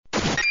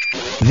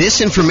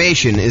This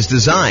information is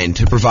designed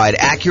to provide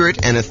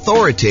accurate and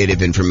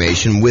authoritative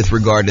information with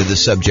regard to the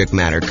subject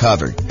matter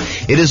covered.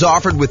 It is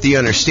offered with the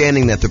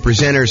understanding that the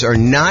presenters are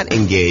not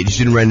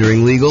engaged in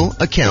rendering legal,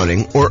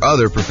 accounting, or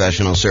other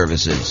professional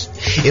services.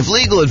 If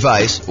legal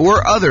advice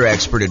or other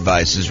expert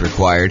advice is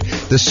required,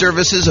 the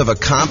services of a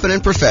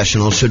competent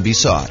professional should be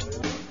sought.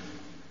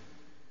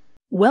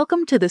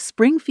 Welcome to the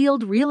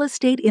Springfield Real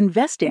Estate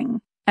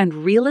Investing and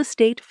Real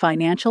Estate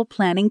Financial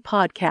Planning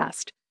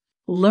Podcast.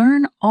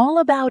 Learn all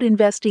about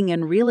investing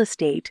in real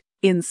estate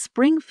in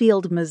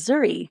Springfield,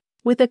 Missouri,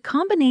 with a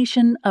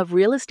combination of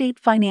real estate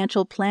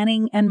financial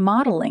planning and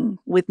modeling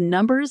with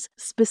numbers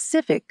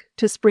specific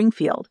to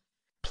Springfield,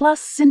 plus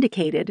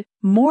syndicated,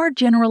 more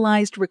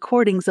generalized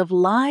recordings of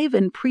live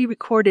and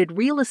pre-recorded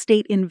real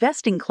estate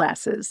investing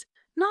classes,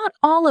 not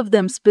all of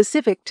them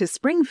specific to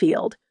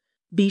Springfield.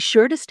 Be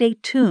sure to stay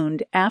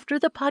tuned after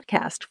the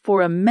podcast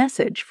for a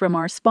message from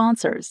our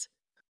sponsors.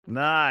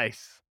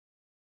 Nice.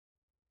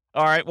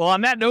 All right. Well,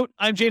 on that note,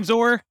 I'm James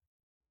Orr.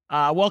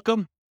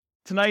 Welcome.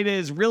 Tonight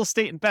is Real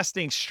Estate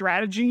Investing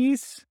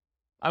Strategies.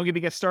 I'm going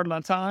to get started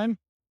on time.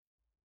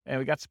 And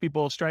we got some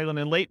people straggling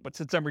in late, but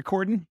since I'm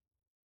recording.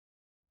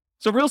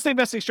 So Real Estate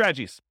Investing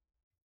Strategies.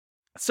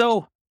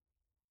 So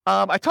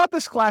I taught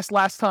this class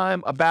last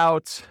time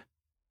about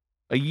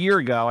a year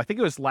ago. I think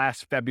it was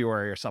last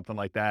February or something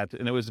like that.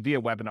 And it was via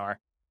webinar.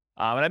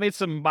 And I made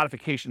some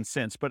modifications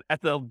since. But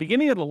at the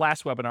beginning of the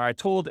last webinar, I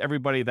told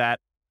everybody that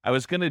I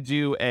was going to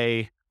do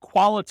a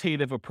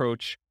qualitative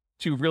approach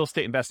to real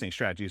estate investing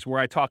strategies, where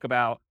I talk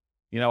about,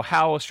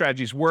 how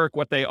strategies work,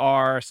 what they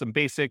are, some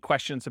basic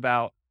questions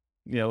about,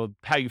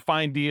 how you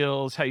find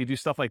deals, how you do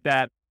stuff like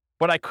that.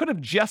 But I could have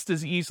just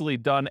as easily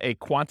done a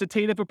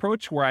quantitative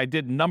approach where I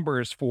did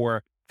numbers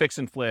for fix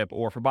and flip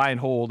or for buy and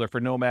hold or for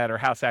nomad or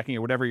house hacking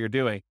or whatever you're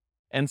doing.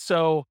 And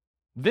so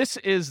this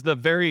is the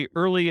very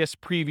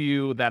earliest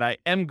preview that I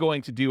am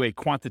going to do a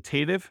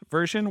quantitative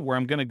version where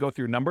I'm going to go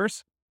through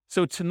numbers.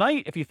 So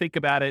tonight, if you think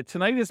about it,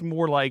 tonight is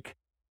more like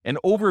an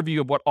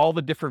overview of what all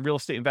the different real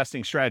estate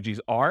investing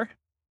strategies are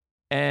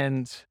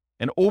and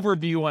an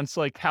overview on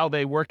like how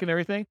they work and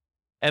everything.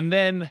 And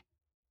then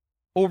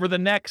over the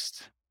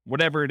next,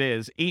 whatever it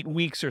is, 8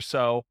 weeks or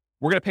so,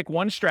 we're going to pick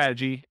one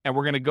strategy and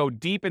we're going to go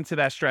deep into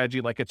that strategy,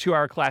 like a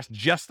 2-hour class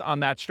just on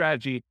that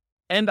strategy.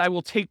 And I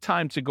will take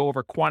time to go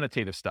over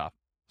quantitative stuff.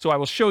 So I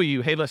will show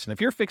you, hey, listen, if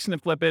you're fixing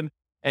and flipping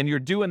and you're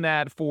doing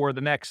that for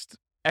the next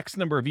X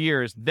number of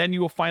years, then you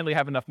will finally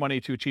have enough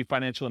money to achieve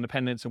financial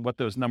independence and what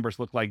those numbers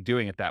look like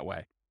doing it that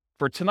way.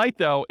 For tonight,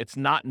 though, it's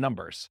not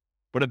numbers,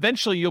 but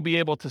eventually you'll be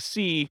able to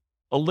see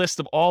a list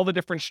of all the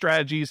different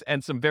strategies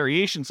and some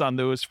variations on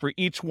those for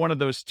each one of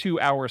those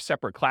 2-hour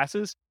separate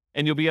classes.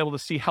 And you'll be able to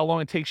see how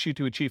long it takes you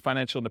to achieve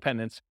financial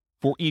independence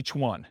for each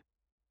one.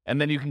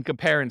 And then you can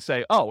compare and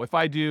say, oh, if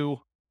I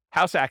do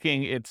house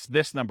hacking, it's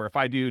this number. If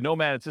I do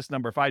nomad, it's this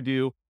number. If I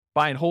do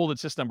buy and hold,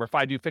 it's this number. If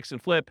I do fix and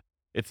flip,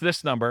 it's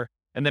this number.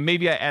 And then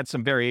maybe I add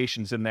some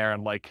variations in there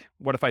and like,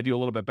 what if I do a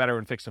little bit better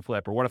in fix and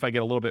flip? Or what if I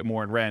get a little bit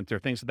more in rent or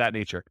things of that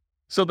nature?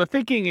 So the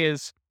thinking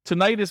is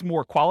tonight is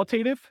more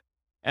qualitative.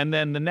 And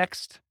then the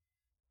next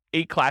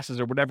 8 classes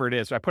or whatever it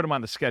is, so I put them on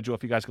the schedule.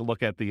 If you guys can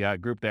look at the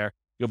group there,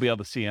 you'll be able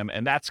to see them.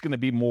 And that's going to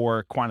be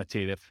more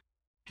quantitative.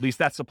 At least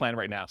that's the plan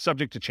right now,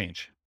 subject to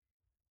change.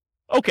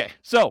 Okay,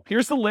 so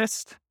here's the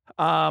list.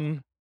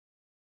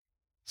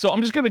 So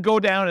I'm just going to go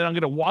down and I'm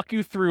going to walk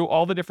you through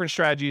all the different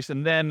strategies.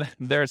 And then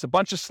there's a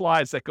bunch of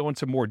slides that go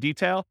into more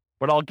detail,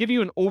 but I'll give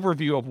you an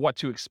overview of what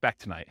to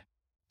expect tonight.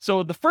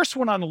 So the first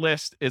one on the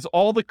list is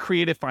all the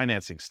creative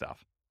financing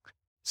stuff.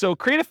 So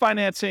creative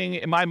financing,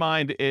 in my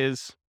mind,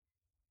 is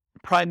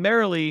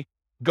primarily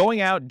going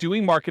out,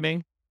 doing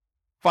marketing,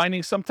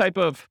 finding some type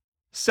of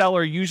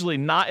seller, usually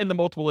not in the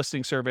multiple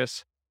listing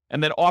service,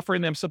 and then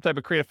offering them some type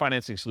of creative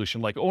financing solution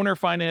like owner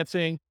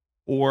financing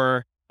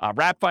or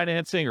wrap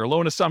financing or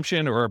loan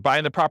assumption or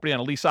buying the property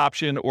on a lease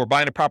option or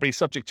buying a property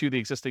subject to the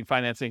existing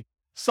financing,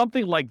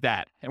 something like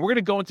that. And we're going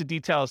to go into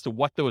detail as to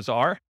what those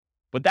are,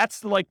 but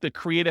that's like the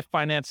creative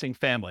financing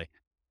family.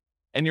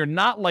 And you're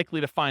not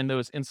likely to find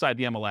those inside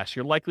the MLS.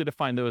 You're likely to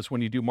find those when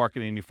you do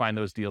marketing and you find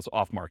those deals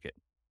off market.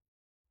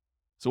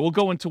 So we'll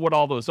go into what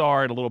all those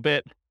are in a little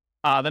bit.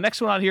 The next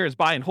one on here is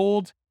buy and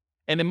hold.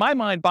 And in my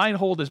mind, buy and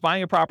hold is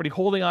buying a property,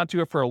 holding onto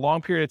it for a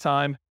long period of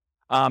time,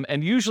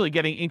 and usually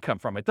getting income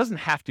from it. It doesn't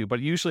have to, but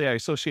usually I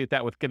associate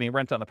that with getting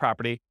rent on the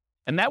property.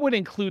 And that would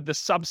include the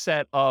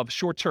subset of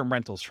short-term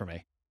rentals for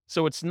me.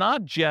 So it's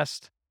not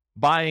just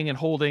buying and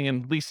holding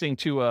and leasing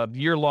to a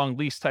year-long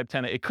lease type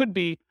tenant. It could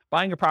be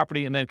buying a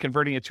property and then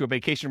converting it to a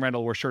vacation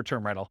rental or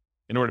short-term rental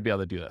in order to be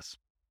able to do this.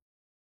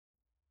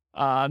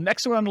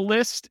 Next one on the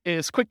list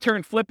is quick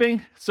turn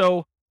flipping.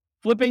 So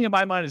flipping in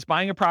my mind is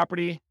buying a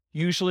property,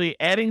 usually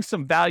adding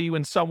some value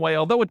in some way,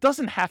 although it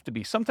doesn't have to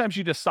be. Sometimes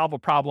you just solve a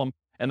problem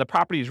and the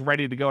property is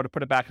ready to go to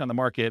put it back on the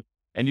market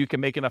and you can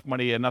make enough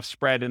money, enough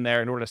spread in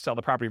there in order to sell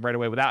the property right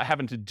away without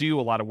having to do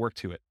a lot of work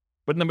to it.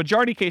 But in the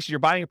majority of cases, you're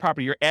buying a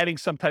property, you're adding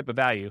some type of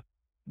value.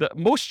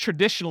 Most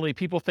traditionally,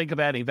 people think of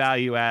adding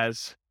value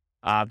as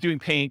doing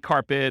paint,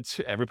 carpets,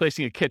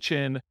 replacing a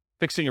kitchen,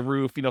 fixing a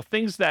roof,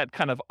 things that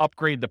kind of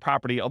upgrade the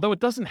property. Although it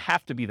doesn't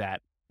have to be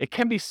that. It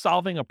can be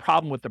solving a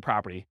problem with the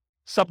property,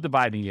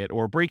 subdividing it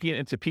or breaking it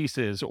into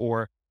pieces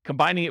or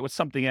combining it with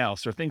something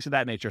else or things of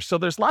that nature. So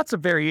there's lots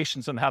of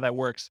variations on how that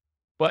works.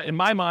 But in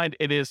my mind,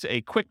 it is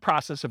a quick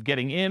process of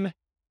getting in,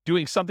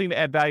 doing something to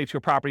add value to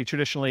a property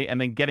traditionally, and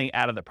then getting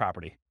out of the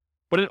property.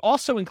 But it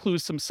also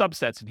includes some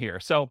subsets in here.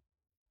 So,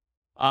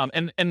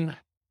 and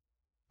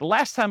the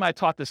last time I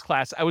taught this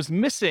class, I was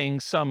missing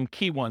some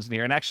key ones in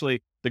here. And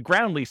actually, the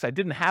ground lease I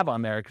didn't have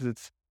on there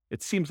because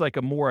it seems like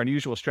a more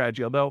unusual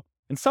strategy, although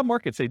in some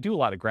markets, they do a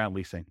lot of ground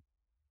leasing.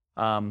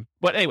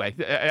 But anyway,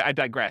 I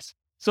digress.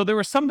 So there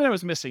were some that I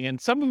was missing, and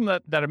some of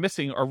them that are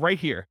missing are right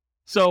here.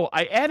 So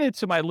I added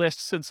to my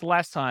list since the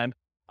last time,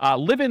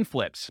 live-in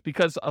flips,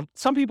 because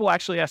some people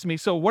actually ask me,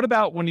 so what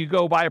about when you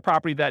go buy a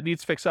property that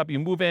needs fix up, you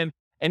move in,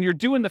 and you're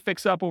doing the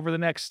fix up over the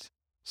next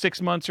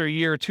 6 months or a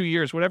year or 2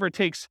 years, whatever it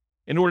takes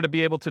in order to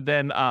be able to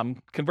then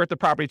convert the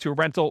property to a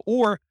rental,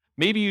 or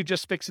maybe you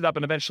just fix it up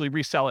and eventually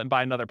resell it and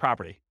buy another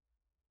property.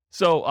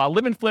 So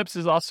live-in flips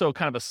is also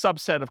kind of a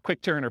subset of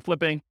quick turn or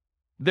flipping.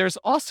 There's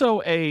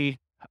also an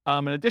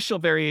additional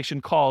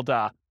variation called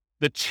the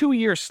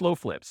 2-year slow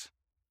flips.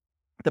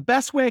 The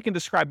best way I can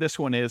describe this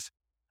one is,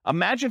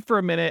 imagine for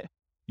a minute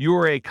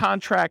you're a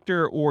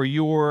contractor or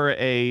you're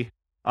a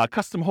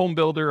custom home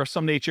builder of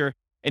some nature,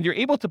 and you're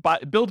able to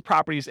build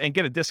properties and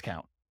get a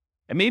discount.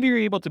 And maybe you're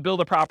able to build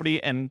a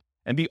property and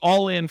be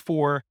all in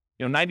for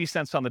 90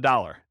 cents on the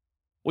dollar.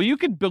 Well, you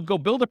could go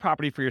build a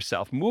property for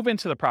yourself, move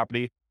into the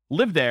property,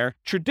 live there.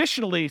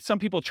 Traditionally, some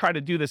people try to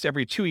do this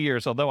every 2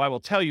 years, although I will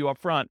tell you up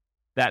front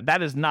that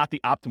that is not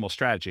the optimal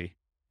strategy.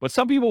 But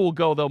some people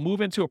will they'll move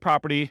into a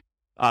property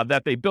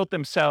that they built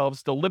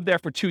themselves. They'll live there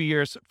for 2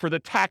 years for the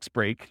tax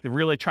break. They're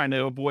really trying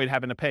to avoid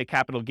having to pay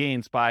capital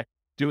gains by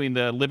doing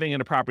the living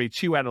in a property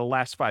 2 out of the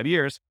last 5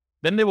 years.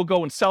 Then they will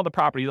go and sell the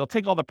property. They'll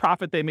take all the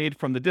profit they made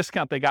from the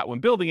discount they got when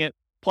building it,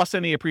 plus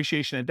any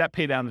appreciation and debt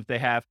pay down that they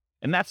have.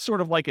 And that's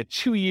sort of like a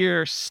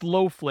 2-year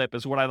slow flip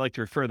is what I like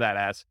to refer that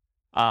as.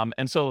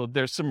 And so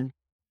there's some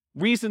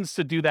reasons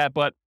to do that,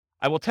 but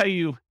I will tell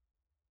you,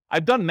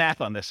 I've done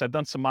math on this. I've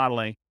done some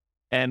modeling,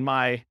 and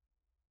my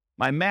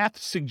math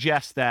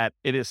suggests that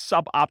it is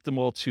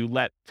suboptimal to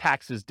let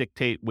taxes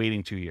dictate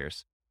waiting 2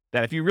 years.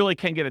 That if you really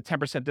can get a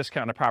 10%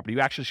 discount on a property, you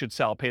actually should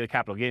sell, pay the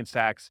capital gains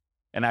tax,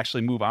 and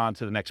actually move on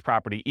to the next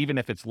property, even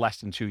if it's less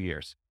than 2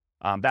 years.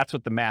 That's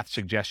what the math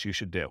suggests you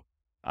should do.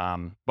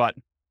 But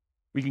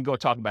we can go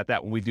talk about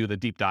that when we do the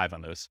deep dive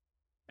on those.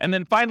 And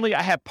then finally,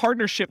 I have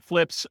partnership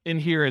flips in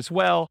here as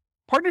well.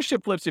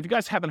 Partnership flips, if you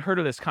guys haven't heard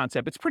of this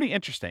concept, it's pretty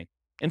interesting.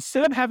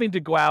 Instead of having to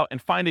go out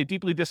and find a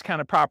deeply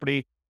discounted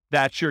property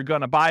that you're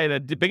going to buy at a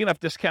big enough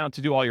discount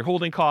to do all your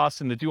holding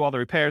costs and to do all the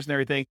repairs and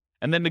everything,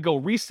 and then to go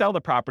resell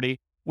the property,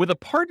 with a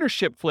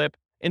partnership flip,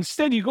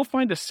 instead you go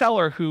find a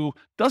seller who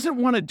doesn't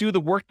want to do the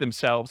work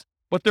themselves,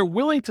 but they're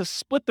willing to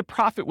split the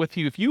profit with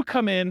you if you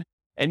come in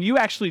and you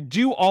actually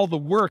do all the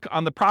work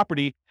on the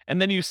property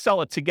and then you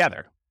sell it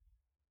together.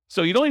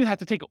 So you don't even have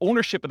to take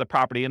ownership of the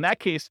property. In that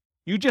case,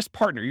 you just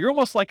partner. You're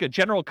almost like a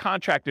general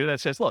contractor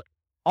that says, look,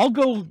 I'll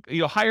go,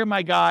 hire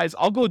my guys.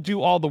 I'll go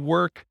do all the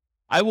work.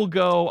 I will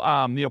go,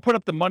 put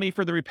up the money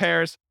for the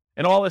repairs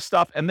and all this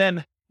stuff. And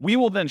then we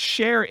will then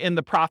share in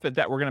the profit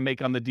that we're going to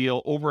make on the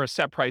deal over a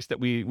set price that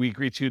we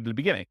agreed to at the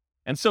beginning.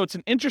 And so it's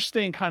an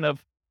interesting kind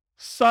of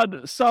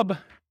sub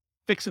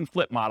fix and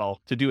flip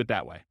model to do it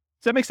that way.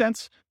 Does that make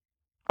sense?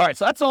 All right.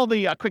 So that's all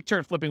the quick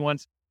turn flipping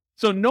ones.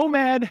 So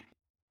Nomad,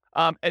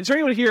 is there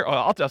anyone here? Oh,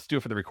 I'll just do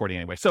it for the recording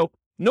anyway. So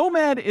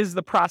Nomad is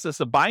the process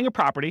of buying a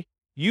property,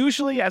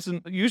 usually as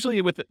an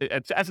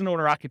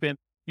owner occupant,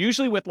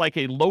 usually with like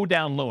a low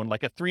down loan,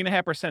 like a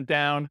 3.5%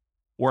 down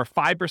or a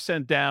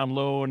 5% down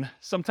loan.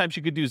 Sometimes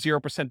you could do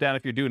 0% down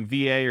if you're doing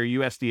VA or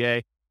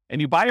USDA. And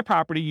you buy a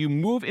property, you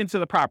move into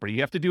the property.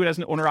 You have to do it as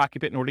an owner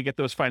occupant in order to get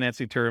those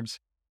financing terms.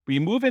 But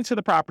you move into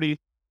the property,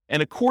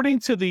 and according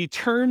to the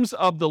terms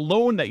of the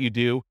loan that you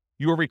do,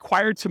 you are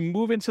required to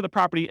move into the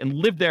property and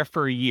live there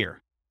for a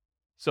year.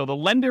 So the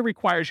lender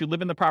requires you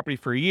live in the property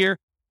for a year.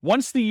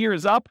 Once the year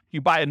is up,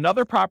 you buy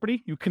another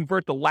property, you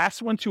convert the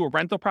last one to a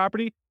rental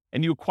property,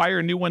 and you acquire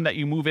a new one that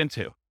you move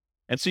into.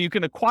 And so you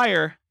can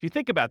acquire, if you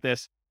think about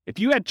this, if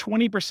you had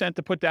 20%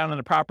 to put down on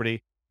a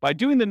property, by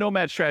doing the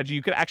Nomad strategy,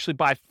 you could actually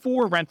buy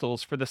 4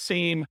 rentals for the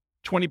same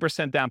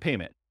 20% down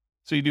payment.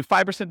 So you do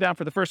 5% down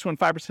for the first one,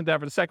 5% down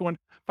for the second one,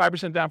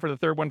 5% down for the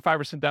third one,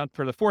 5% down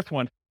for the fourth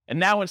one. And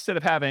now instead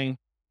of having,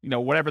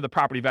 whatever the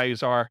property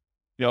values are,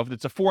 if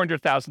it's a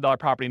 $400,000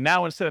 property,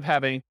 now instead of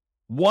having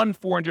one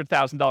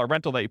 $400,000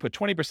 rental that you put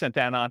 20%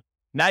 down on,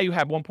 now you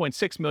have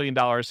 $1.6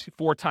 million,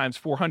 4 times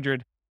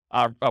 400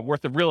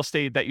 worth of real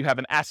estate that you have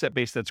an asset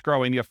base that's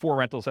growing. You have 4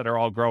 rentals that are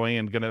all growing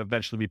and going to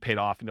eventually be paid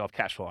off and you'll have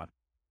cash flow on.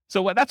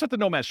 So that's what the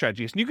Nomad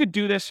strategy is. And you could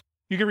do this.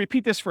 You can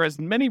repeat this for as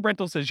many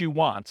rentals as you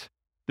want.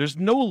 There's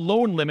no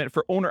loan limit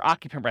for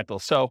owner-occupant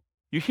rentals. So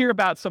you hear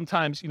about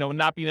sometimes,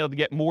 not being able to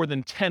get more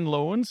than 10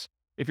 loans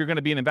if you're going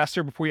to be an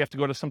investor before you have to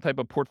go to some type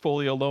of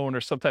portfolio loan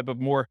or some type of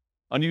more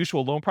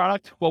unusual loan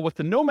product. Well, with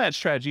the Nomad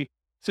strategy,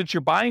 since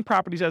you're buying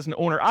properties as an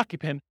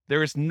owner-occupant,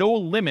 there is no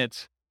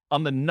limit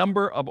on the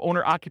number of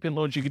owner-occupant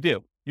loans you could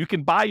do. You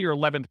can buy your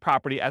 11th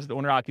property as an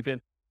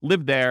owner-occupant,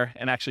 live there,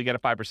 and actually get a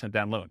 5%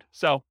 down loan.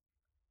 So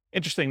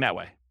interesting that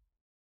way.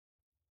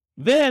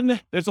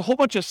 Then there's a whole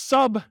bunch of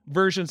sub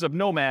versions of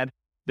Nomad.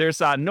 There's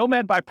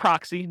Nomad by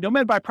proxy.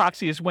 Nomad by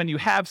proxy is when you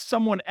have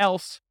someone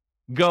else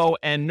go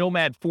and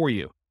Nomad for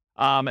you.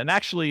 And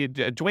actually,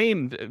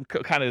 Dwayne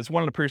kind of is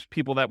one of the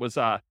people that was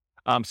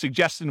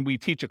suggesting we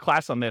teach a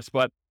class on this.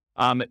 But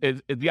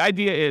the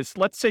idea is,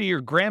 let's say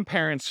your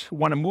grandparents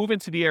want to move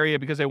into the area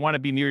because they want to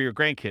be near your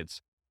grandkids.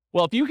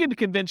 Well, if you can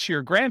convince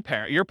your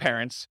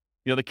parents,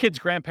 the kids'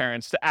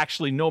 grandparents, to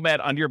actually Nomad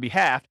on your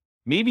behalf,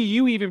 maybe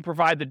you even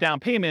provide the down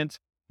payment.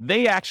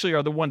 They actually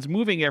are the ones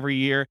moving every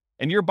year,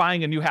 and you're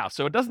buying a new house.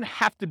 So it doesn't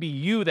have to be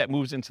you that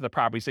moves into the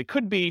properties. It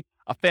could be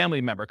a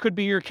family member. It could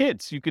be your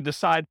kids. You could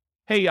decide,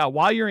 hey,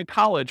 while you're in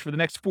college for the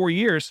next 4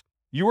 years,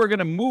 you are going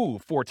to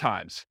move 4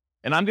 times.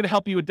 And I'm going to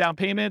help you with down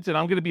payment, and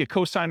I'm going to be a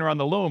co-signer on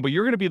the loan, but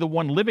you're going to be the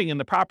one living in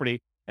the property.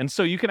 And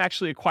so you can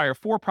actually acquire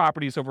 4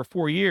 properties over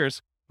 4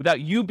 years without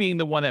you being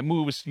the one that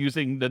moves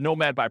using the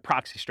Nomad by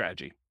proxy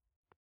strategy.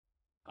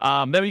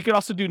 Then you can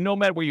also do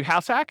Nomad where you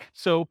house hack.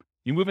 So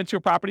you move into a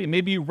property and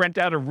maybe you rent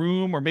out a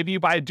room, or maybe you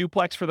buy a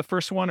duplex for the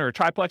first one, or a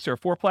triplex or a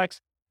fourplex,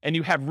 and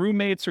you have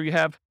roommates, or you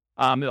have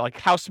like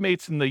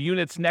housemates in the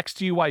units next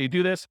to you while you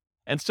do this.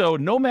 And so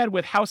Nomad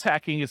with house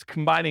hacking is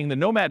combining the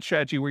Nomad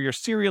strategy where you're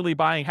serially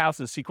buying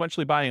houses,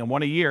 sequentially buying them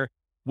 1 a year,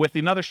 with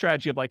another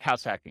strategy of like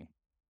house hacking.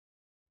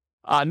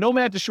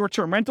 Nomad to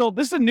short-term rental.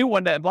 This is a new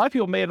one that a lot of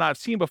people may not have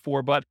seen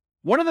before, but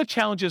one of the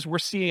challenges we're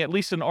seeing, at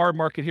least in our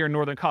market here in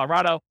Northern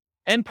Colorado,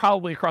 and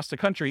probably across the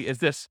country, is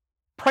this: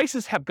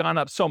 prices have gone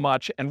up so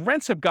much and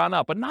rents have gone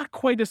up, but not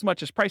quite as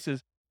much as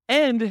prices.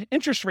 And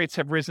interest rates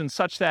have risen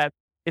such that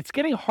it's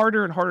getting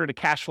harder and harder to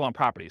cash flow on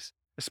properties,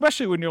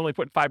 especially when you're only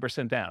putting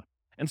 5% down.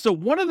 And so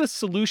one of the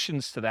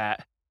solutions to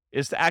that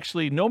is to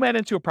actually Nomad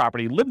into a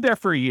property, live there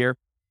for a year,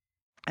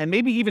 and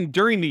maybe even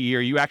during the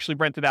year, you actually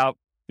rent it out,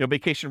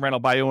 vacation rental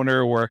by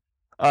owner, or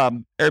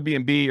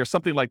Airbnb or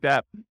something like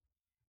that.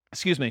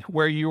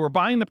 Where you are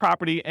buying the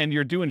property and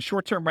you're doing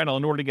short-term rental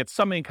in order to get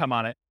some income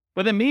on it.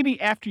 But then maybe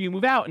after you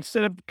move out,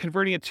 instead of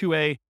converting it to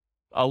a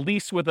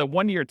lease with a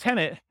 1-year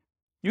tenant,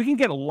 you can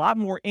get a lot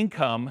more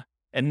income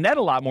and net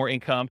a lot more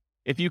income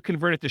if you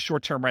convert it to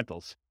short-term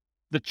rentals.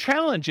 The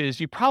challenge is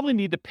you probably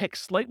need to pick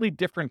slightly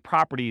different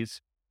properties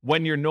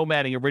when you're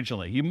nomading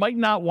originally. You might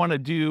not want to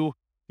do,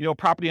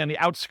 property on the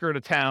outskirt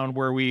of town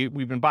where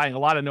we've been buying a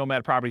lot of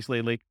nomad properties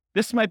lately.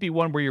 This might be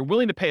one where you're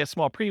willing to pay a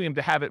small premium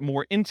to have it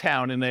more in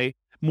town in a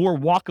more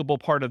walkable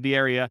part of the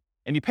area.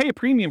 And you pay a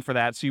premium for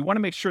that. So you want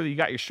to make sure that you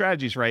got your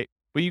strategies right,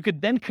 but you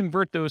could then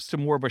convert those to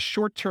more of a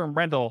short-term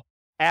rental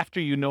after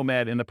you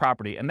nomad in the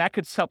property. And that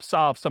could help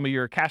solve some of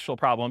your cash flow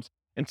problems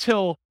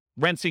until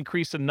rents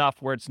increase enough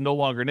where it's no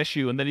longer an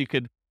issue. And then you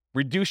could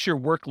reduce your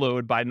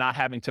workload by not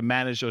having to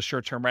manage those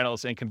short-term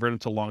rentals and convert them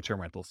to long-term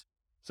rentals.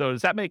 So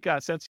does that make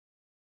sense?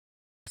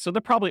 So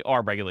there probably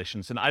are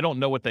regulations, and I don't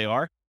know what they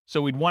are.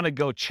 So we'd want to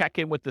go check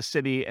in with the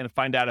city and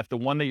find out if the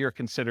one that you're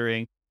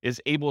considering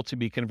is able to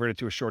be converted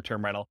to a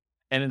short-term rental.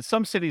 And in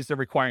some cities, they're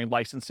requiring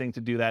licensing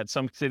to do that.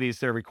 Some cities,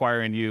 they're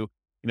requiring you,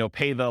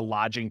 pay the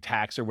lodging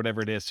tax or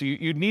whatever it is. So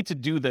you need to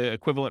do the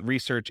equivalent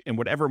research in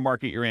whatever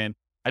market you're in.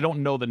 I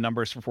don't know the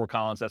numbers for Fort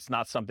Collins. That's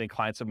not something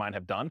clients of mine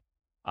have done.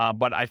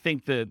 But I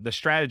think the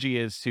strategy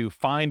is to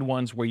find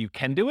ones where you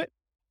can do it.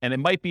 And it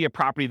might be a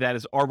property that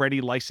is already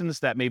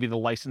licensed, that maybe the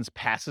license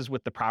passes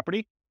with the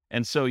property.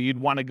 And so you'd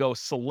want to go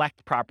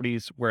select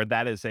properties where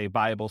that is a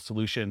viable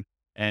solution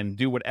and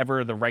do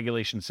whatever the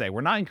regulations say.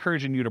 We're not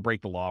encouraging you to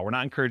break the law. We're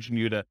not encouraging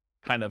you to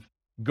kind of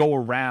go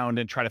around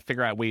and try to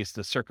figure out ways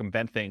to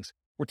circumvent things.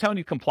 We're telling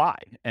you comply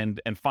and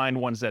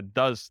find ones that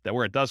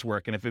where it does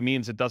work. And if it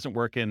means it doesn't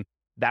work in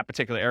that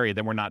particular area,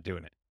 then we're not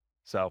doing it.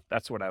 So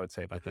that's what I would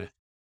say about that.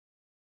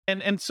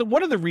 And so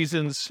one of the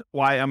reasons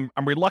why I'm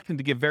reluctant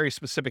to give very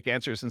specific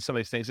answers in some of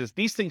these things is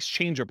these things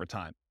change over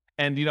time.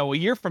 And, a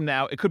year from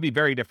now, it could be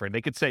very different.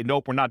 They could say,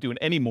 nope, we're not doing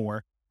any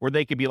more. Or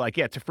they could be like,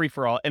 yeah, it's a free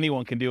for all.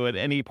 Anyone can do it.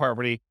 Any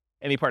property,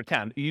 any part of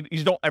town. You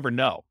just don't ever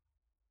know.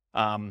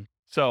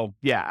 So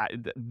yeah,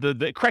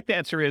 the correct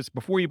answer is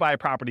before you buy a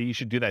property, you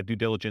should do that due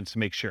diligence to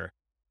make sure.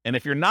 And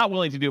if you're not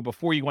willing to do it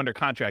before you go under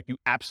contract, you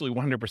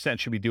absolutely 100%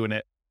 should be doing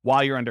it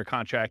while you're under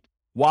contract,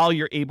 while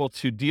you're able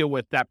to deal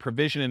with that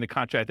provision in the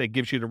contract that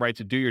gives you the right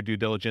to do your due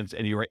diligence,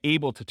 and you are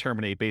able to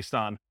terminate based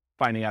on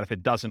finding out if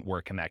it doesn't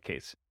work in that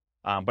case.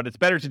 But it's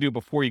better to do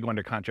before you go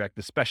under contract,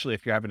 especially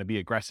if you're having to be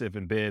aggressive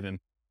and bid and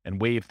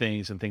waive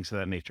things and things of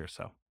that nature.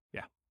 So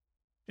yeah.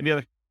 Any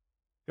other?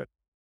 Good.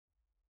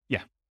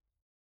 Yeah.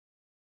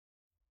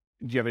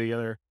 Do you have any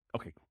other?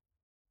 Okay.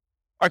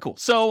 All right, cool.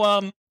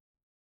 So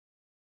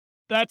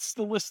that's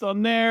the list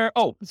on there.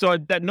 Oh, so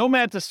that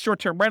Nomad to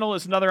short-term rental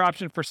is another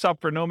option for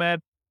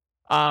Nomad.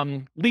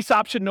 Lease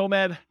option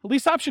Nomad.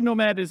 Lease option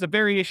Nomad is a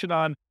variation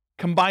on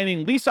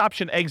combining lease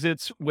option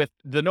exits with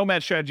the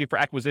Nomad strategy for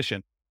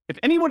acquisition. If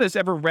anyone has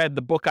ever read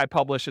the book I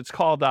published, it's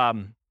called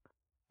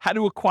how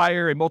to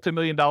acquire a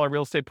multi-million-dollar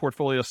real estate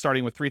portfolio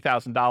starting with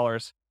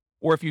 $3,000,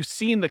 or if you've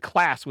seen the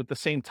class with the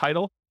same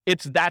title,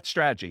 it's that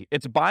strategy.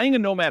 It's buying a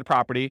nomad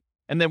property,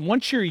 and then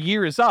once your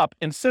year is up,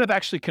 instead of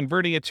actually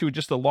converting it to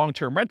just a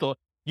long-term rental,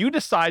 you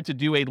decide to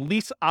do a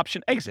lease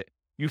option exit.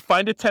 You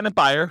find a tenant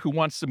buyer who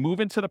wants to move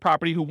into the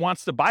property, who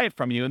wants to buy it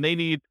from you, and they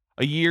need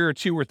a year or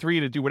 2 or 3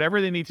 to do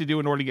whatever they need to do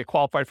in order to get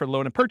qualified for the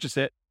loan and purchase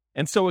it.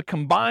 And so it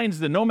combines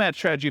the nomad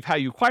strategy of how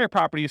you acquire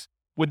properties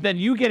with then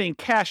you getting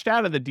cashed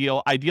out of the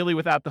deal, ideally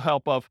without the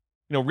help of,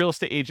 real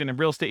estate agent and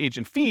real estate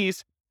agent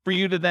fees, for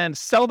you to then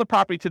sell the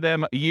property to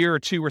them a year or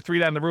 2 or 3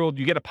 down the road.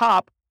 You get a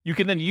pop. You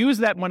can then use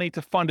that money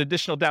to fund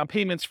additional down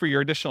payments for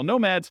your additional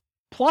nomads,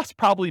 plus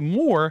probably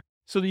more,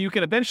 so that you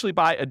can eventually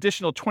buy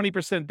additional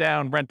 20%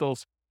 down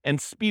rentals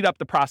and speed up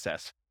the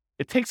process.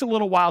 It takes a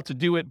little while to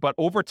do it, but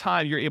over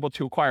time, you're able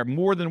to acquire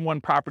more than one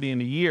property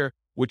in a year,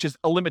 which is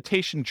a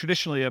limitation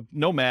traditionally of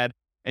nomad.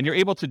 And you're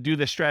able to do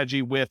this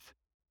strategy with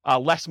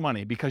less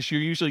money, because you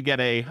usually get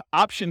a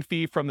option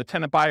fee from the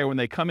tenant buyer when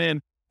they come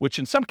in, which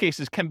in some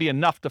cases can be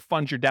enough to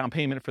fund your down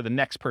payment for the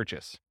next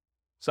purchase.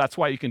 So that's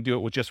why you can do it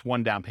with just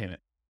one down payment.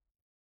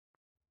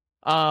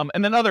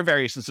 And then other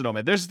variations of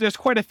nomad. There's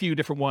quite a few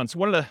different ones.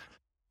 One of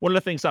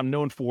the things I'm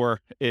known for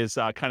is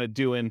kind of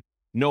doing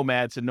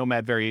nomads and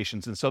nomad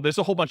variations. And so there's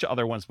a whole bunch of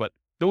other ones, but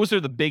those are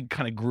the big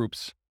kind of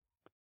groups.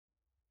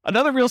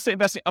 Another real estate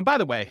investing. By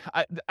the way,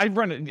 I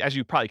run, as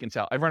you probably can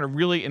tell, I run a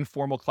really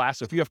informal class.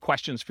 So if you have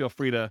questions, feel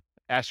free to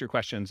ask your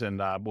questions,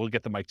 and we'll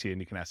get the mic to you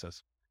and you can ask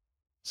us.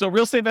 So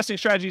real estate investing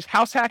strategies,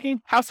 house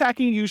hacking. House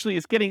hacking usually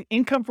is getting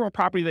income from a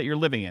property that you're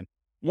living in.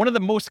 One of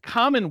the most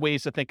common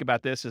ways to think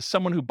about this is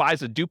someone who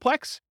buys a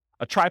duplex,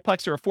 a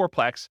triplex, or a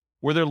fourplex,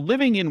 where they're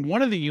living in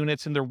one of the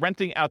units and they're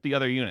renting out the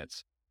other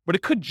units. But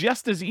it could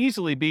just as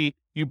easily be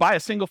you buy a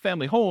single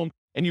family home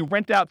and you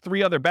rent out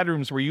 3 other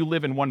bedrooms where you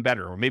live in one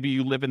bedroom, or maybe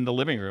you live in the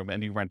living room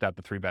and you rent out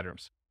the 3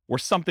 bedrooms, or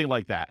something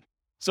like that.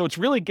 So it's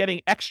really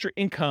getting extra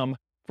income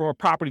from a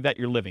property that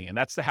you're living in.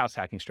 That's the house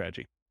hacking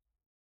strategy.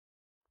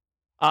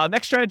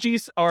 Next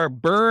strategies are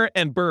BRRRR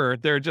and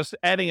BRRRR. They're just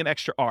adding an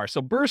extra R.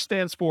 So BRRRR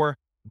stands for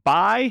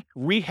buy,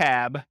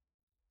 rehab,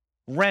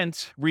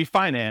 rent,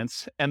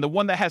 refinance. And the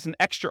one that has an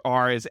extra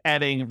R is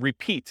adding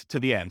repeat to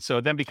the end. So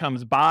it then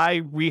becomes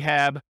buy,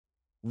 rehab,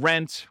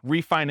 rent,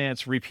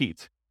 refinance,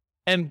 repeat.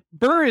 And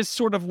BRRRR is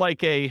sort of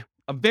like a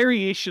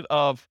variation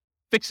of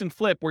fix and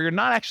flip, where you're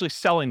not actually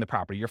selling the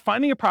property. You're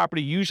finding a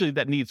property usually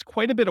that needs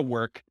quite a bit of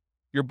work.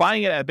 You're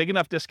buying it at a big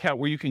enough discount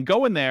where you can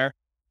go in there,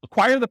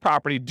 acquire the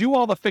property, do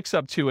all the fix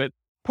up to it,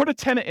 put a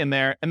tenant in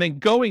there, and then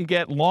go and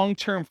get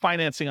long-term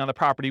financing on the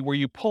property, where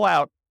you pull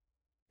out,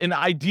 in an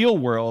ideal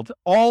world,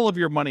 all of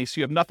your money so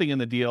you have nothing in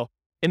the deal.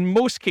 In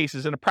most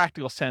cases, in a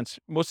practical sense,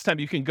 most of the time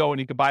you can go and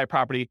you can buy a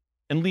property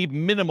and leave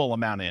minimal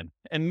amount in.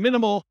 And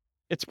minimal,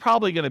 it's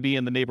probably going to be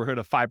in the neighborhood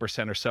of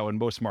 5% or so in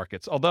most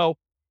markets. Although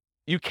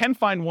you can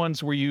find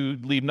ones where you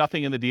leave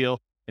nothing in the deal,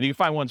 and you can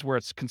find ones where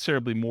it's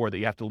considerably more that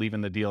you have to leave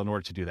in the deal in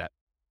order to do that.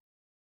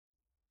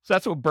 So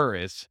that's what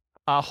BRRRR is.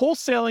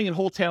 Wholesaling and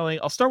wholetailing.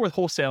 I'll start with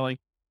wholesaling.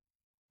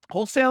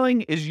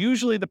 Wholesaling is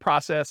usually the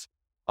process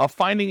of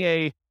finding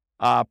a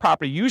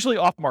property, usually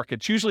off market.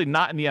 It's usually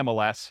not in the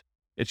MLS.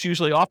 It's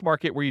usually off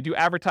market, where you do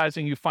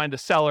advertising, you find a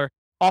seller,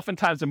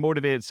 oftentimes a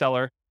motivated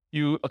seller.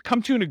 You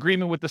come to an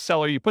agreement with the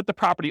seller, you put the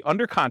property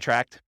under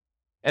contract,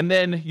 and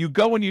then you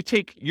go and you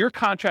take your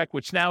contract,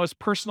 which now is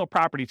personal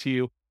property to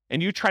you,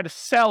 and you try to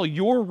sell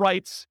your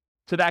rights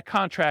to that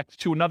contract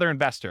to another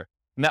investor.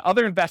 And that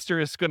other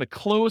investor is going to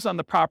close on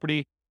the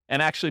property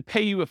and actually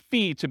pay you a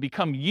fee to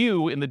become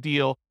you in the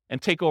deal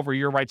and take over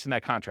your rights in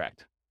that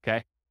contract.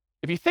 Okay.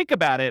 If you think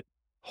about it,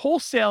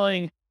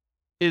 wholesaling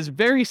is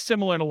very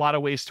similar in a lot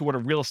of ways to what a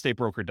real estate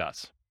broker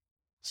does.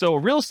 So a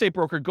real estate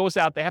broker goes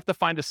out, they have to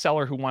find a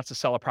seller who wants to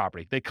sell a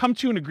property. They come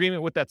to an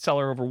agreement with that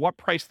seller over what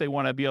price they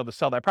want to be able to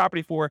sell that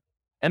property for.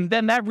 And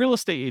then that real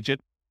estate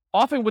agent,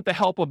 often with the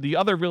help of the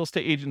other real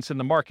estate agents in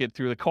the market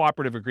through the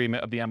cooperative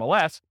agreement of the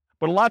MLS,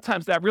 but a lot of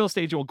times that real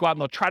estate agent will go out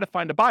and they'll try to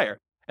find a buyer.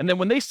 And then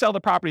when they sell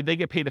the property, they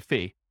get paid a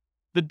fee.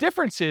 The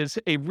difference is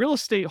a real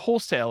estate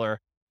wholesaler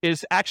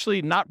is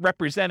actually not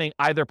representing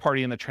either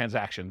party in the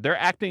transaction. They're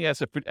acting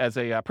as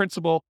a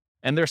principal,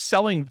 and they're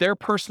selling their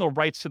personal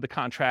rights to the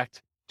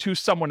contract to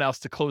someone else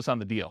to close on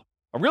the deal.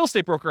 A real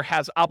estate broker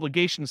has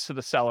obligations to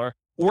the seller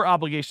or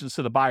obligations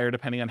to the buyer,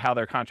 depending on how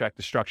their contract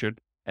is structured.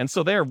 And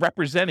so they're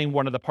representing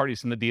one of the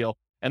parties in the deal,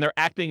 and they're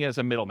acting as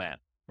a middleman,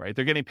 right?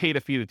 They're getting paid a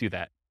fee to do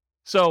that.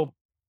 So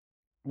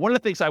one of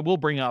the things I will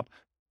bring up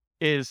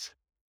is,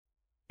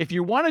 if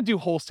you want to do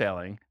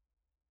wholesaling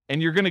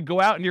and you're going to go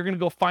out and you're going to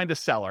go find a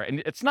seller,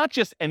 and it's not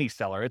just any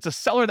seller, it's a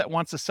seller that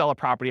wants to sell a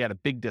property at a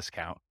big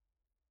discount.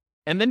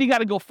 And then you got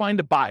to go find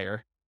a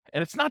buyer.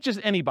 And it's not just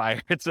any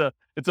buyer. It's a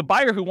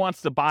buyer who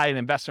wants to buy an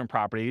investment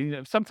property,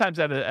 sometimes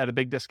at a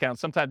big discount.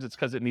 Sometimes it's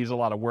because it needs a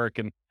lot of work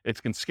and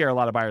it can scare a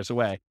lot of buyers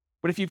away.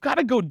 But if you've got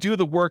to go do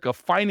the work of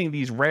finding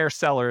these rare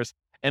sellers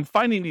and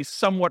finding these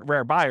somewhat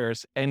rare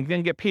buyers and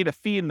then get paid a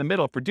fee in the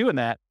middle for doing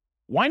that,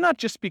 why not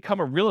just become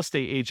a real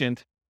estate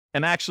agent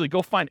and actually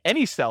go find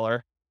any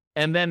seller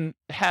and then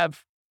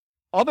have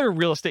other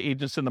real estate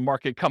agents in the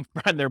market come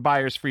find their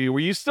buyers for you,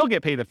 where you still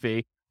get paid a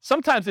fee.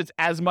 Sometimes it's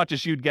as much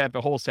as you'd get at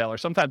a wholesaler.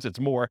 Sometimes it's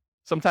more.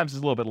 Sometimes it's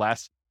a little bit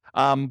less.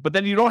 But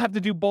then you don't have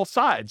to do both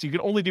sides. You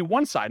can only do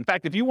one side. In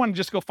fact, if you want to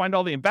just go find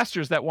all the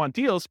investors that want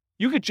deals,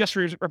 you could just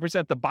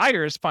represent the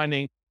buyers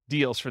finding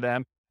deals for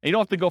them. And you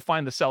don't have to go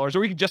find the sellers,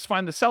 or you can just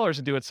find the sellers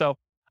and do it. So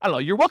I don't know.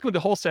 You're welcome to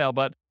wholesale,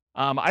 but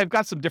I've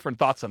got some different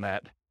thoughts on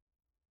that.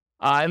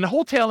 And the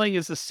wholetailing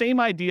is the same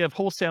idea of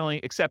wholesaling,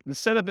 except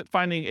instead of it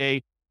finding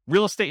a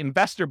real estate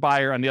investor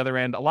buyer on the other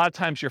end, a lot of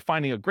times you're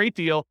finding a great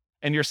deal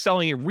and you're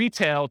selling it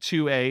retail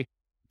to a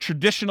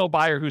traditional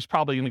buyer who's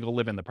probably going to go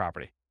live in the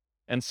property.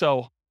 And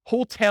so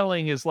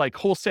wholetailing is like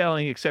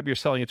wholesaling, except you're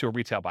selling it to a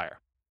retail buyer.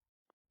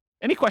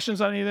 Any questions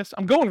on any of this?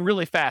 I'm going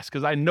really fast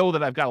because I know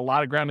that I've got a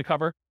lot of ground to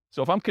cover.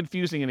 So if I'm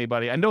confusing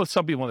anybody, I know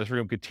some people in this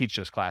room could teach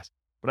this class,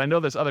 but I know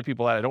there's other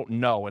people that I don't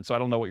know. And so I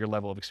don't know what your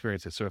level of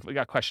experience is. So if we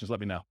got questions,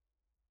 let me know.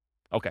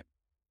 Okay.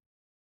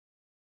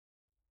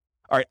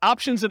 All right.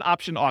 Options and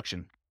option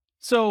auction.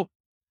 So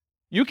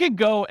you can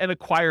go and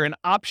acquire an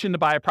option to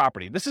buy a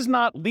property. This is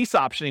not lease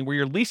optioning where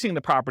you're leasing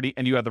the property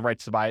and you have the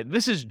rights to buy it.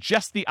 This is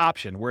just the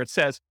option where it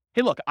says,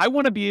 hey, look, I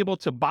want to be able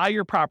to buy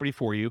your property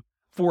for you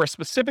for a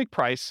specific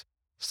price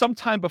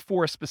sometime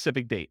before a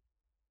specific date.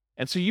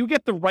 And so you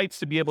get the rights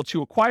to be able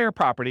to acquire a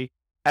property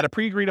at a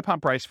pre-agreed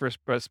upon price for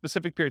a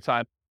specific period of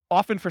time,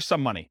 often for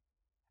some money.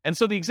 And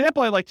so the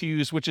example I like to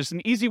use, which is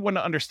an easy one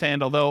to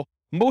understand, although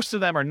most of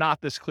them are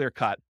not this clear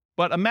cut,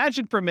 but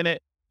imagine for a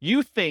minute,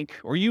 you think,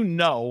 or you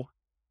know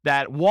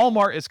that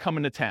Walmart is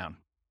coming to town,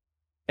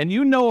 and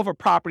you know of a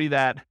property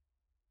that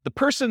the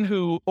person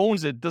who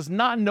owns it does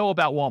not know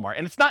about Walmart,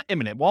 and it's not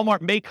imminent.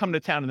 Walmart may come to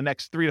town in the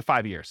next 3 to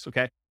 5 years,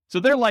 okay? So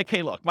they're like,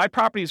 hey, look, my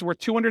property is worth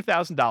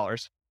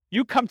 $200,000.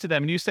 You come to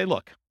them and you say,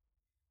 look,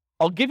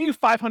 I'll give you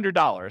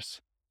 $500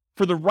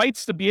 for the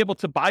rights to be able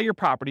to buy your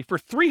property for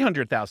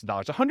 $300,000,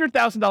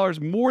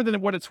 $100,000 more than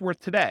what it's worth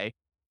today,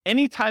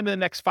 anytime in the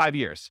next 5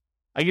 years.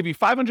 I give you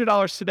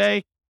 $500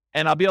 today,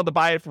 and I'll be able to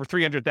buy it for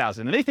 $300,000.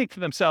 And they think to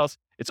themselves,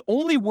 it's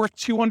only worth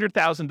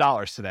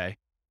 $200,000 today.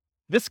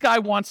 This guy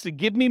wants to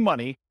give me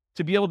money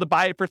to be able to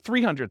buy it for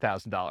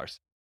 $300,000.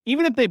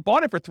 Even if they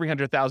bought it for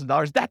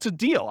 $300,000, that's a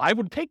deal. I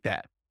would take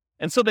that.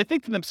 And so they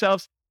think to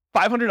themselves,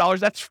 $500,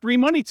 that's free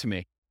money to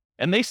me.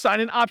 And they sign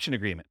an option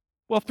agreement.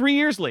 Well, 3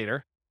 years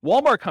later,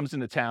 Walmart comes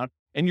into town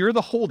and you're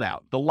the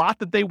holdout. The lot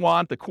that they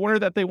want, the corner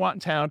that they want in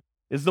town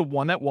is the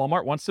one that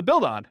Walmart wants to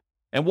build on.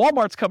 And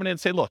Walmart's coming in and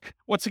say, look,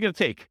 what's it going to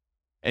take?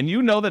 And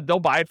you know that they'll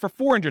buy it for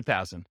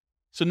 $400,000.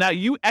 So now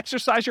you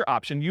exercise your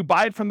option. You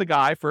buy it from the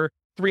guy for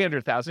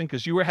 $300,000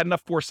 because you had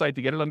enough foresight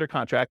to get it under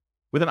contract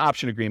with an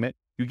option agreement.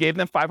 You gave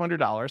them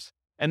 $500.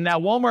 And now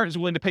Walmart is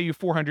willing to pay you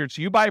 $400.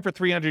 So you buy it for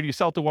 $300, you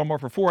sell it to Walmart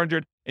for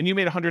 $400, and you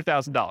made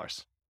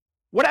 $100,000.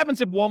 What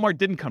happens if Walmart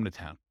didn't come to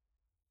town?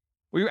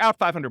 Well, you're out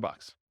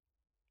 $500.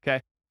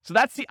 Okay. So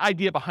that's the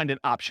idea behind an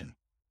option.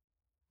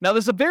 Now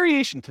there's a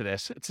variation to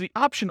this. It's the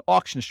option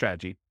auction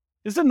strategy.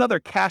 This is another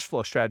cash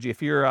flow strategy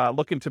if you're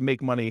looking to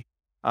make money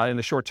in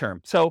the short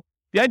term. So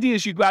the idea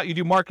is you go out, you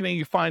do marketing,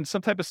 you find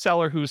some type of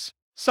seller who's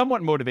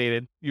somewhat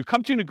motivated. You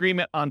come to an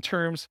agreement on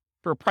terms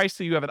for a price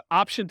that you have an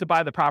option to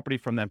buy the property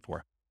from them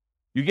for.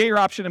 You get your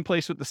option in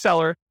place with the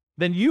seller.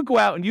 Then you go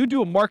out and you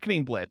do a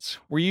marketing blitz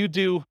where you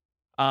do,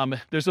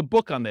 there's a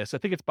book on this. I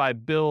think it's by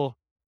Bill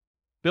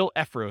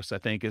Efros, I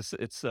think. It's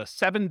a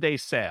 7-day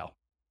sale.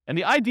 And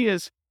the idea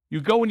is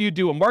you go and you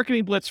do a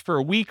marketing blitz for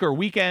a week or a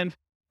weekend,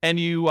 and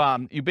you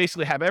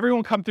basically have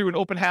everyone come through an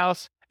open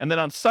house. And then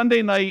on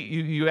Sunday night,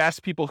 you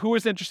ask people who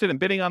is interested in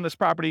bidding on this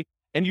property,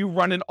 and you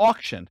run an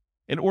auction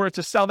in order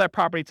to sell that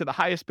property to the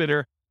highest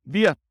bidder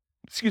via,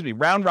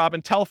 round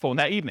robin telephone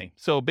that evening.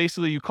 So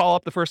basically you call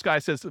up the first guy,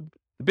 says, the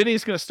bidding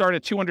is going to start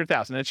at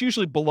 $200,000. And it's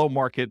usually below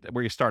market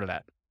where you started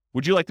at.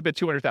 Would you like to bid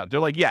 $200,000? They're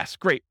like, yes,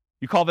 great.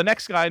 You call the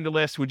next guy in the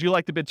list. Would you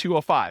like to bid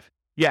 $205,000?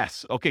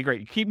 Yes. Okay,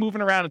 great. You keep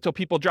moving around until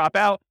people drop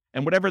out,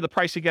 and whatever the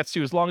price it gets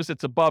to, as long as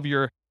it's above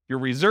your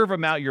reserve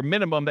amount, your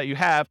minimum that you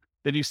have,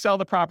 then you sell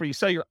the property, you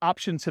sell your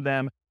option to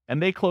them,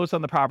 and they close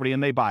on the property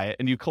and they buy it,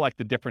 and you collect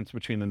the difference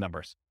between the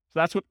numbers. So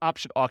that's what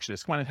option auction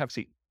is. Come on and have a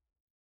seat.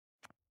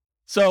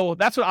 So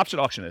that's what option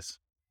auction is.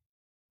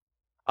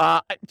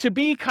 To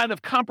be kind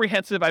of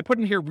comprehensive, I put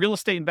in here real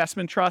estate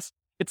investment trust.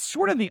 It's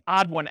sort of the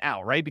odd one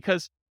out, right?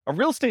 Because a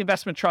real estate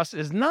investment trust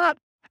is not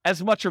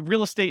as much a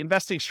real estate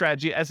investing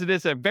strategy as it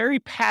is a very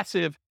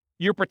passive,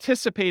 you're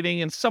participating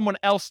in someone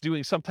else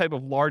doing some type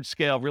of large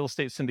scale real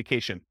estate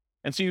syndication.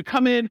 And so you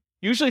come in,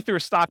 usually through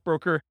a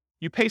stockbroker,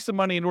 you pay some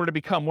money in order to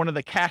become one of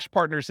the cash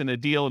partners in a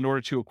deal in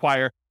order to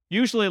acquire,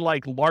 usually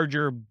like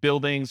larger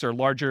buildings or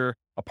larger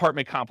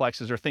apartment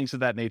complexes or things of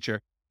that nature.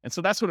 And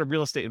so that's what a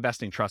real estate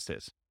investing trust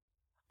is.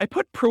 I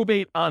put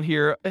probate on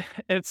here.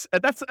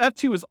 That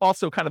too is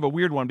also kind of a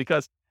weird one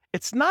because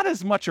it's not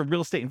as much a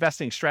real estate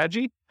investing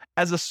strategy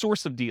as a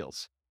source of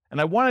deals. And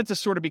I wanted to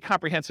sort of be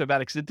comprehensive about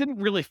it because it didn't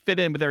really fit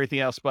in with everything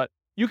else. But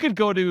you could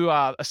go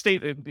to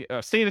state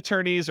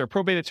attorneys or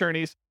probate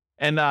attorneys,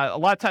 and a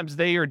lot of times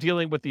they are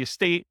dealing with the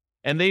estate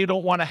and they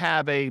don't want to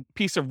have a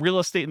piece of real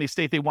estate in the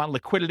estate. They want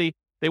liquidity.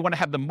 they want to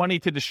have the money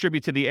to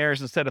distribute to the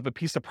heirs instead of a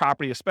piece of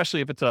property,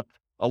 especially if it's a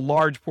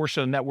large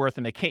portion of net worth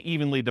and they can't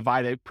evenly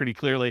divide it pretty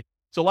clearly.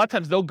 So a lot of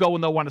times they'll go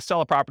and they'll want to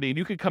sell a property, and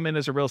you could come in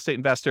as a real estate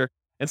investor.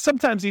 And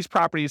sometimes these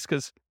properties,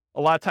 because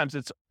a lot of times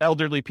it's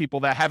elderly people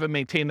that haven't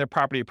maintained their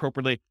property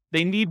appropriately,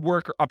 they need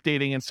work or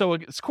updating. And so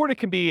it sort of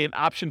can be an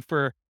option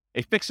for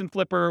a fix and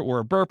flipper or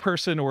a burr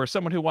person or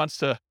someone who wants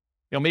to,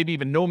 maybe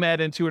even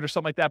nomad into it or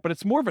something like that. But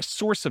it's more of a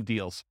source of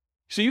deals.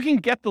 So you can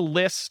get the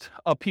list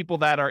of people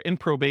that are in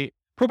probate.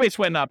 Probate's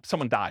when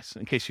someone dies,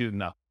 in case you didn't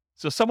know.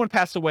 So someone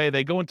passed away,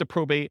 they go into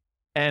probate,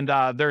 and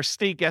their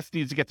estate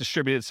needs to get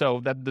distributed. So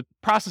that the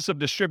process of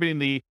distributing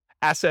the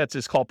assets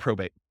is called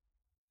probate.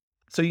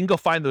 So you can go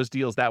find those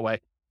deals that way.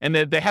 And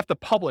then they have to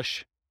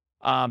publish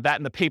that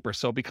in the paper.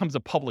 So it becomes a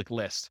public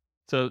list.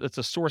 So it's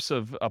a source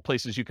of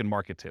places you can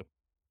market to.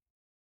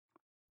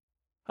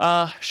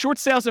 Short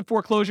sales and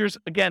foreclosures.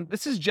 Again,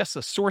 this is just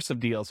a source of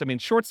deals. I mean,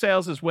 short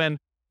sales is when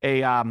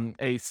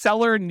a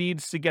seller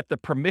needs to get the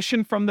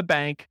permission from the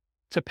bank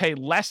to pay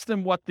less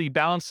than what the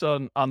balance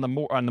on the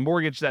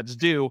mortgage that's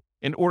due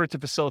in order to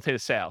facilitate a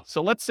sale.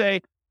 So let's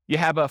say you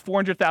have a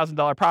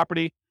 $400,000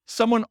 property.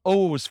 Someone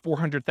owes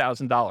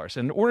 $400,000.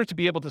 In order to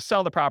be able to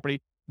sell the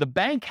property, the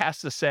bank has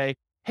to say,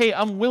 hey,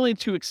 I'm willing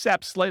to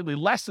accept slightly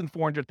less than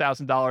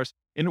 $400,000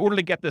 in order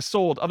to get this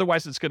sold.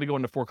 Otherwise, it's going to go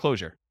into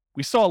foreclosure.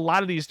 We saw a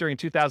lot of these during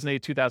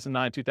 2008,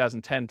 2009,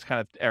 2010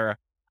 kind of era.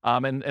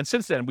 And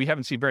since then, we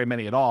haven't seen very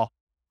many at all.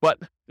 But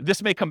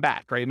this may come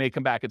back, right? It may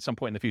come back at some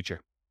point in the future.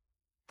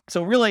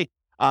 So really,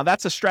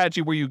 that's a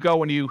strategy where you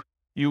go and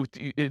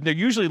they're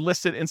usually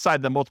listed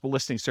inside the multiple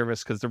listing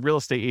service because the real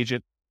estate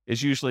agent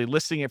is usually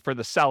listing it for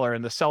the seller,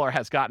 and the seller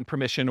has gotten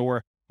permission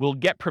or will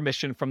get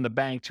permission from the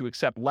bank to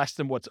accept less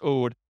than what's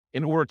owed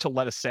in order to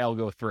let a sale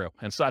go through.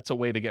 And so that's a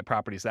way to get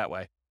properties that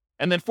way.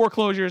 And then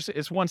foreclosures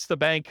is once the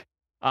bank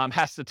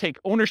has to take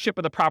ownership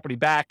of the property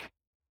back.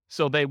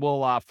 So they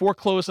will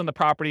foreclose on the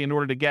property in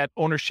order to get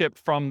ownership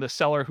from the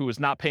seller who is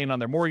not paying on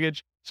their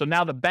mortgage. So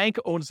now the bank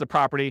owns the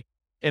property.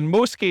 In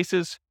most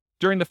cases,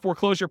 during the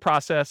foreclosure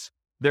process,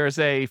 there's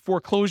a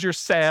foreclosure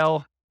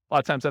sale, a lot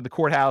of times at the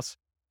courthouse,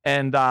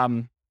 and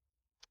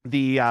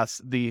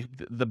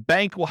the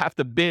bank will have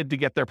to bid to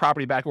get their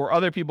property back, or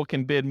other people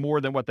can bid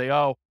more than what they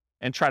owe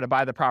and try to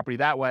buy the property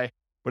that way.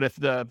 But if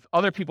the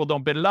other people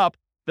don't bid it up,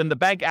 then the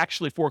bank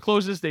actually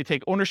forecloses. They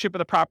take ownership of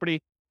the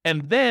property,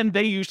 and then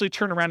they usually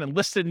turn around and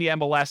list it in the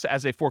MLS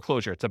as a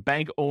foreclosure. It's a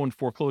bank-owned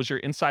foreclosure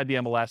inside the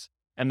MLS,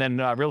 and then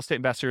real estate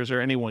investors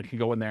or anyone can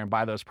go in there and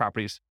buy those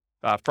properties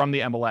from the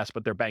MLS,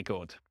 but they're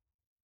bank-owned.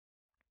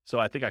 So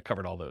I think I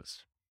covered all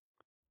those.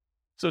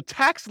 So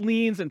tax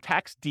liens and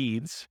tax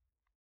deeds.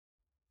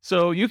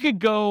 So you could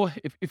go,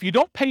 if you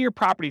don't pay your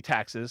property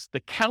taxes,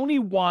 the county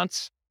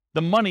wants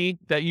the money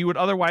that you would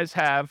otherwise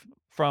have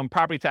from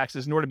property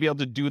taxes in order to be able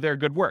to do their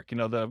good work,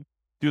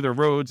 do their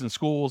roads and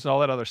schools and all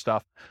that other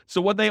stuff. So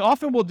what they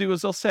often will do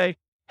is they'll say,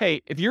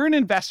 hey, if you're an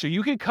investor,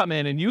 you can come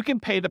in and you can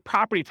pay the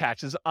property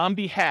taxes on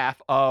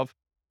behalf of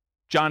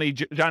Johnny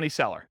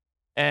Seller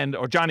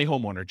or Johnny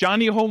Homeowner.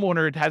 Johnny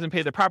Homeowner hasn't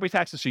paid the property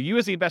taxes, so you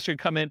as the investor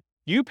come in,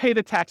 you pay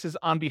the taxes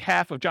on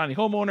behalf of Johnny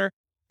Homeowner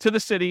to the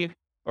city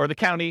or the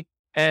county,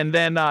 and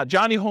then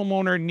Johnny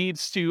Homeowner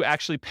needs to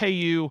actually pay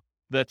you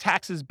the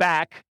taxes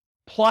back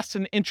plus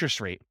an interest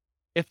rate.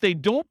 If they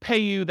don't pay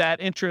you that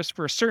interest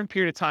for a certain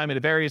period of time,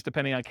 it varies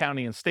depending on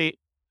county and state,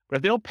 but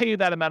if they don't pay you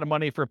that amount of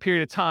money for a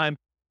period of time,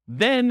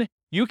 then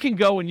you can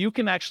go and you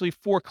can actually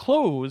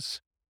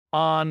foreclose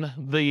on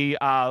the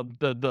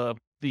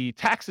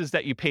taxes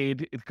that you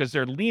paid because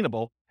they're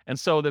lienable. And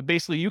so that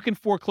basically you can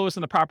foreclose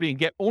on the property and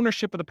get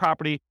ownership of the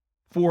property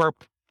for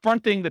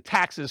fronting the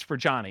taxes for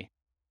Johnny.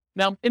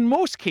 Now, in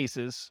most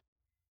cases,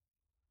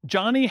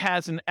 Johnny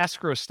has an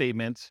escrow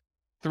statement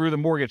through the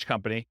mortgage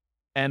company,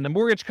 and the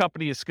mortgage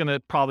company is going to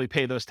probably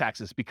pay those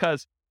taxes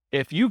because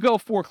if you go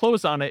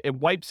foreclose on it, it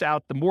wipes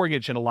out the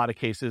mortgage in a lot of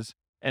cases.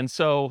 And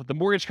so the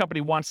mortgage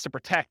company wants to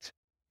protect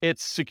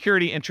its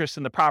security interest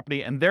in the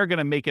property, and they're going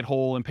to make it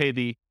whole and pay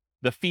the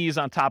fees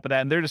on top of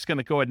that. And they're just going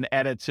to go ahead and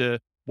add it to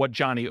what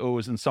Johnny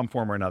owes in some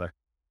form or another.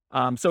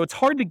 So it's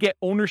hard to get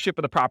ownership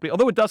of the property,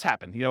 although it does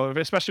happen,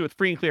 especially with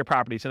free and clear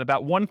properties. And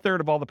about 1/3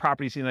 of all the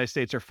properties in the United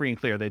States are free and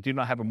clear. They do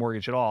not have a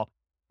mortgage at all.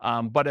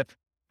 But if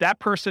that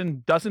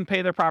person doesn't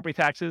pay their property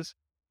taxes,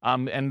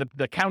 and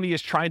the county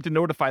is trying to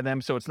notify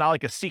them, so it's not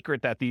like a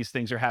secret that these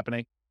things are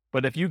happening.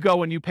 But if you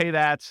go and you pay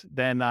that,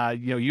 then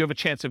you have a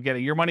chance of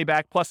getting your money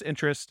back plus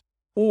interest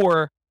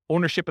or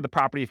ownership of the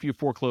property if you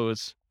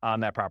foreclose on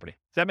that property.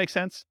 Does that make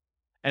sense?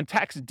 And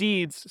tax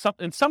deeds,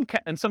 in some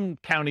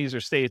counties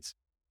or states,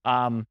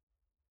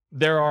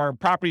 there are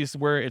properties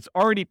where it's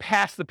already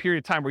past the period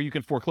of time where you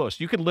can foreclose.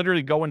 You can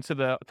literally go into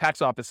the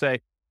tax office,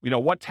 say,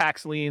 what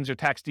tax liens or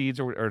tax deeds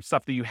or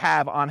stuff that you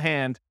have on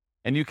hand,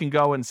 and you can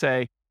go and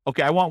say,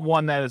 okay, I want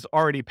one that is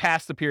already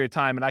past the period of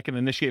time, and I can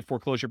initiate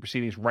foreclosure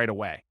proceedings right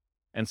away.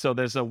 And so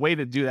there's a way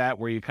to do that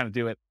where you kind of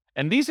do it.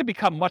 And these have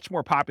become much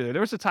more popular.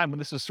 There was a time when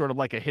this was sort of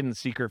like a hidden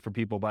secret for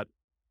people, but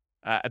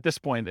at this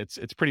point,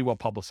 it's pretty well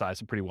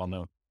publicized and pretty well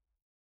known.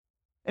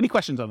 Any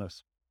questions on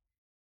this?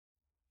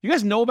 You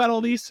guys know about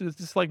all these? Is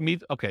this like me?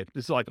 Okay,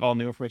 this is like all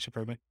new information for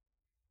everybody.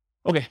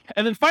 Okay,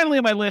 and then finally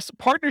on my list,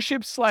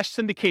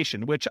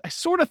 partnership/syndication, which I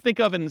sort of think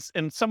of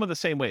in some of the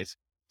same ways.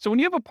 So when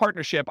you have a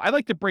partnership, I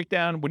like to break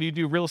down when you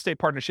do real estate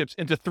partnerships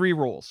into 3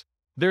 roles.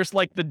 There's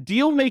like the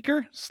deal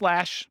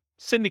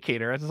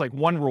maker/syndicator. That's like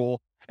one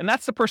role. And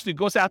that's the person who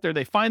goes out there,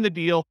 they find the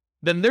deal,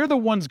 then they're the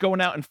ones going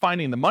out and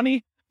finding the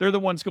money. They're the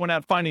ones going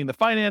out finding the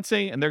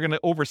financing, and they're going to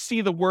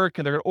oversee the work,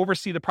 and they're going to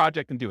oversee the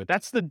project and do it.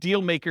 That's the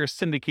deal maker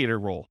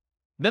syndicator role.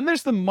 Then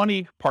there's the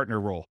money partner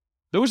role.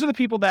 Those are the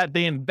people that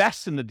they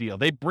invest in the deal.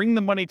 They bring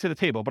the money to the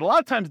table, but a lot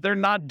of times they're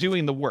not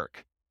doing the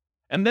work.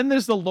 And then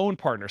there's the loan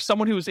partner,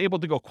 someone who is able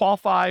to go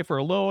qualify for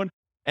a loan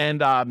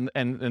and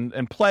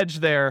pledge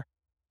their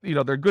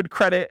good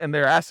credit and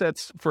their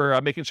assets for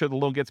making sure the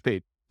loan gets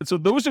paid. And so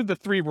those are the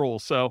 3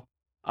 roles. So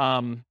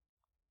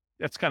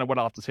that's kind of what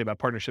I'll have to say about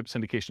partnership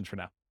syndications for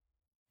now.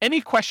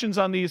 Any questions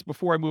on these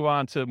before I move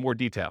on to more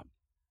detail?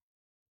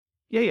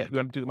 Yeah. You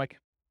want to do the mic?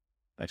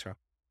 Thanks, Rob.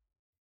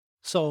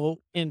 So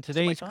in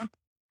today's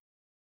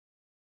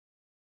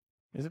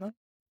Is it on?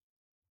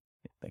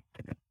 Yeah,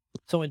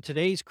 So in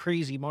today's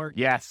crazy market,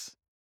 yes.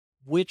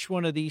 which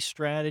one of these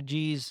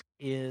strategies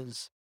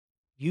is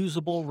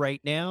usable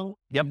right now?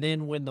 Yep. And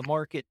then when the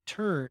market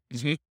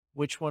turns,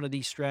 which one of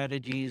these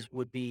strategies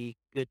would be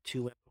good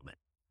to implement?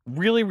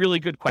 Really, really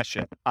good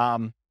question.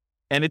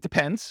 And it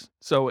depends.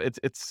 So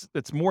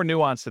it's more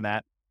nuanced than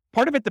that.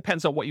 Part of it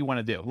depends on what you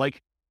want to do.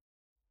 Like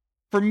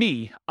for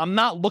me, I'm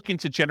not looking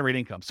to generate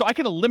income. So I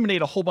can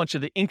eliminate a whole bunch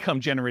of the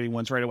income generating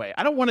ones right away.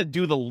 I don't want to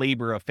do the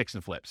labor of fix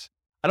and flips.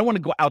 I don't want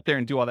to go out there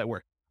and do all that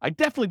work. I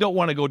definitely don't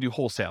want to go do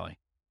wholesaling,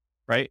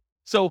 right?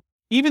 So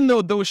even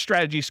though those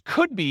strategies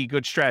could be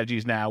good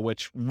strategies now,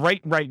 which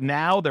right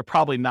now, they're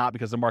probably not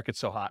because the market's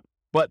so hot,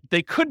 but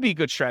they could be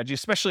good strategies,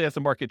 especially as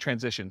the market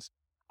transitions.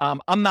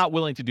 I'm not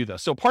willing to do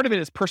those. So part of it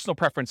is personal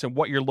preference and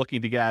what you're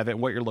looking to get out of it and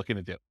what you're looking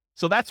to do.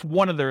 So that's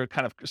one of the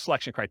kind of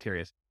selection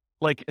criteria.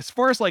 Like as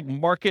far as like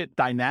market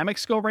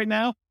dynamics go right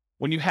now,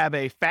 when you have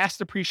a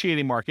fast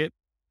appreciating market,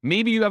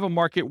 maybe you have a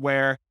market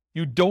where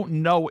you don't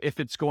know if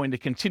it's going to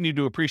continue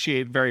to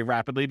appreciate very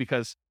rapidly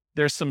because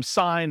there's some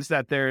signs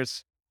that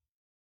there's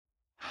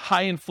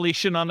high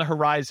inflation on the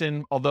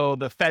horizon, although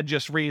the Fed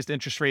just raised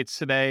interest rates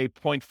today,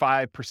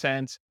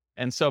 0.5%.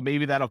 And so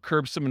maybe that'll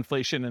curb some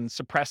inflation and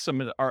suppress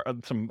some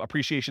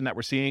appreciation that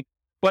we're seeing.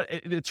 But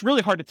it's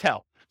really hard to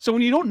tell. So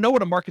when you don't know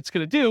what a market's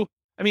going to do,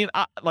 I mean,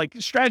 like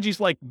strategies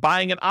like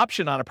buying an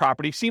option on a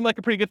property seem like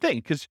a pretty good thing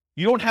because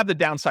you don't have the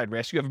downside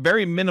risk. You have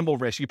very minimal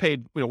risk. You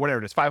paid,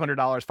 whatever it is, $500,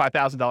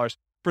 $5,000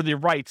 for the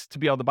rights to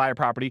be able to buy a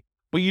property,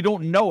 but you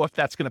don't know if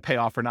that's going to pay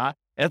off or not.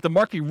 And if the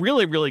market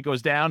really, really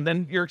goes down,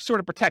 then you're sort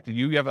of protected.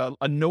 You have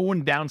a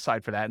known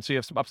downside for that. And so you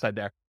have some upside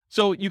there.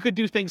 So you could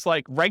do things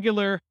like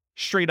regular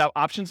straight up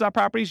options on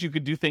properties. You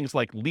could do things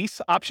like lease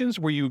options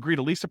where you agree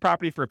to lease a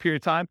property for a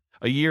period of time,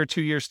 a year,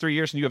 2 years, 3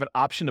 years, and you have an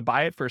option to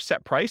buy it for a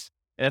set price.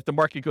 And if the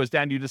market goes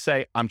down, you just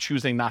say, I'm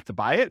choosing not to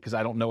buy it because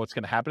I don't know what's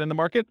going to happen in the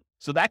market.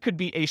 So that could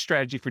be a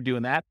strategy for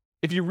doing that.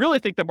 If you really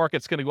think the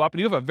market's going to go up and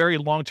you have a very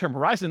long-term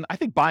horizon, I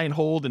think buy and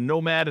hold and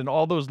nomad and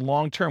all those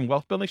long-term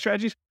wealth building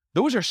strategies,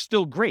 those are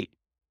still great.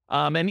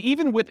 And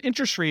even with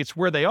interest rates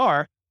where they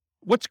are,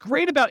 what's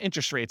great about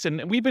interest rates,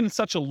 and we've been in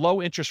such a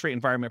low interest rate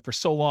environment for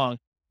so long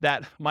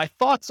that my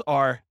thoughts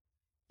are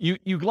you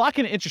lock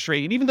in an interest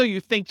rate, and even though you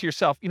think to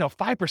yourself,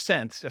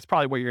 5%, that's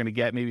probably what you're going to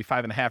get, maybe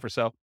 5.5 or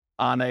so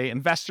on a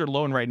investor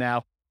loan right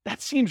now,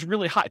 that seems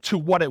really high to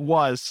what it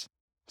was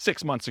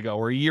 6 months ago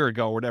or a year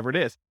ago or whatever it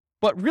is.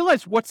 But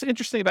realize what's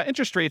interesting about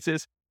interest rates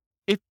is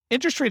if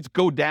interest rates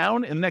go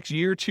down in the next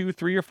year, 2,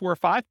 3, or 4, or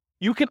 5,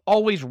 you can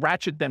always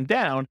ratchet them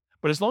down.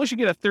 But as long as you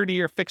get a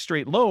 30-year fixed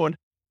rate loan,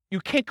 you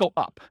can't go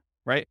up,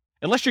 right?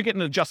 Unless you're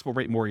getting an adjustable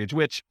rate mortgage,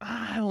 which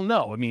I don't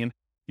know. I mean,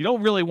 you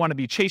don't really want to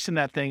be chasing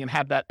that thing and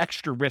have that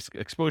extra risk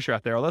exposure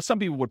out there. Although some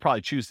people would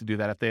probably choose to do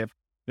that if they have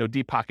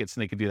deep pockets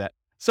and they could do that.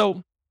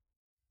 So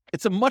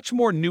it's a much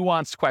more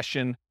nuanced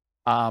question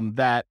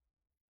that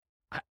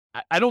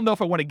I don't know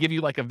if I want to give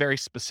you like a very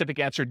specific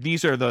answer.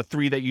 These are the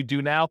 3 that you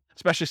do now,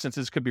 especially since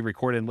this could be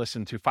recorded and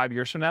listened to 5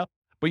 years from now.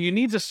 But you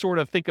need to sort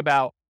of think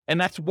about, and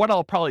that's what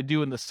I'll probably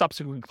do in the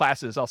subsequent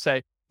classes. I'll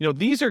say,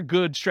 these are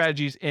good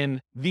strategies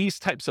in these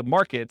types of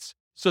markets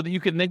so that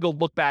you can then go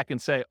look back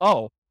and say,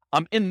 oh,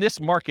 I'm in this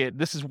market.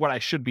 This is what I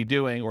should be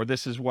doing, or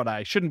this is what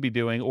I shouldn't be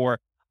doing, or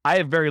I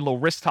have very low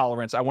risk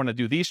tolerance. I want to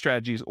do these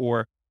strategies,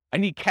 or I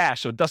need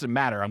cash, so it doesn't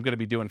matter. I'm going to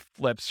be doing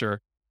flips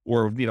or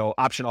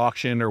option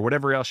auction or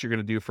whatever else you're going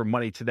to do for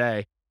money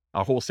today,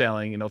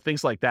 wholesaling,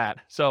 things like that.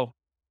 So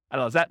I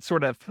don't know, is that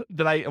sort of,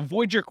 did I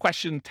avoid your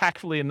question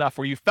tactfully enough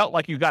where you felt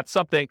like you got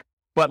something,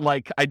 but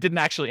like I didn't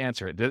actually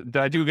answer it? Did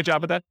I do a good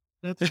job at that?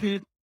 That's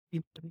good.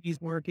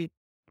 He's working.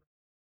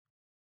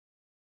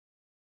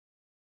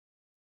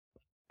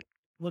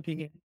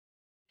 Looking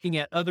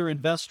at other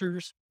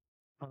investors,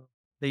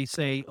 they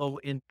say, oh,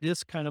 in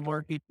this kind of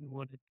market, you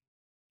want to,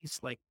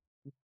 it's like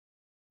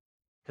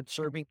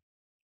conserving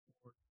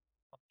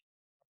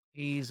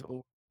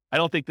or I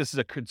don't think this is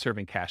a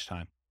conserving cash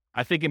time.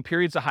 I think in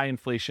periods of high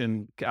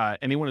inflation,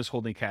 anyone who's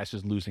holding cash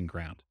is losing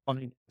ground.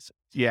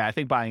 Yeah, I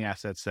think buying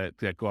assets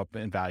that go up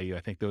in value,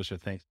 I think those are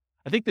things.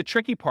 I think the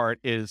tricky part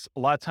is a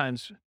lot of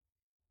times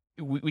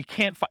we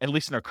can't, at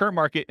least in our current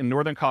market in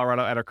Northern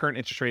Colorado, at our current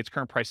interest rates,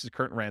 current prices,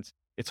 current rents,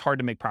 it's hard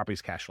to make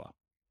properties cash flow.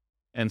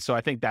 And so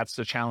I think that's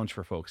the challenge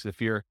for folks.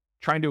 If you're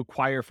trying to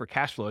acquire for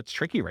cash flow, it's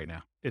tricky right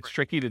now. It's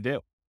tricky to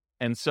do.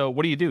 And so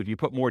what do? Do you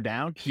put more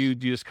down? Do you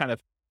just kind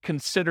of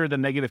consider the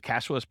negative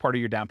cash flow as part of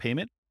your down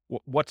payment?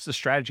 What's the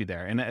strategy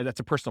there? And that's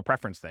a personal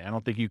preference thing. I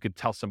don't think you could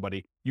tell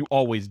somebody you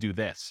always do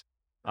this.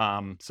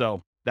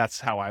 So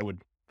that's how I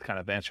would kind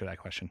of answer that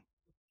question.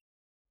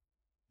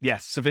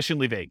 Yes,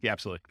 sufficiently vague. Yeah,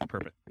 absolutely.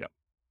 Perfect. Yep.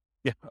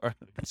 Yeah. All right.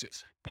 That's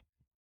it.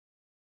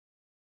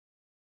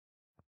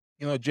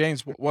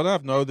 James, what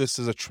I've noticed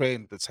is a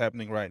trend that's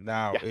happening right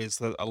now Yeah. is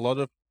that a lot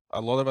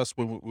of us,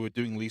 when we were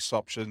doing lease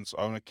options,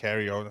 owner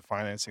carry, owner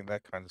financing,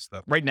 that kind of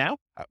stuff, Right now?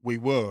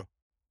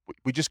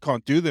 we just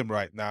can't do them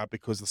right now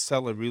because the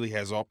seller really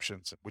has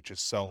options, which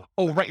is sell.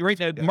 Oh, right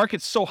now, the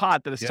market's so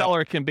hot that a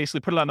seller can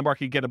basically put it on the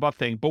market and get above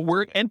thing. But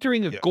we're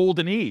entering a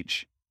golden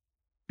age,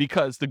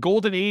 because the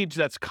golden age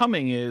that's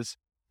coming is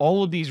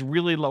all of these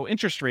really low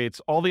interest rates,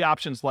 all the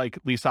options like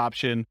lease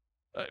option,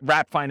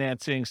 wrap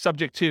financing,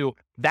 subject to,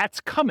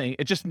 that's coming.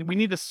 We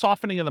need a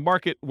softening of the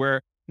market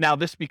where now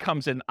this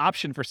becomes an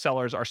option for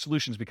sellers. Our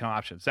solutions become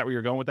options. Is that where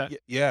you're going with that?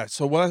 Yeah.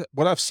 So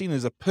what I've seen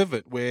is a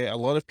pivot where a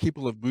lot of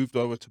people have moved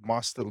over to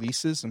master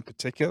leases in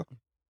particular,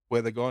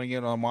 where they're going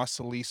in on a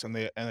master lease and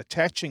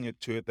attaching it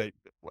to it.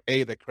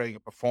 They're creating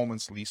a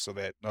performance lease so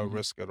that no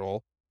risk at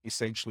all,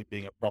 essentially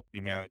being a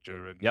property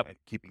manager and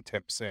keeping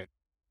 10%.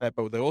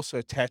 But they're also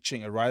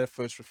attaching a right of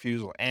first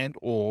refusal and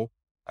or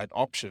an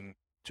option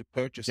to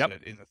purchase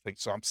it in the thing.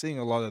 So I'm seeing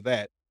a lot of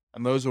that.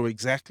 And those are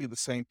exactly the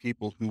same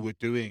people who were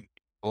doing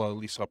a lot of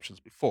lease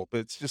options before. But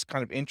it's just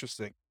kind of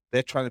interesting.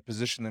 They're trying to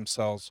position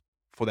themselves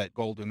for that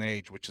golden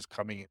age, which is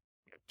coming in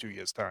 2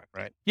 years' time,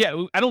 right?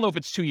 Yeah, I don't know if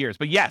it's 2 years,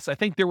 but yes, I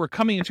think we're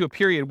coming into a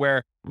period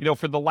where,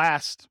 for the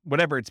last,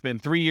 whatever it's been,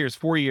 3 years,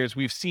 4 years,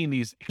 we've seen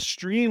these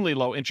extremely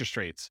low interest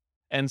rates.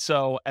 And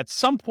so at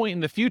some point in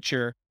the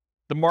future,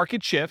 the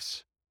market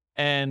shifts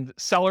and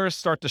sellers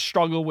start to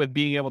struggle with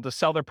being able to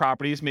sell their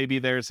properties. Maybe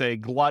there's a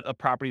glut of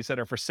properties that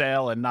are for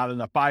sale and not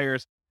enough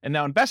buyers. And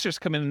now investors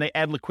come in and they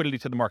add liquidity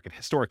to the market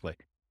historically.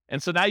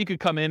 And so now you could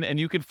come in and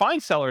you could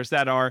find sellers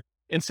that are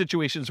in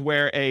situations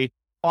where a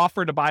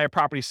offer to buy a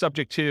property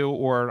subject to,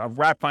 or a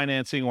wrap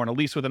financing, or a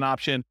lease with an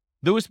option,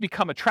 those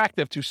become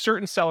attractive to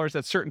certain sellers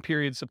at certain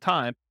periods of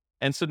time.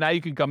 And so now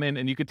you can come in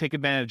and you could take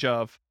advantage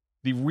of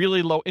the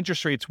really low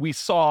interest rates we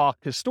saw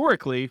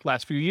historically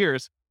last few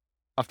years,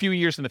 a few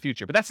years in the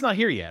future. But that's not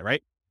here yet,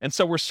 right? And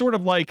so we're sort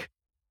of like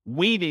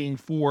waiting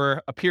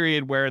for a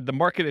period where the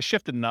market has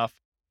shifted enough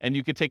and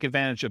you could take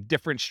advantage of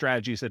different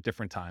strategies at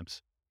different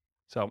times.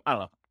 So I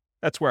don't know.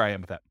 That's where I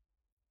am with that.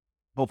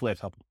 Hopefully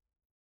that's helpful.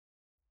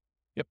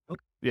 Yep.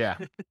 Yeah.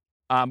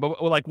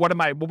 But like, what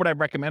would I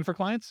recommend for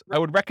clients? I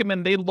would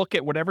recommend they look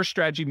at whatever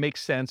strategy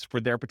makes sense for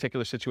their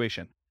particular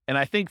situation. And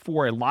I think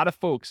for a lot of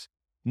folks,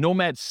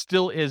 Nomad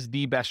still is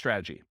the best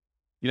strategy.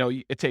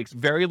 It takes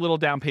very little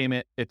down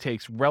payment. It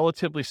takes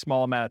relatively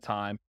small amount of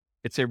time.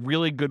 It's a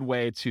really good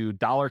way to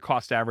dollar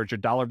cost average or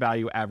dollar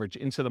value average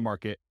into the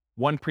market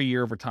one per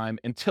year over time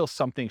until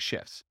something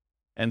shifts.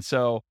 And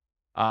so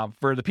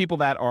for the people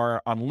that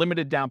are on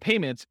limited down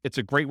payments, it's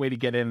a great way to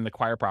get in and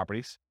acquire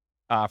properties.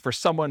 For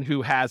someone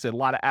who has a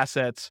lot of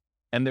assets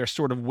and they're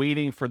sort of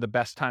waiting for the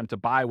best time to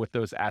buy with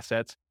those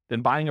assets,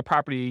 then buying a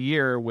property a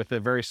year with a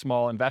very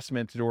small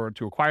investment in order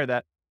to acquire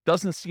that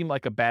doesn't seem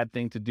like a bad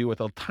thing to do with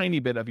a tiny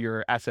bit of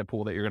your asset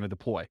pool that you're going to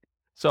deploy.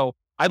 So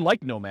I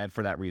like Nomad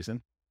for that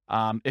reason.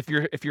 If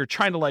you're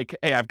trying to like,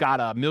 hey, I've got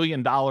 $1 million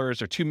or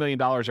 $2 million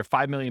or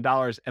 $5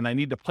 million and I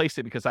need to place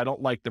it because I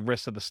don't like the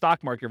risks of the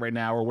stock market right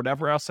now or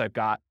whatever else I've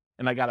got,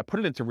 and I got to put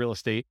it into real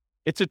estate,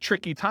 it's a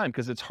tricky time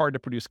because it's hard to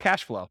produce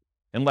cash flow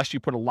unless you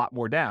put a lot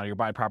more down. You're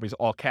buying properties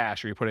all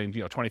cash or you're putting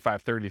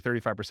 25, 30,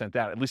 35%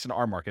 down, at least in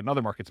our market. In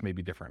other markets may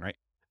be different, right?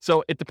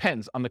 So it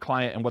depends on the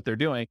client and what they're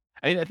doing.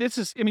 You're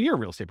a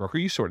real estate broker.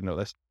 You sort of know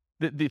this.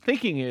 The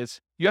thinking is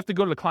you have to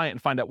go to the client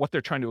and find out what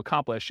they're trying to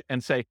accomplish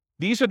and say,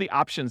 these are the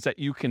options that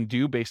you can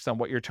do based on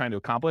what you're trying to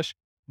accomplish.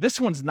 This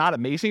one's not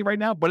amazing right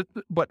now, but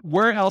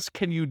where else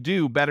can you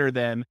do better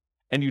than,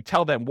 and you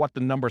tell them what the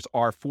numbers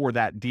are for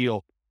that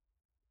deal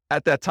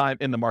at that time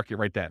in the market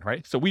right then,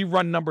 right? So we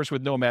run numbers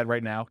with Nomad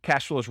right now.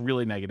 Cash flow is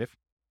really negative,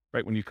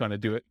 right? When you kind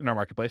of do it in our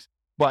marketplace,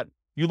 but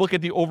you look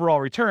at the overall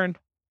return,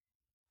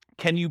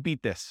 can you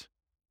beat this?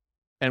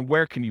 And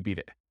where can you beat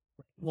it?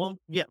 Long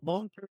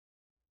term.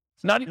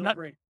 Not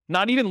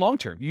even long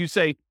term. You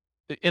say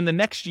in the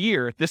next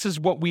year, this is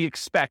what we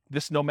expect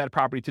this Nomad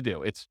property to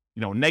do. It's,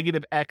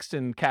 negative X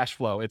in cash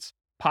flow. It's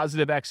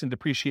positive X in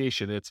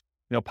depreciation. It's,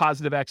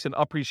 positive X in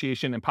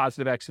appreciation and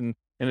positive X in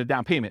a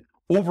down payment.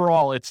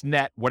 Overall, it's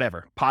net,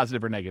 whatever,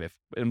 positive or negative.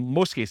 In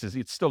most cases,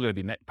 it's still going to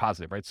be net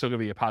positive, right? It's still going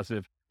to be a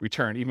positive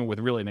return, even with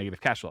really negative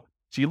cash flow.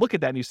 So you look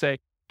at that and you say,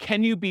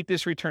 can you beat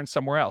this return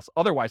somewhere else?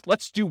 Otherwise,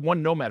 let's do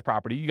one Nomad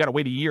property. You got to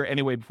wait a year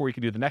anyway before you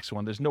can do the next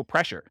one. There's no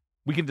pressure.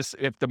 We can just,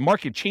 if the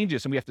market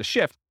changes and we have to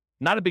shift,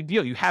 not a big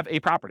deal. You have a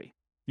property.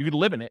 You could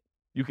live in it.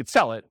 You could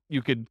sell it.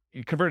 You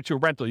convert it to a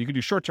rental. You could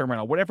do short-term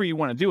rental, whatever you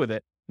want to do with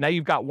it. Now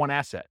you've got one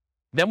asset.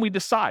 Then we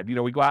decide,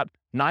 we go out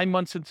 9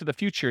 months into the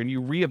future and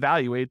you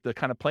reevaluate the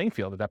kind of playing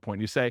field at that point.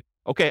 You say,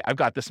 okay, I've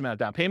got this amount of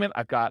down payment.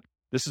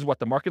 This is what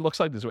the market looks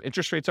like. This is what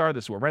interest rates are.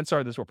 This is what rents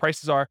are. This is what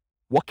prices are.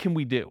 What can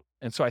we do?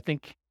 And so I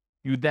think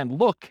you then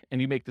look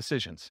and you make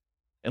decisions.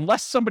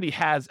 Unless somebody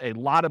has a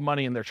lot of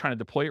money and they're trying to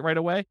deploy it right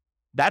away,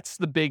 that's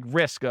the big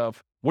risk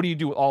of what do you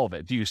do with all of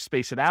it? Do you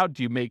space it out?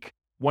 Do you make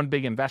one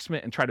big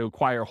investment and try to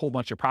acquire a whole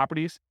bunch of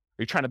properties?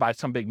 Are you trying to buy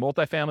some big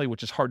multifamily,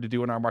 which is hard to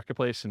do in our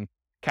marketplace and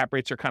cap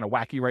rates are kind of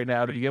wacky right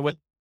now to begin with?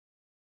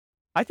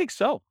 I think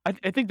so. I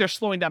think they're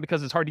slowing down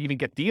because it's hard to even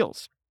get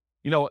deals.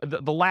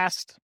 The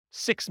last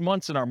 6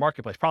 months in our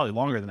marketplace, probably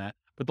longer than that,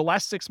 but the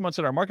last 6 months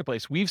in our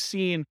marketplace, we've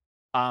seen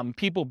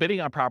people bidding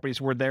on properties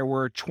where there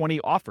were 20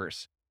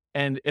 offers.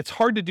 And it's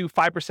hard to do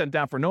 5%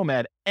 down for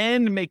Nomad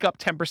and make up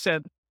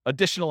 10%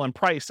 additional in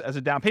price as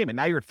a down payment.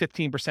 Now you're at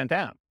 15%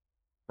 down,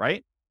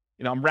 right?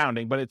 I'm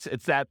rounding, but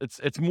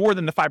it's more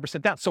than the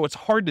 5% down. So it's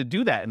hard to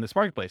do that in this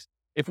marketplace.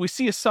 If we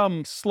see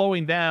some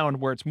slowing down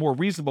where it's more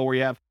reasonable, where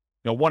you have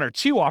 1 or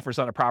 2 offers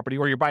on a property,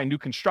 or you're buying new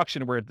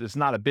construction where there's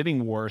not a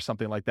bidding war or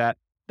something like that,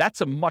 that's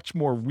a much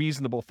more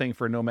reasonable thing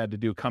for a Nomad to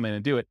do, come in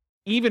and do it,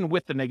 even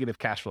with the negative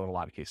cash flow in a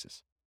lot of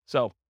cases.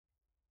 So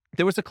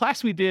there was a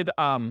class we did,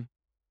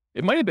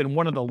 it might have been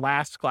one of the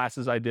last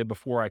classes I did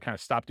before I kind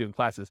of stopped doing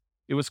classes.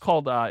 It was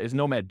called, Is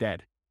Nomad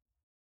Dead?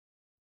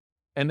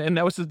 And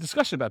that was a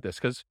discussion about this,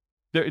 because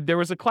there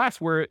was a class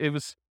where it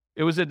was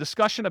a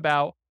discussion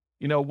about,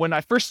 when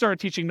I first started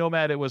teaching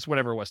Nomad, it was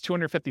whatever it was,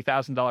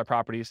 $250,000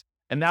 properties.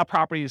 And now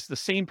properties, the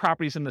same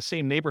properties in the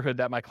same neighborhood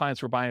that my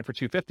clients were buying for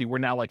 $250 were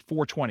now like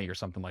 $420 or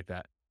something like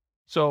that.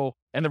 So,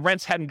 and the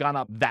rents hadn't gone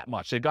up that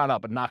much. They'd gone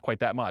up, but not quite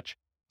that much.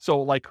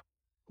 So like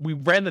we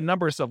ran the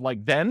numbers of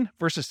like then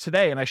versus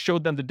today. And I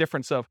showed them the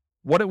difference of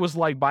what it was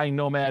like buying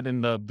Nomad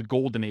in the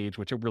golden age,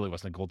 which it really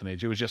wasn't a golden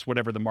age. It was just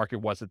whatever the market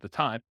was at the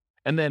time.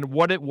 And then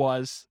what it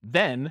was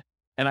then.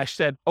 And I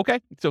said, okay,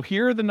 so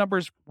here are the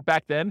numbers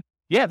back then.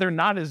 Yeah, they're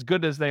not as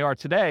good as they are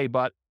today,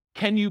 but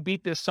can you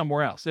beat this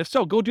somewhere else? If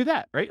so, go do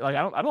that, right? Like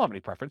I don't have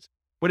any preference.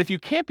 But if you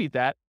can't beat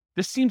that,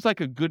 this seems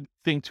like a good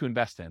thing to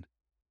invest in.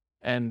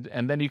 And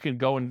then you can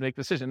go and make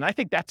the decision. And I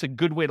think that's a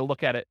good way to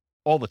look at it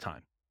all the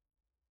time.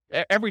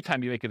 Every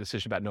time you make a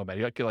decision about Nomad,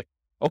 you're like,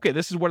 okay,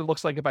 this is what it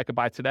looks like if I could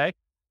buy today.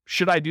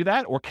 Should I do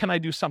that? Or can I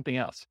do something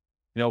else?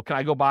 Can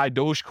I go buy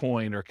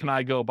Dogecoin, or can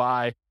I go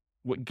buy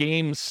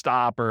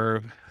GameStop,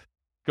 or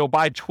go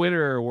buy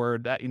Twitter, or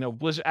that,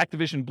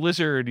 Activision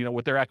Blizzard,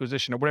 with their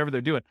acquisition or whatever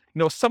they're doing.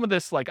 Some of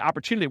this like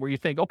opportunity where you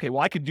think, okay,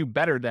 well, I could do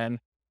better than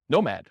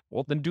Nomad.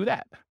 Well, then do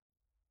that.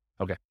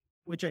 Okay.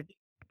 Which I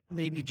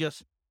maybe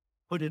just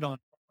put it on.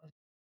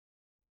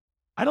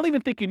 I don't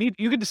even think you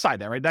can decide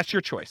that, right? That's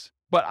your choice.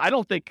 But I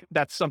don't think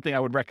that's something I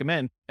would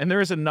recommend. And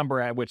there is a number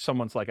at which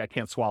someone's like, I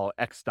can't swallow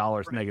X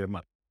dollars negative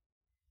money.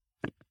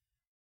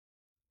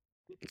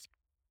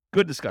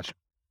 Good discussion.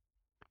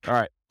 All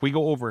right. We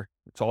go over.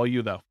 It's all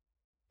you though.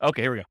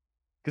 Okay, here we go.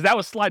 Because that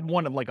was slide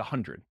 1 of like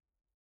 100.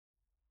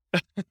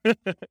 All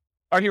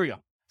right, here we go.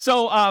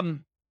 So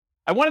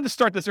I wanted to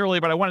start this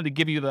earlier, but I wanted to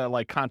give you the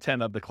like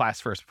content of the class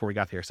first before we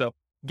got here. So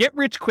get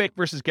rich quick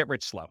versus get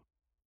rich slow.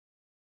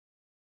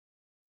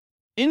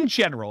 In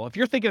general, if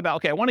you're thinking about,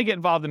 okay, I want to get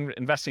involved in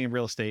investing in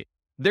real estate,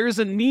 there's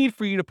a need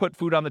for you to put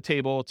food on the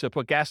table, to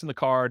put gas in the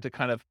car, to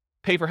kind of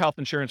pay for health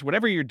insurance,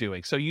 whatever you're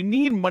doing. So you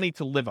need money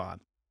to live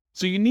on.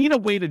 So you need a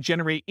way to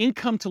generate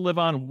income to live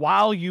on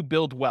while you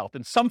build wealth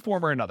in some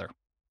form or another.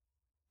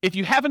 If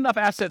you have enough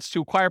assets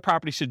to acquire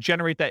properties to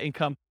generate that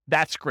income,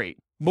 that's great.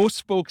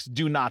 Most folks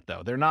do not,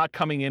 though. They're not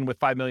coming in with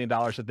 $5 million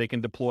that they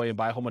can deploy and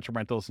buy a whole bunch of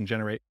rentals and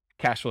generate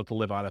cash flow to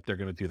live on if they're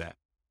going to do that.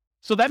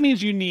 So that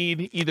means you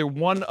need either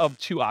one of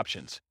 2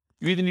 options.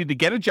 You either need to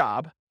get a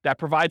job that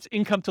provides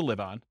income to live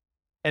on,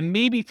 and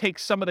maybe take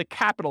some of the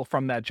capital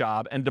from that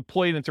job and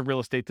deploy it into real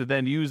estate to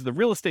then use the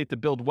real estate to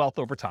build wealth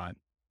over time.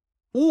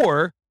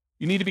 Or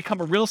you need to become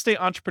a real estate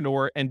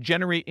entrepreneur and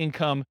generate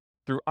income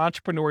through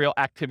entrepreneurial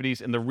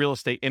activities in the real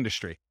estate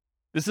industry.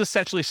 This is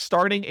essentially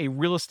starting a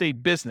real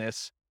estate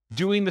business,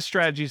 doing the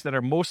strategies that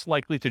are most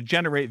likely to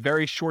generate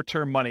very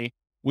short-term money,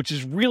 which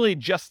is really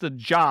just a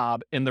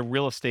job in the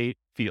real estate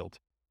field.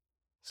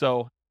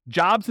 So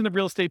jobs in the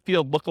real estate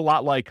field look a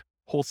lot like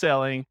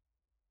wholesaling,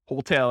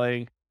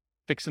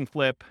 fix and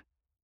flip,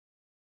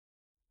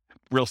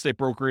 real estate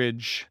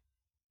brokerage,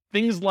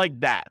 things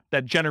like that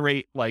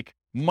generate like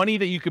money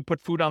that you could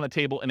put food on the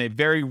table in a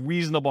very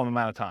reasonable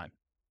amount of time.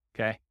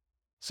 Okay.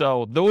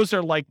 So those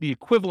are like the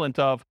equivalent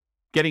of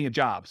getting a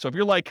job. So if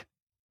you're like,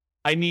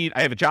 I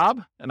have a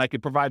job and I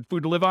could provide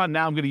food to live on.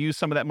 Now I'm going to use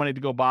some of that money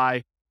to go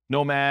buy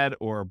Nomad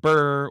or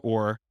Burr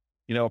or,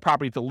 a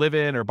property to live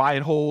in or buy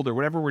and hold or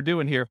whatever we're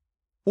doing here.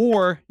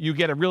 Or you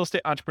get a real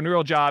estate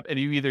entrepreneurial job and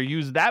you either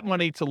use that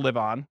money to live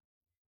on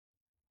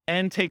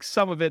and take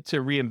some of it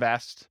to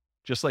reinvest,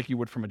 just like you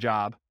would from a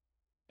job,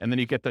 And then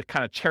you get to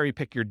kind of cherry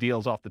pick your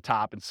deals off the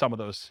top in some of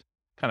those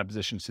kind of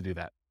positions to do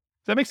that.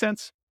 Does that make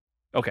sense?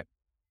 Okay.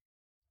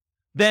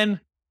 Then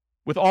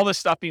with all this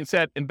stuff being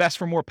said, invest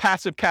for more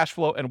passive cash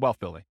flow and wealth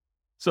building.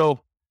 So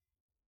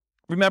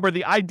remember,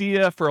 the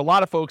idea for a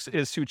lot of folks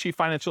is to achieve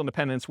financial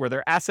independence where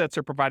their assets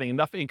are providing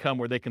enough income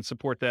where they can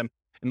support them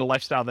in the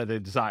lifestyle that they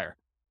desire.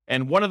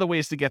 And one of the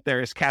ways to get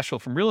there is cash flow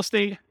from real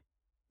estate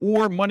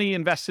or money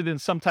invested in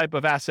some type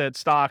of asset,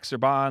 stocks or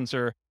bonds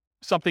or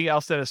something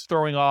else that is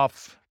throwing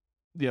off,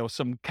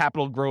 some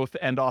capital growth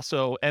and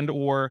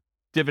or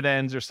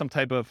dividends or some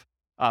type of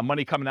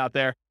money coming out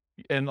there.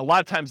 And a lot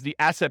of times the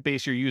asset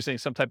base, you're using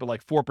some type of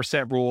like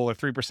 4% rule or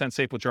 3%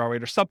 safe withdrawal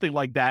rate or something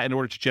like that in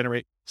order to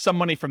generate some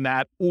money from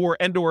that or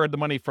the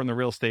money from the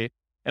real estate.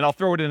 And I'll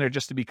throw it in there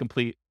just to be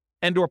complete,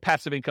 or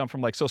passive income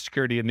from like Social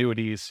Security,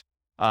 annuities,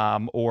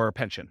 or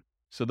pension.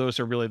 So those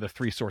are really the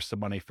three sources of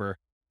money for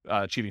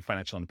achieving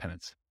financial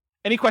independence.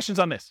 Any questions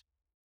on this?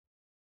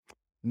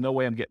 No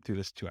way I'm getting through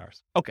this 2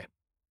 hours. Okay.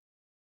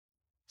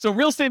 So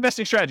real estate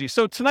investing strategy.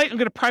 So tonight I'm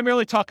going to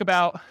primarily talk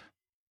about,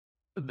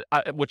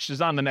 which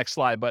is on the next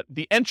slide, but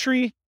the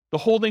entry, the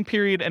holding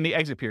period, and the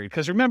exit period.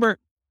 Because remember,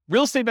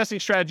 real estate investing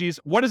strategies,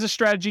 what is a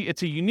strategy?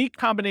 It's a unique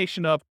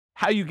combination of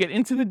how you get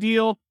into the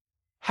deal,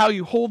 how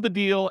you hold the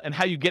deal, and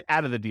how you get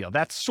out of the deal.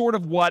 That's sort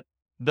of what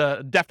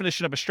the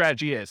definition of a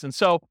strategy is. And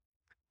so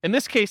in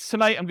this case,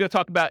 tonight, I'm going to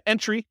talk about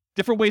entry,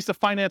 different ways to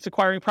finance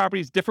acquiring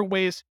properties, different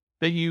ways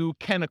that you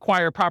can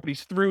acquire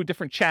properties through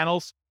different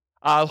channels.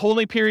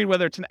 Holding period,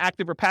 whether it's an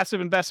active or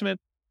passive investment,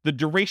 the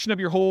duration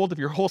of your hold, if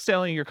you're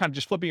wholesaling, you're kind of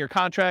just flipping your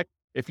contract.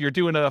 If you're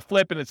doing a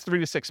flip and it's 3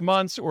 to 6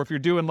 months, or if you're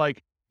doing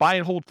like buy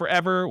and hold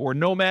forever or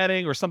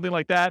nomading or something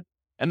like that.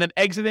 And then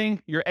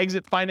exiting, your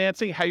exit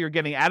financing, how you're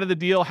getting out of the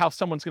deal, how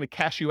someone's going to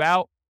cash you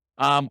out,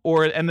 and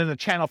then the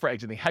channel for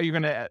exiting, how you're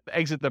going to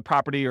exit the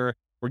property or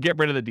get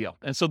rid of the deal.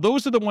 And so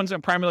those are the ones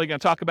I'm primarily going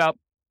to talk about.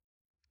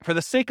 For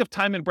the sake of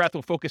time and breath,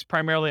 we'll focus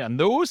primarily on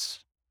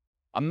those.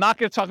 I'm not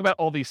going to talk about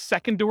all these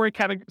secondary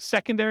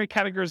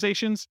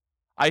categorizations.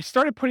 I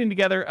started putting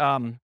together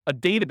a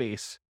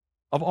database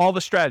of all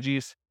the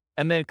strategies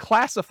and then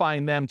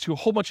classifying them to a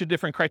whole bunch of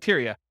different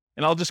criteria.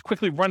 And I'll just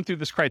quickly run through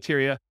this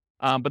criteria,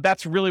 but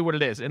that's really what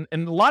it is. And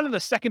a lot of the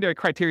secondary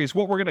criteria is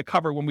what we're going to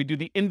cover when we do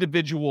the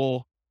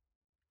individual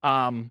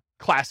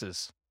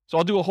classes. So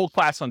I'll do a whole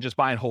class on just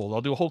buy and hold.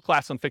 I'll do a whole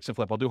class on fix and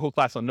flip. I'll do a whole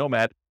class on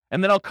nomad.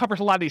 And then I'll cover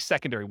a lot of these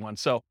secondary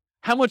ones. So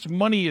how much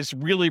money is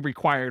really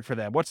required for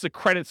them? What's the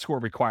credit score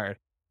required?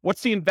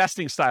 What's the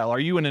investing style? Are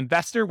you an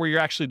investor where you're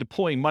actually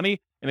deploying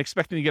money and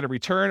expecting to get a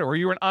return? Or are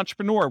you an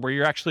entrepreneur where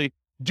you're actually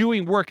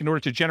doing work in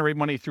order to generate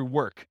money through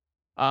work?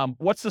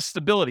 What's the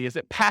stability? Is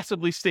it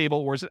passively stable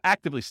or is it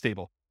actively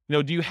stable?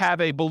 Do you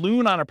have a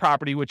balloon on a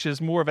property, which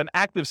is more of an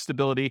active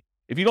stability?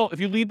 If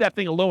you leave that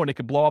thing alone, it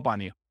could blow up on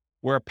you.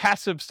 Where a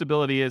passive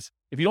stability is,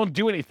 if you don't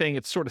do anything,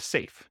 it's sort of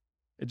safe.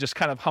 It just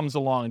kind of hums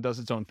along and does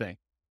its own thing.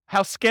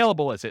 How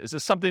scalable is it? Is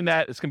this something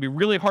that is going to be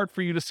really hard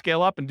for you to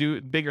scale up and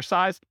do bigger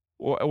size?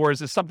 Or is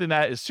this something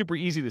that is super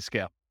easy to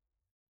scale?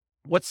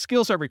 What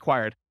skills are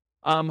required?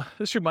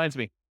 This reminds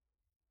me,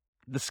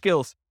 the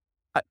skills.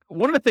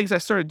 One of the things I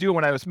started doing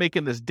when I was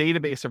making this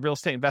database of real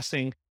estate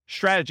investing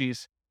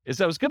strategies is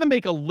I was going to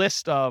make a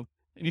list of,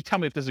 and you tell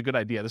me if this is a good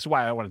idea. This is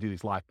why I want to do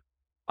these live.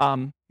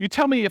 You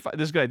tell me if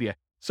this is a good idea.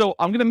 So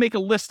I'm going to make a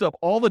list of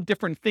all the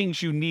different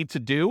things you need to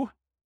do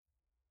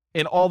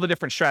in all the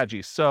different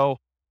strategies. So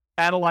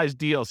analyze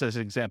deals as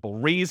an example,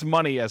 raise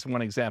money as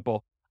one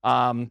example,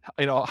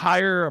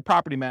 hire a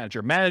property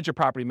manager, manage a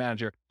property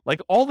manager, like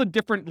all the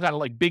different kind of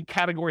like big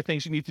category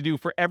things you need to do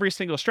for every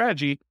single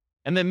strategy.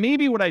 And then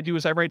maybe what I do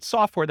is I write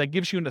software that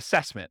gives you an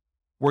assessment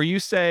where you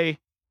say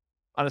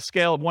on a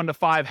scale of 1 to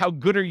 5, how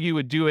good are you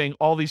at doing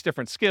all these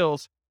different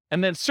skills?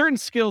 And then certain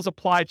skills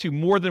apply to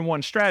more than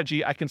one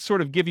strategy. I can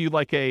sort of give you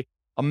like a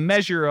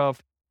measure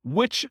of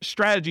which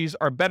strategies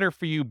are better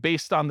for you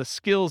based on the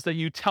skills that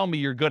you tell me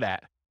you're good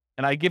at.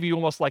 And I give you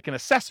almost like an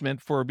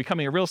assessment for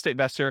becoming a real estate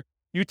investor.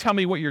 You tell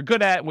me what you're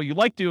good at, what you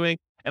like doing,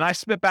 and I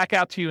spit back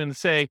out to you and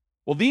say,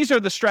 well, these are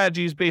the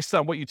strategies based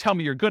on what you tell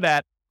me you're good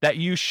at that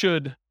you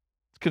should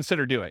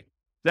consider doing. Is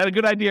that a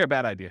good idea or a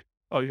bad idea?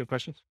 Oh, you have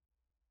questions?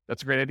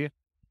 That's a great idea.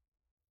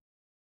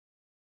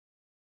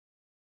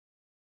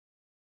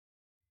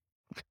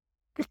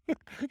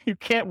 You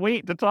can't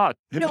wait to talk.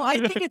 No, I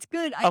think it's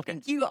good. I Okay.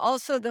 think you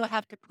also, though,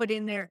 have to put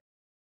in there,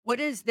 what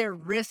is their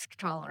risk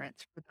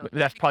tolerance for those?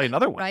 That's probably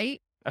another one.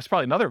 Right? That's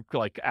probably another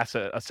like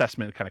asset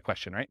assessment kind of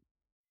question, right?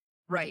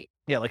 Right.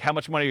 Yeah, like how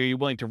much money are you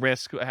willing to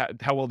risk?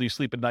 How well do you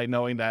sleep at night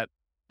knowing that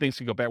things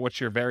can go bad? What's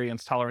your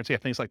variance tolerance? Yeah,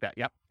 things like that.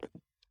 Yep.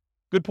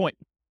 Good point.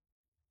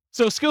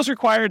 So skills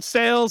required,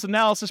 sales,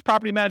 analysis,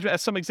 property management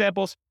as some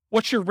examples.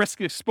 What's your risk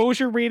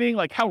exposure rating?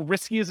 Like how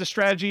risky is the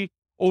strategy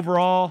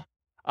overall?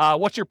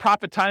 What's your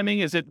profit timing?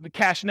 Is it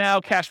cash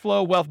now, cash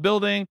flow, wealth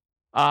building?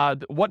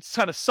 What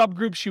kind of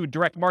subgroups you would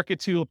direct market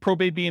to?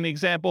 Probate being an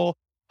example,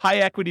 high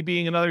equity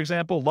being another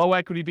example, low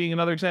equity being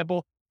another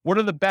example. What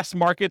are the best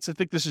markets? I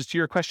think this is to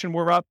your question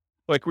more up,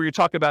 like where you're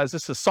talking about, is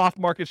this a soft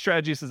market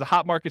strategy? Is this a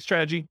hot market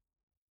strategy?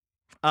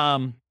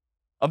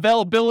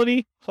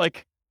 Availability,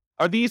 like,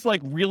 are these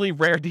like really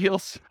rare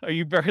deals? Are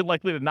you very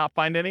likely to not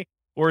find any?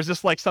 Or is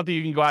this like something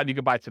you can go out and you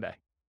can buy today?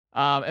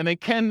 And then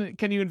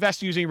can you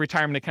invest using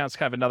retirement accounts?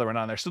 Kind of another one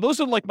on there. So those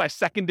are like my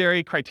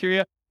secondary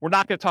criteria. We're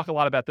not going to talk a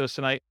lot about those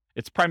tonight.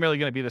 It's primarily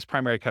going to be this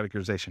primary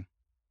categorization.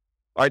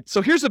 All right,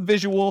 so here's a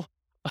visual.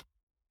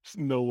 There's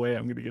no way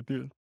I'm going to get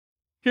through this.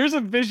 Here's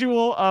a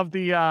visual of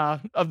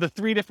the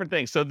three different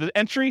things. So the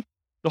entry,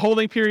 the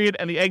holding period,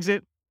 and the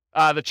exit.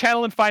 The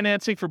channel and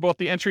financing for both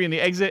the entry and the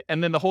exit,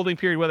 and then the holding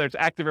period, whether it's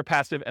active or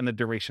passive, and the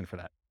duration for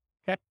that.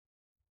 Okay,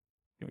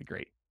 gonna be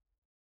great.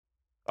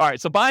 All right,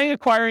 so buying,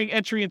 acquiring,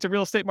 entry into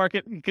real estate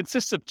market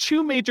consists of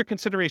two major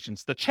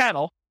considerations: the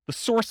channel, the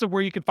source of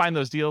where you can find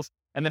those deals,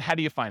 and then how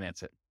do you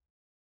finance it?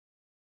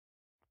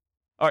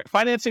 All right,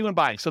 financing when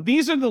buying. So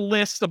these are the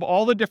lists of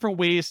all the different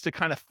ways to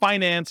kind of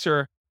finance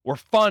or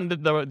fund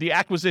the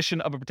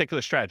acquisition of a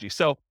particular strategy.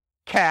 So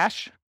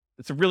cash,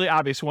 it's a really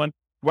obvious one.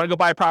 You want to go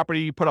buy a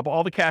property, you put up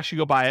all the cash, you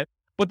go buy it.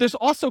 But there's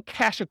also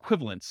cash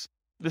equivalents.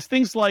 There's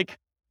things like,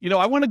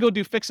 I want to go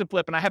do fix and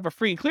flip and I have a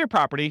free and clear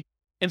property.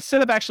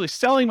 Instead of actually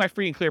selling my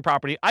free and clear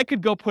property, I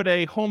could go put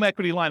a home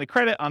equity line of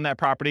credit on that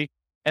property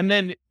and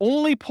then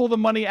only pull the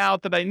money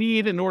out that I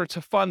need in order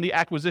to fund the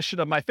acquisition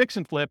of my fix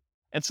and flip.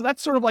 And so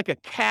that's sort of like a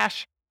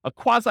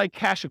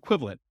quasi-cash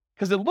equivalent,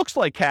 because it looks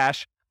like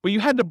cash, but you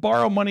had to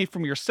borrow money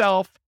from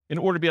yourself in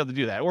order to be able to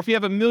do that. Or if you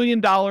have $1 million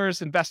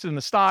invested in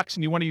the stocks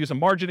and you want to use a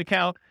margin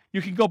account,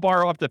 you can go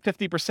borrow up to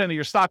 50% of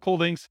your stock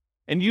holdings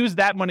and use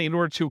that money in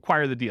order to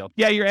acquire the deal.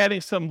 Yeah, you're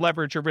adding some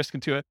leverage or risk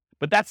into it,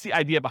 but that's the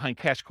idea behind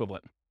cash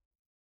equivalent.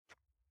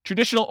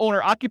 Traditional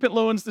owner-occupant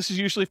loans, this is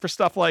usually for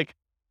stuff like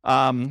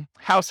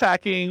house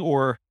hacking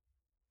or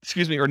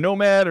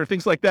Nomad or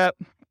things like that.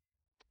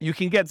 You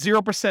can get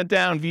 0%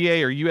 down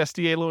VA or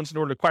USDA loans in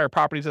order to acquire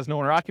properties as an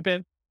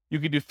owner-occupant. You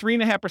can do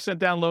 3.5%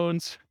 down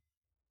loans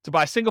to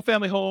buy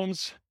single-family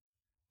homes,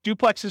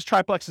 duplexes,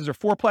 triplexes, or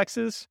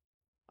fourplexes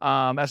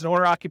as an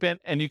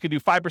owner-occupant, and you can do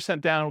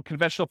 5% down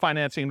conventional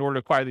financing in order to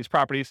acquire these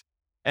properties.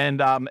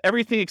 And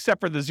everything except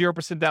for the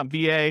 0% down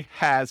VA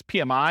has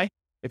PMI.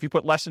 If you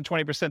put less than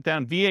 20%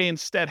 down, VA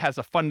instead has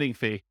a funding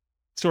fee,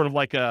 sort of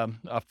like a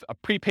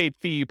prepaid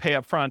fee you pay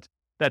up front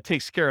that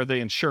takes care of the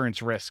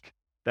insurance risk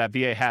that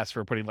VA has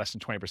for putting less than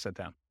 20%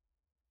 down.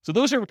 So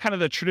those are kind of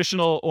the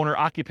traditional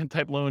owner-occupant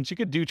type loans. You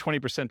could do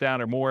 20%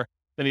 down or more,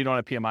 then you don't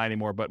have PMI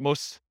anymore, but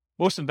most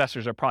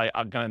investors are probably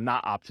going to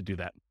not opt to do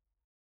that.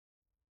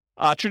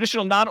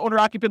 Traditional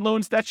non-owner-occupant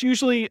loans, that's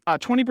usually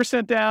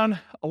 20% down.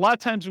 A lot of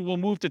times we will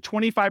move to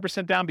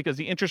 25% down because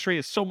the interest rate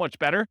is so much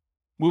better,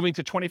 moving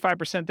to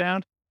 25%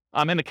 down.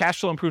 And the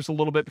cash flow improves a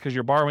little bit because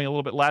you're borrowing a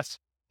little bit less.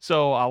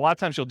 So a lot of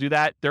times you'll do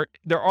that.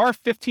 There are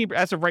 15,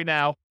 as of right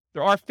now,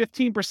 there are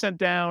 15%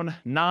 down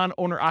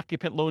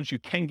non-owner-occupant loans you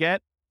can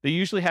get. They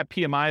usually have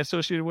PMI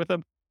associated with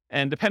them.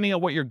 And depending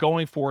on what you're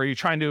going for, are you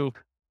trying to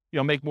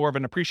make more of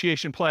an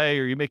appreciation play,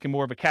 or you're making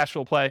more of a cash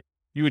flow play,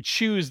 you would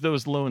choose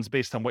those loans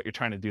based on what you're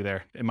trying to do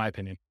there, in my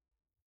opinion.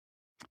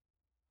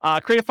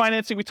 Creative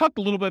financing, we talked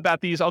a little bit about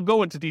these. I'll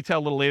go into detail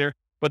a little later,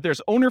 but there's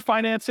owner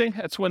financing.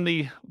 That's when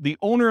the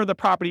owner of the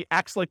property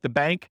acts like the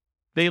bank.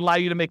 They allow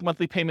you to make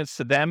monthly payments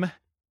to them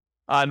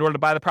in order to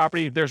buy the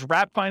property. There's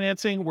wrap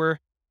financing, where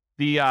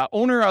the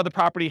owner of the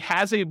property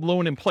has a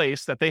loan in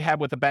place that they have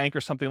with a bank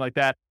or something like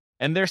that.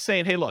 And they're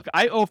saying, hey, look,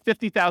 I owe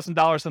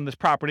 $50,000 on this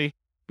property,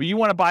 but you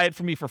want to buy it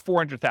from me for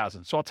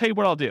 $400,000. So I'll tell you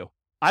what I'll do.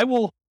 I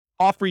will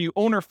offer you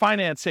owner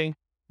financing,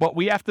 but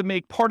we have to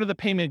make part of the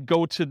payment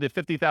go to the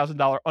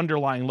 $50,000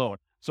 underlying loan.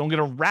 So I'm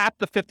going to wrap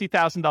the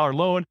 $50,000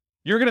 loan.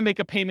 You're going to make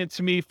a payment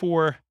to me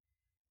for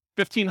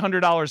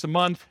 $1,500 a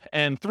month,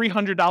 and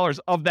 $300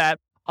 of that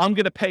I'm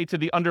going to pay to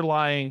the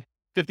underlying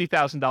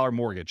 $50,000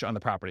 mortgage on the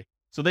property.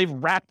 So they've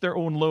wrapped their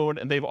own loan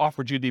and they've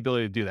offered you the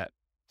ability to do that.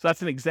 So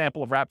that's an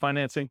example of wrap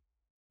financing.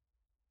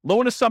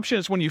 Loan assumption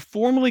is when you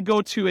formally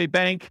go to a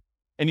bank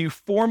and you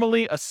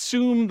formally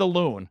assume the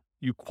loan.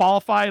 You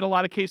qualify in a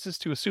lot of cases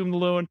to assume the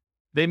loan.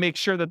 They make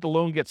sure that the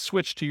loan gets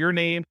switched to your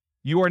name.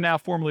 You are now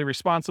formally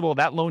responsible.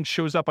 That loan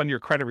shows up on your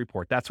credit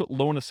report. That's what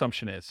loan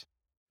assumption is.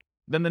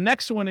 Then the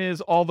next one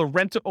is all the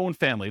rent-to-own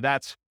family.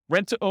 That's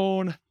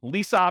rent-to-own,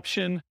 lease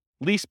option,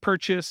 lease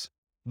purchase.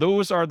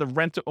 Those are the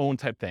rent-to-own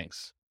type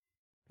things.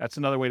 That's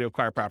another way to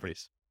acquire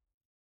properties.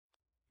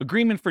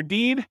 Agreement for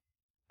deed.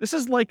 This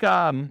is like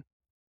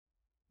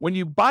when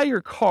you buy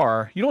your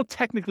car, you don't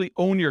technically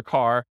own your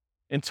car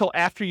until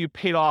after you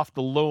paid off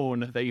the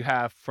loan that you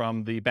have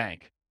from the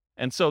bank.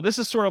 And so this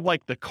is sort of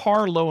like the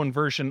car loan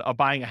version of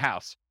buying a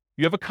house.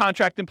 You have a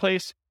contract in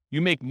place,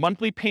 you make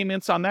monthly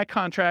payments on that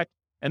contract,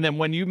 and then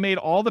when you made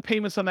all the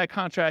payments on that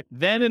contract,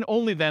 then and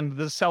only then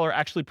the seller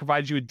actually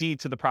provides you a deed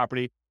to the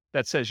property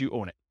that says you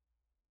own it.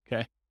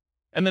 Okay.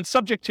 And then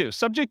subject to.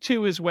 Subject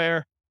to is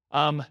where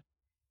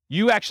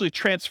you actually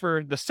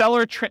transfer, the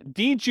seller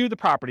deeds you the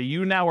property.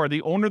 You now are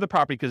the owner of the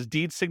property because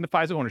deed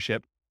signifies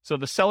ownership. So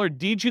the seller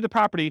deeds you the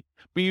property,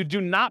 but you do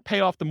not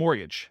pay off the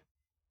mortgage.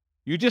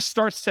 You just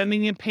start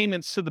sending in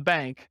payments to the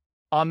bank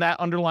on that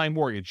underlying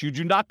mortgage. You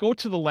do not go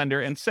to the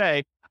lender and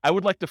say, I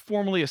would like to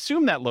formally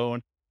assume that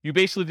loan. You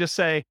basically just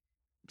say,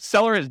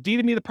 seller has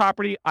deeded me the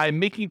property. I'm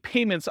making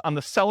payments on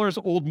the seller's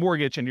old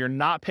mortgage, and you're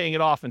not paying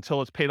it off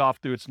until it's paid off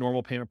through its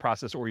normal payment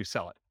process or you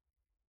sell it.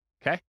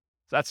 Okay?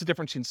 So that's the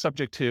difference between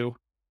subject to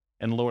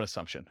and loan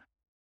assumption.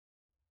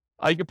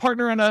 You can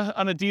partner on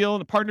a deal,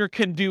 and the partner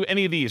can do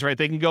any of these, right?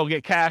 They can go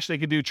get cash. They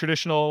can do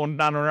traditional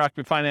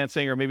non-owner-occupied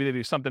financing, or maybe they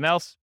do something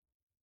else.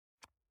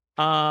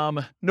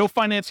 No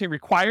financing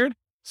required.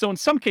 So in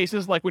some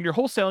cases, like when you're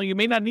wholesaling, you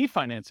may not need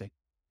financing.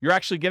 You're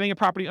actually getting a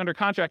property under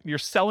contract and you're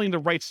selling the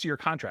rights to your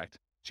contract.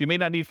 So you may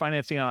not need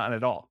financing on it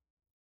at all.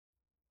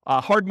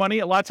 Hard money.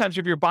 A lot of times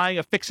if you're buying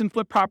a fix and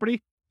flip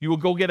property, you will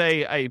go get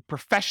a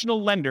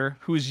professional lender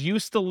who's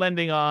used to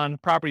lending on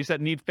properties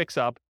that need fix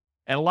up.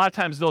 And a lot of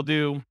times they'll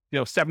do,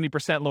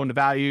 70% loan to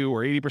value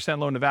or 80%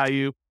 loan to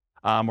value,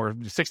 or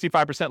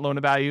 65% loan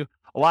to value.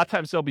 A lot of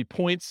times there'll be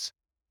points.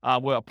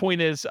 Well, a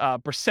point is a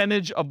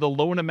percentage of the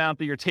loan amount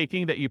that you're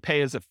taking that you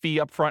pay as a fee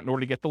up front in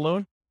order to get the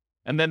loan.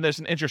 And then there's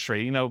an interest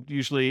rate,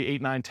 usually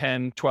 8, 9,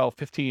 10, 12,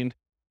 15,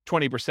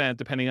 20%,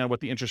 depending on what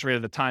the interest rate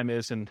at the time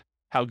is and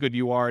how good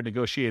you are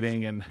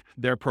negotiating and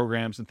their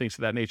programs and things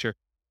of that nature.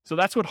 So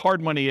that's what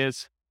hard money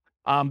is.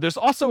 There's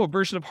also a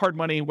version of hard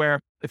money where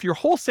if you're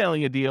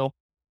wholesaling a deal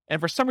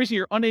and for some reason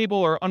you're unable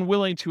or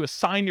unwilling to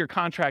assign your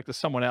contract to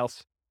someone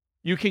else,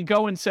 you can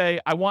go and say,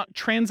 I want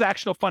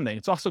transactional funding.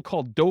 It's also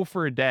called dough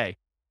for a day,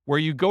 where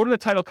you go to the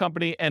title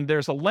company and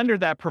there's a lender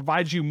that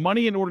provides you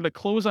money in order to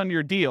close on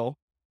your deal.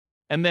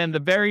 And then the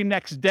very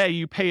next day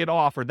you pay it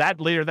off, or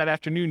later that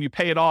afternoon, you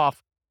pay it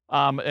off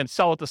and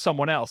sell it to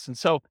someone else. And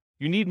so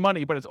you need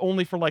money, but it's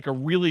only for like a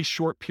really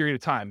short period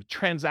of time.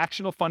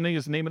 Transactional funding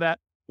is the name of that,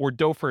 or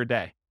dough for a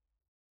day.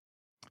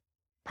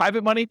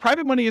 Private money.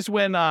 Private money is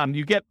when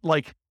you get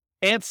like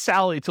Aunt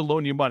Sally to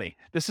loan you money.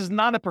 This is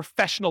not a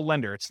professional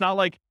lender. It's not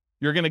like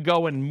you're going to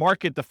go and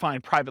market to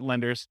find private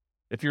lenders.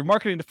 If you're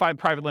marketing to find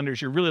private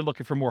lenders, you're really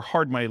looking for more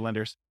hard money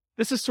lenders.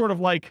 This is sort of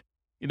like,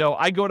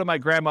 I go to my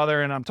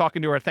grandmother and I'm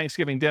talking to her at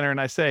Thanksgiving dinner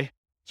and I say,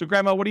 so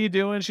Grandma, what are you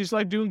doing? She's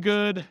like, doing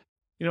good.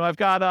 I've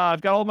got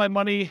all my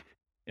money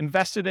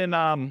invested in,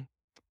 CDs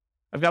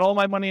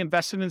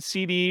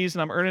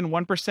and I'm earning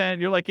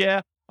 1%. You're like, yeah,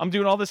 I'm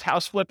doing all this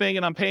house flipping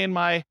and I'm paying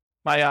my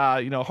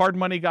hard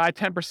money guy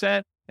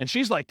 10%. And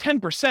she's like,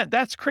 10%?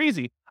 That's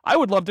crazy. I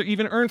would love to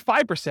even earn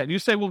 5%. You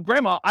say, well,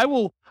 Grandma, I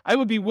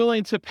would be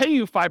willing to pay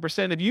you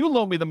 5% if you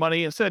loan me the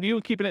money instead of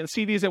you keeping it in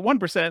CDs at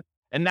 1%.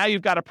 And now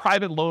you've got a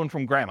private loan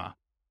from Grandma.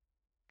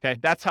 Okay,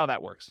 that's how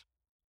that works.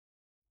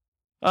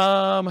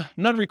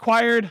 None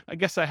required. I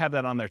guess I have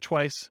that on there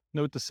twice.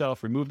 Note to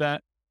self, remove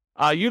that.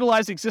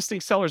 Utilize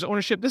existing seller's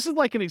ownership. This is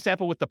like an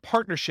example with the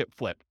partnership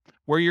flip,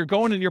 where you're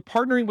going and you're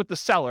partnering with the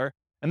seller,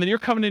 and then you're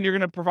coming in, you're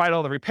going to provide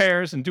all the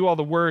repairs and do all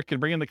the work and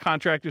bring in the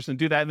contractors and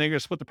do that, and then you're going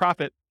to split the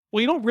profit.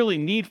 Well, you don't really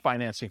need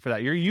financing for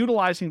that. You're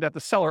utilizing that the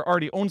seller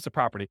already owns the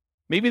property.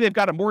 Maybe they've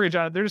got a mortgage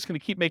on it. They're just going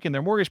to keep making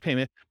their mortgage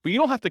payment, but you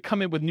don't have to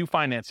come in with new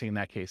financing in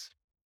that case.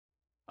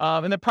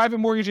 And then private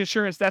mortgage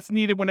insurance, that's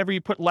needed whenever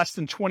you put less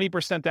than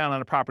 20% down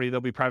on a property. There'll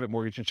be private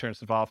mortgage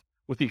insurance involved,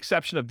 with the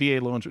exception of VA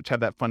loans, which have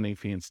that funding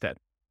fee instead.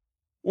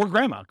 Or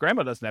Grandma.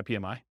 Grandma doesn't have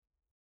PMI.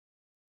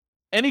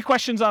 Any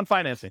questions on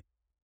financing?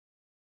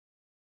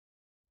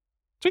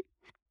 Sweet.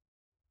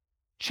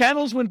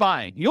 Channels when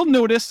buying. You'll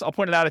notice, I'll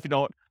point it out if you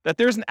don't, that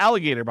there's an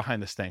alligator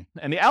behind this thing.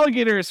 And the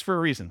alligator is for a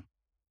reason.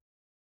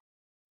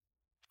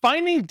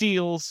 Finding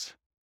deals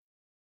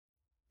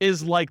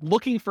is like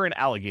looking for an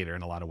alligator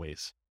in a lot of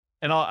ways.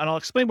 And I'll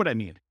explain what I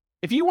mean.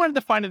 If you wanted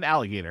to find an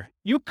alligator,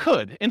 you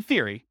could, in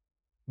theory,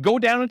 go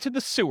down into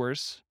the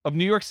sewers of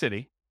New York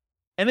City,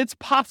 and it's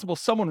possible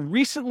someone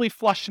recently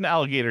flushed an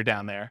alligator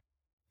down there,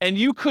 and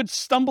you could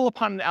stumble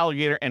upon an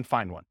alligator and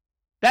find one.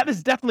 That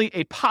is definitely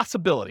a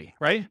possibility,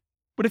 right?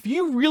 But if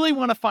you really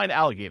want to find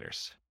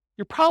alligators,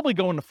 you're probably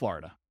going to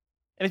Florida.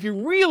 And if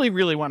you really,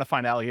 really want to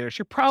find alligators,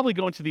 you're probably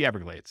going to the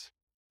Everglades,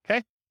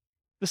 okay?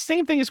 The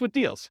same thing is with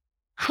deals.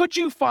 Could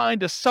you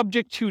find a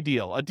subject to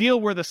deal, a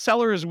deal where the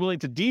seller is willing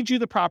to deed you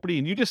the property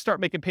and you just start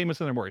making payments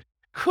on their mortgage?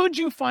 Could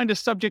you find a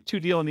subject to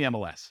deal in the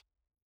MLS?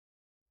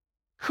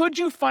 Could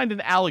you find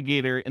an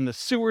alligator in the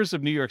sewers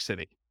of New York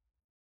City?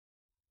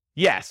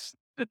 Yes,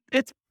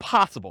 it's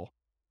possible.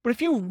 But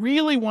if you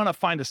really want to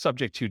find a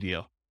subject to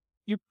deal,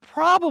 you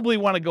probably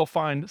want to go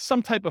find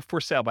some type of for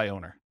sale by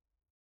owner.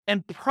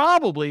 And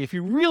probably, if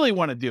you really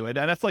want to do it,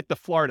 and that's like the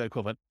Florida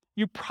equivalent,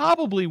 you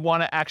probably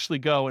want to actually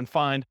go and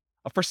find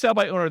a for sale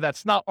by owner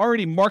that's not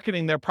already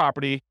marketing their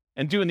property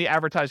and doing the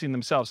advertising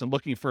themselves and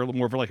looking for a little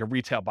more of like a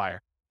retail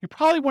buyer. You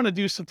probably want to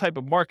do some type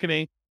of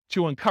marketing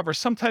to uncover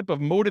some type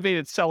of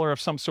motivated seller of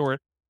some sort,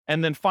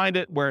 and then find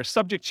it where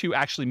subject to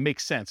actually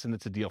makes sense and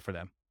it's a deal for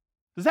them.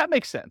 Does that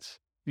make sense?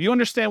 Do you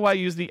understand why I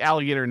use the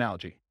alligator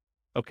analogy?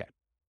 Okay.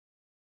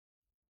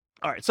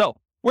 All right, so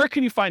where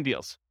can you find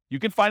deals? You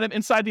can find them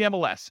inside the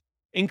MLS,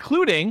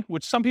 including,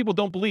 which some people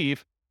don't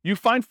believe, you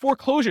find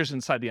foreclosures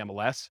inside the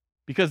MLS,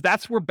 because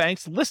that's where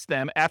banks list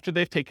them after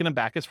they've taken them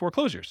back as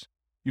foreclosures.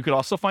 You could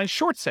also find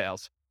short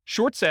sales.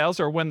 Short sales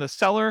are when the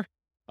seller,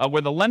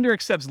 where the lender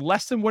accepts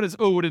less than what is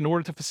owed in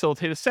order to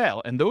facilitate a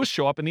sale, and those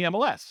show up in the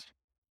MLS.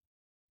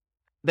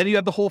 Then you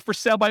have the whole for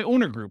sale by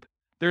owner group.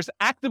 there's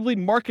actively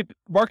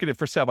marketed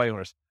for sale by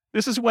owners.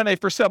 This is when a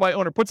for sale by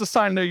owner puts a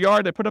sign in their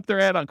yard, they put up their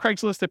ad on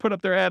Craigslist, they put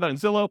up their ad on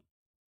Zillow,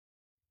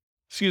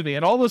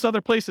 and all those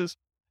other places,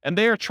 and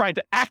they are trying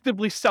to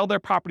actively sell their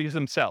properties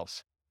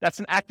themselves. That's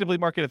an actively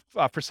marketed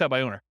for sale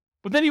by owner.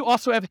 But then you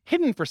also have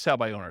hidden for sale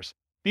by owners.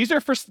 These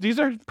are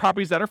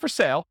properties that are for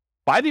sale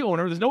by the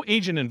owner. There's no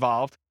agent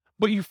involved,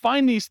 but you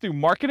find these through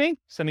marketing,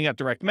 sending out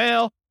direct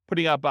mail,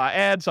 putting up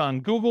ads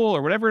on Google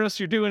or whatever else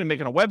you're doing, and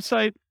making a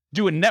website,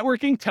 doing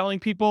networking, telling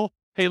people,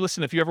 hey,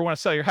 listen, if you ever want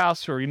to sell your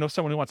house or you know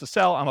someone who wants to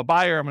sell, I'm a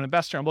buyer, I'm an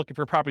investor, I'm looking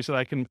for a property so that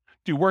I can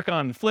do work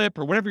on and flip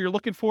or whatever you're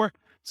looking for.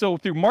 So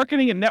through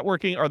marketing and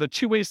networking are the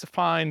two ways to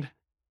find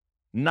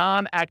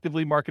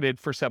non-actively marketed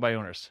for sale by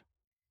owners.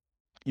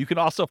 You can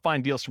also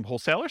find deals from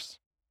wholesalers.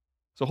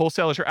 So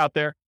wholesalers are out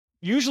there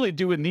usually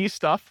doing these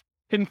stuff,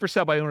 hidden for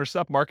sale by owner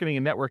stuff, marketing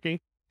and networking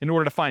in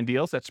order to find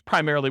deals. That's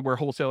primarily where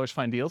wholesalers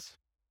find deals.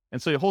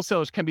 And so the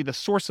wholesalers can be the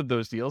source of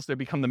those deals. They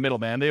become the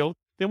middleman. They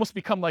almost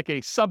become like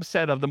a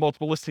subset of the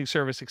multiple listing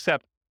service,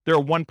 except they're a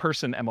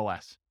one-person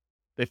MLS.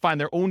 They find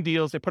their own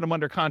deals, they put them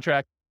under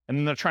contract, and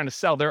then they're trying to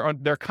sell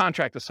their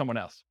contract to someone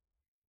else.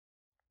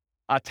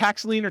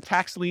 Tax lien or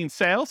tax lien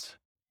sales.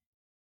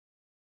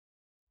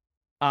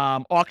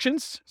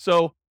 Auctions.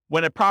 So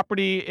when a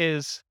property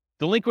is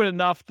delinquent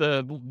enough,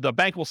 the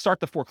bank will start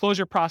the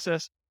foreclosure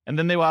process, and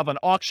then they will have an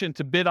auction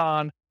to bid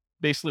on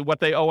basically what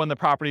they owe on the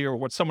property or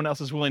what someone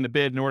else is willing to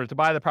bid in order to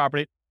buy the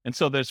property. And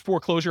so there's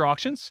foreclosure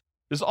auctions.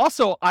 There's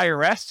also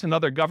IRS and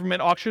other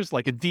government auctions,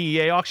 like a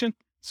DEA auction.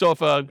 So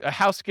if a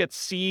house gets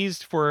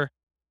seized for,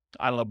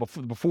 I don't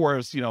know, before it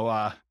was,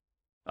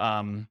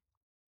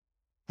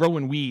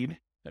 growing weed,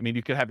 I mean,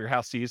 you could have your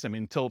house seized. I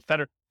mean, until it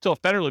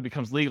federally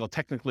becomes legal,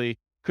 technically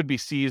could be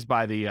seized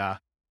by the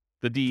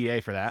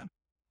DEA for that.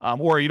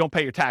 Or you don't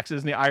pay your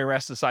taxes and the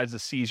IRS decides to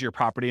seize your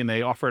property and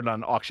they offer it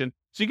on auction.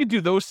 So you can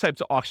do those types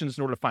of auctions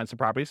in order to find some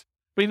properties.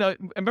 But, I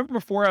remember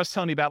before I was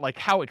telling you about like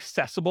how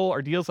accessible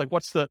are deals, like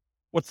what's the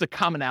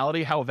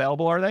commonality, how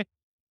available are they?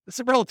 It's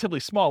a relatively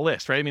small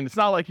list, right? I mean, it's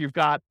not like you've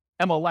got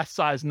MLS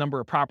size number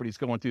of properties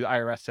going through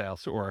IRS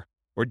sales or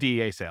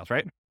DEA sales,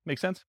 right?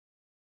 Makes sense?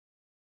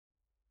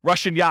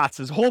 Russian yachts.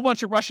 There's a whole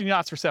bunch of Russian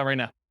yachts for sale right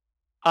now.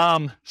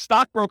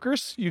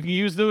 Stockbrokers, you can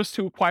use those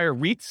to acquire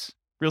REITs,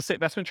 real estate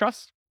investment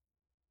trusts.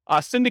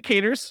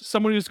 Syndicators,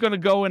 someone who's going to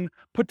go and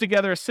put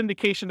together a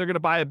syndication. They're going to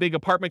buy a big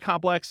apartment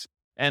complex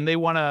and they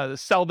want to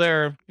sell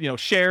their,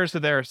 shares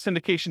of their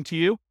syndication to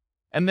you.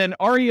 And then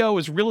REO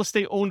is real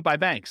estate owned by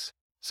banks.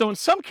 So in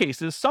some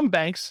cases, some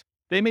banks,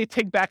 they may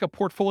take back a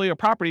portfolio of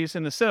properties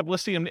and instead of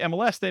listing them in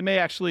MLS, they may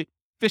actually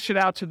fish it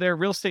out to their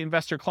real estate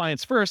investor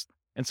clients first.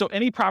 And so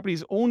any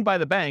properties owned by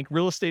the bank,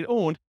 real estate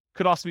owned,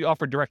 could also be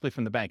offered directly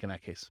from the bank in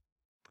that case.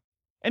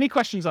 Any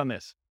questions on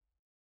this?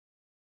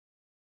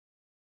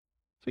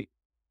 Sweet.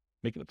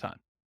 Making up time.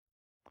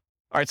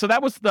 All right, so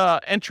that was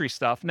the entry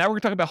stuff. Now we're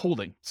going to talk about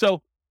holding.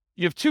 So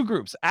you have two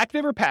groups,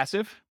 active or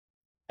passive,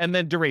 and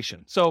then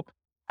duration. So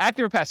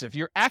active or passive,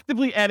 you're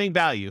actively adding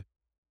value,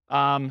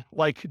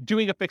 like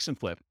doing a fix and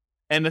flip.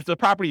 And is the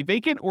property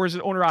vacant or is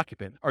it owner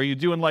occupant? Are you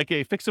doing like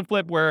a fix and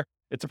flip where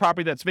it's a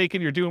property that's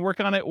vacant, you're doing work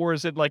on it, or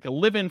is it like a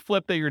live-in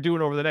flip that you're doing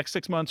over the next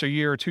 6 months or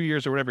year or 2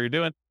 years or whatever you're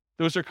doing?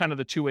 Those are kind of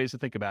the two ways to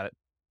think about it.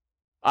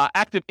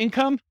 Active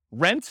income,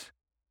 rent.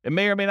 It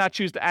may or may not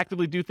choose to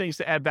actively do things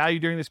to add value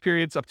during this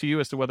period. It's up to you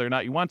as to whether or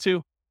not you want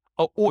to.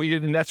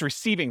 And that's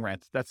receiving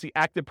rent. That's the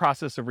active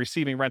process of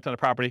receiving rent on a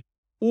property.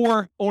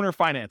 Or owner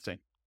financing,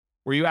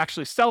 where you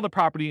actually sell the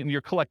property and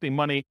you're collecting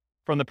money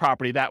from the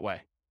property that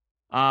way.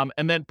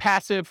 And then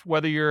passive,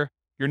 whether you're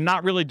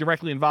not really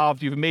directly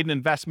involved, you've made an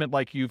investment,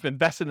 like you've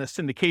invested in a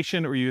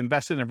syndication or you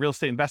invested in a real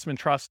estate investment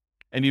trust,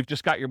 and you've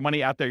just got your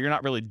money out there. You're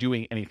not really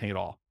doing anything at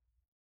all.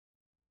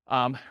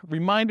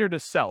 Reminder to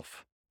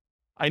self,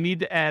 I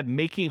need to add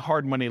making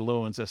hard money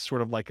loans as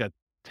sort of like a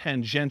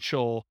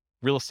tangential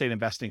real estate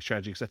investing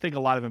strategy, because I think a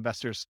lot of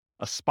investors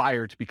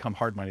aspire to become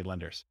hard money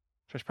lenders.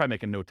 So I should probably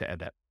make a note to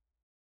add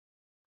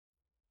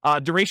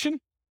that.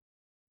 Duration.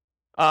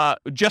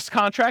 Just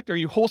contract. Are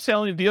you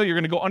wholesaling a deal? You're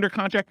going to go under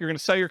contract. You're going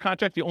to sell your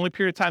contract. The only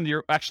period of time that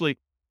you're actually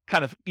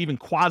kind of even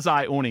quasi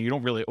owning, you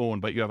don't really own,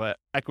 but you have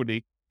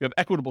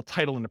equitable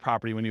title in the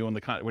property when you own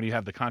when you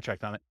have the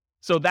contract on it.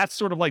 So that's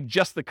sort of like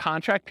just the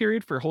contract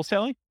period for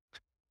wholesaling.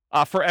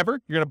 Forever.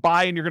 You're going to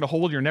buy and you're going to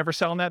hold. You're never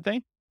selling that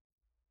thing.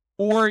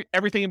 Or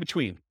everything in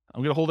between.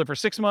 I'm going to hold it for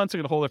 6 months. I'm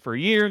going to hold it for a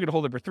year. I'm going to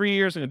hold it for 3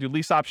 years. I'm going to do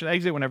lease option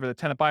exit whenever the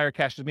tenant buyer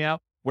cashes me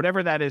out.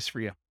 Whatever that is for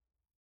you.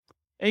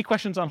 Any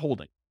questions on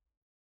holding?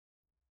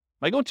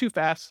 Am I going too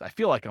fast? I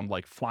feel like I'm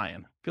like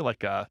flying. I feel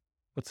like,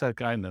 what's that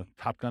guy in the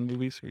Top Gun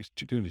movies where he's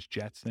doing his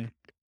jets thing?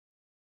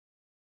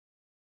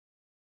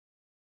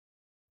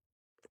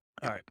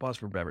 All right, pause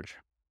for beverage.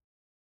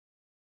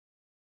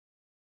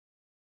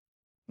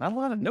 Not a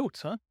lot of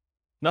notes, huh?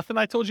 Nothing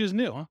I told you is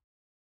new, huh?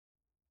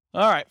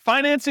 All right,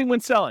 financing when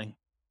selling.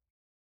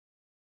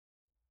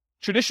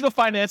 Traditional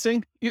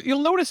financing,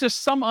 you'll notice there's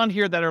some on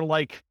here that are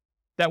like,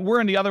 that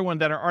were in the other one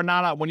that are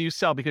not when you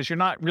sell because you're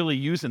not really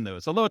using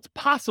those. Although it's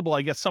possible,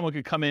 I guess someone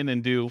could come in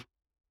and do,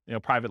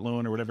 private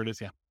loan or whatever it is.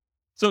 Yeah.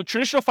 So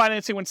traditional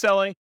financing when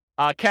selling,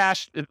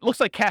 cash, it looks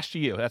like cash to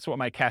you. That's what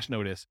my cash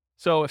note is.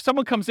 So if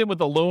someone comes in with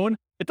a loan,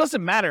 it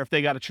doesn't matter if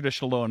they got a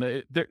traditional loan.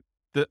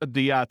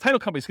 The title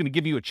company is going to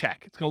give you a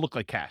check. It's going to look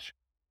like cash.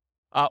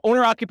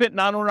 Owner-occupant,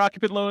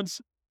 non-owner-occupant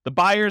loans, the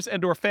buyers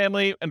and or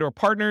family and or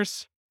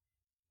partners,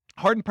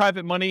 hard and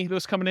private money,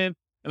 those coming in,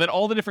 and then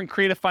all the different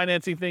creative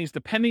financing things,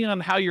 depending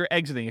on how you're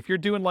exiting. If you're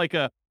doing like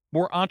a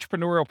more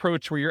entrepreneurial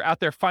approach where you're out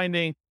there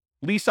finding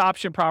lease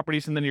option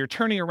properties and then you're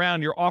turning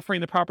around, you're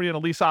offering the property on a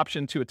lease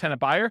option to a tenant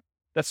buyer,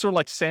 that's sort of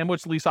like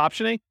sandwich lease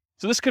optioning.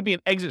 So this could be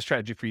an exit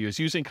strategy for you. It's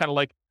using kind of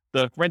like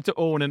the rent to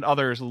own and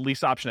others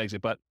lease option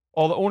exit, but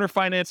all the owner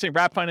financing,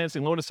 wrap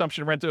financing, loan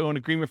assumption, rent to own,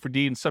 agreement for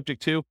deed, and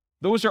subject to,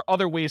 those are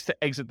other ways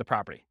to exit the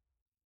property.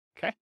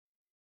 Okay.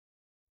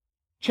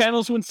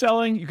 Channels when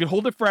selling, you can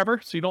hold it forever,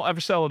 so you don't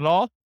ever sell it at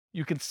all.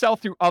 You can sell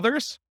through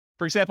others.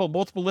 For example,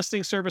 multiple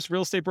listing service,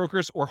 real estate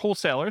brokers, or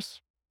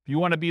wholesalers. If you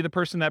want to be the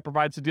person that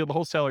provides the deal to the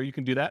wholesaler, you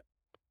can do that.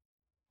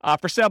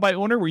 For sale by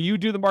owner, where you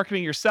do the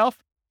marketing yourself,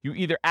 you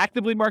either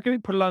actively market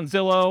it, put it on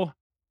Zillow,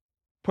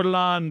 put it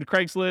on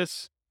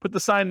Craigslist, put the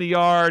sign in the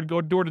yard,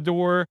 go door to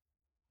door.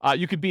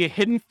 You could be a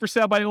hidden for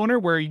sale by owner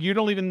where you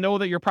don't even know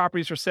that your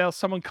property is for sale.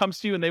 Someone comes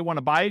to you and they want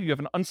to buy it. You have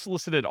an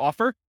unsolicited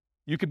offer.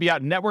 You could be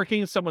out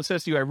networking. Someone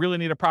says to you, I really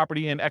need a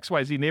property in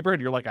XYZ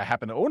neighborhood. You're like, I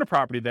happen to own a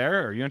property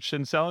there. Are you interested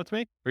in selling it to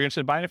me? Are you interested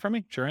in buying it from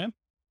me? Sure am.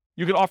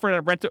 You could offer it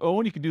at rent to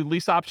own. You could do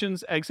lease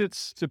options,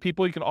 exits to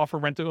people. You can offer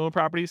rent to own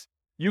properties.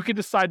 You could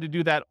decide to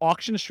do that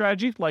auction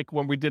strategy, like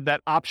when we did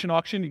that option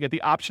auction. You get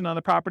the option on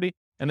the property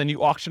and then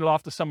you auction it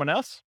off to someone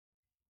else.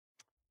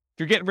 If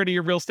you're getting rid of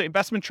your real estate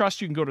investment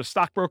trust, you can go to a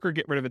stockbroker,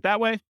 get rid of it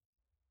that way.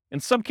 In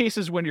some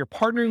cases, when you're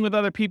partnering with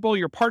other people,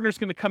 your partner's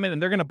going to come in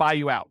and they're going to buy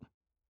you out.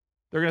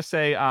 They're going to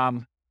say,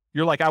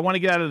 you're like, I want to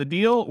get out of the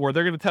deal, or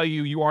they're going to tell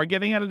you you are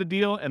getting out of the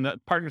deal, and the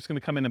partner's going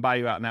to come in and buy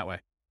you out in that way.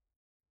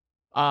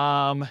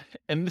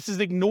 And this is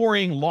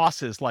ignoring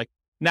losses like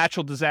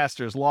natural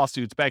disasters,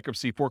 lawsuits,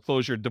 bankruptcy,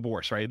 foreclosure,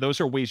 divorce, right?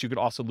 Those are ways you could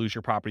also lose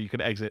your property. You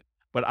could exit,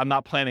 but I'm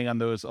not planning on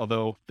those,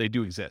 although they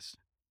do exist.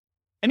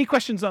 Any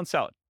questions on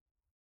selling?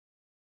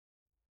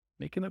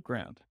 Making up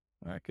ground.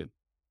 All right, good.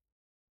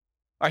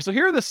 All right, so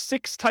here are the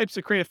 6 types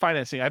of creative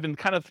financing. I've been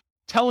kind of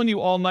telling you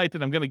all night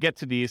that I'm going to get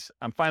to these.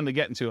 I'm finally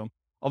getting to them,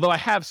 although I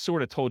have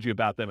sort of told you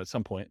about them at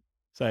some point.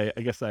 So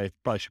I guess I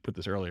probably should put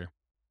this earlier.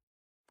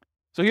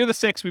 So here are the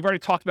 6. We've already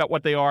talked about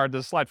what they are.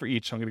 There's a slide for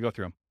each, so I'm going to go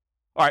through them.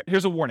 All right,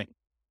 here's a warning.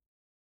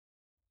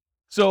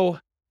 So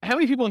how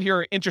many people in here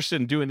are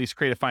interested in doing these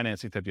creative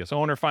financing type deals?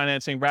 Owner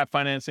financing, wrap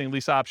financing,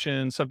 lease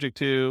option, subject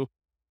to,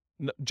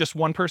 just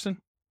one person?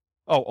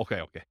 Oh, okay.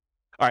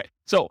 All right,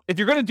 so if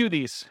you're going to do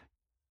these,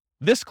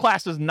 this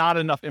class is not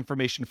enough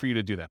information for you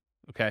to do them,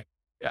 okay?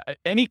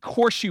 Any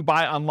course you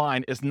buy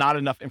online is not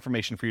enough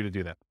information for you to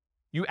do that.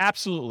 You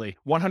absolutely,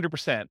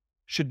 100%,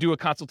 should do a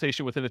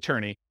consultation with an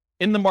attorney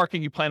in the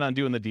market you plan on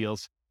doing the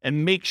deals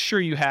and make sure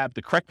you have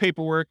the correct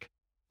paperwork,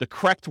 the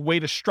correct way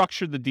to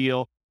structure the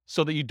deal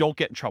so that you don't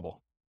get in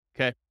trouble,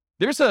 okay?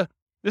 There's a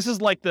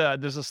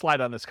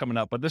slide on this coming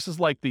up, but this is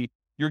like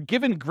you're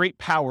given great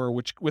power,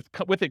 which with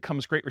it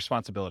comes great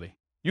responsibility.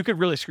 You could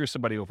really screw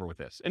somebody over with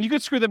this. And you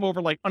could screw them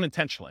over like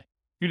unintentionally.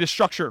 You just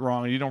structure it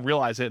wrong and you don't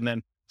realize it, and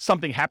then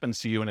something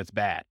happens to you and it's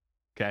bad,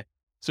 okay?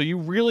 So you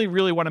really,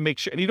 really want to make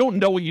sure, and you don't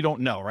know what you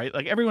don't know, right?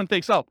 Like everyone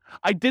thinks, oh,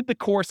 I did the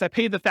course, I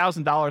paid the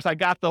 $1,000, I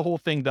got the whole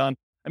thing done.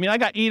 I mean, I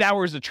got 8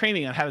 hours of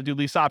training on how to do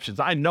lease options.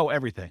 I know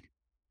everything.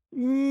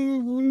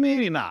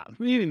 Maybe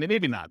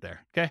not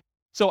there, okay?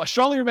 So I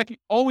strongly recommend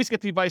always get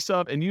the advice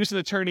of and use an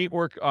attorney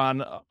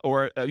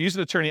use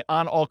an attorney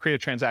on all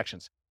creative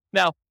transactions.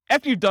 Now,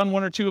 after you've done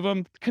 1 or 2 of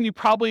them, can you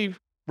probably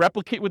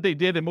replicate what they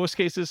did in most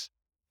cases?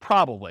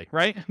 Probably,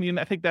 right? I mean,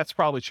 I think that's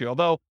probably true.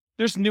 Although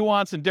there's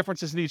nuance and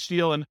differences in each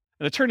deal, and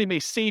an attorney may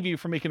save you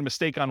from making a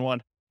mistake on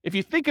one. If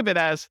you think of it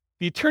as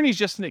the attorney is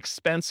just an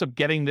expense of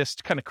getting this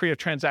kind of creative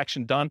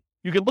transaction done,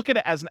 you could look at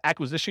it as an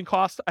acquisition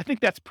cost. I think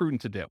that's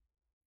prudent to do.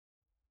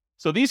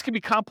 So these can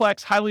be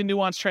complex, highly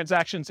nuanced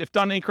transactions. If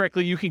done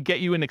incorrectly, you can get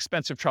you in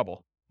expensive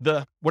trouble.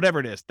 Whatever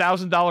it is,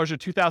 $1,000 or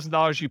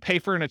 $2,000 you pay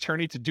for an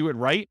attorney to do it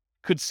right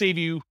could save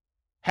you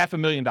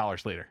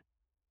 $500,000 later.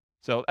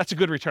 So that's a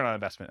good return on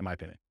investment, in my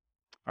opinion.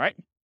 All right.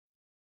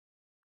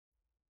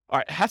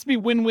 It has to be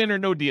win-win or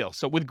no deal.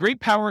 So with great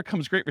power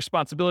comes great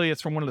responsibility.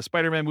 It's from one of the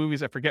Spider-Man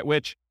movies. I forget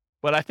which,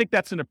 but I think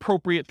that's an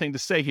appropriate thing to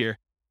say here.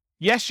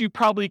 Yes, you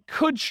probably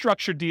could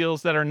structure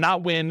deals that are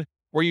not win,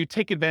 where you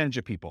take advantage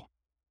of people,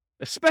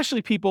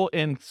 especially people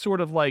in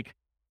sort of like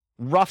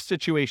rough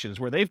situations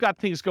where they've got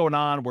things going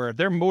on, where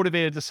they're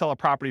motivated to sell a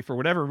property for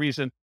whatever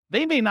reason.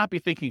 They may not be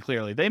thinking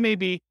clearly. They may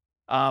be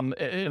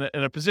in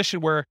a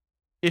position where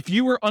if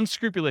you were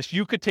unscrupulous,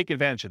 you could take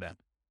advantage of them.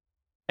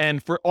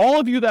 And for all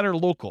of you that are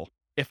local,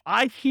 if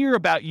I hear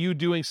about you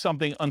doing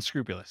something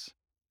unscrupulous,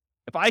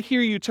 if I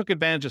hear you took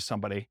advantage of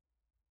somebody,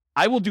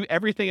 I will do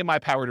everything in my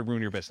power to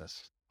ruin your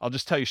business. I'll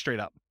just tell you straight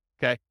up,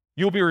 okay?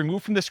 You'll be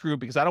removed from this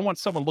group because I don't want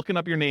someone looking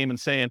up your name and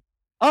saying,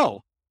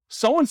 oh,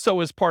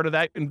 so-and-so is part of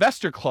that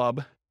investor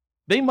club.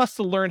 They must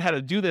have learned how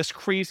to do this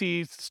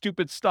crazy,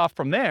 stupid stuff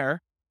from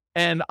there.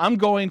 And I'm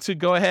going to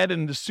go ahead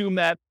and assume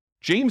that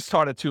James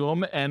taught it to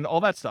him and all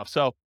that stuff.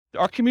 So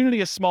our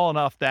community is small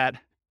enough that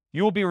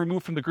you will be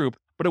removed from the group,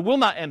 but it will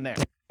not end there.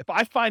 If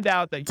I find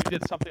out that you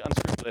did something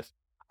unscrupulous,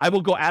 I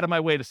will go out of my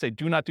way to say,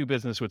 do not do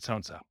business with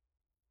so-and-so.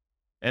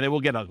 And it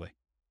will get ugly.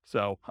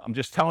 So I'm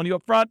just telling you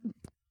up front,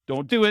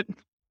 don't do it.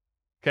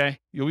 Okay.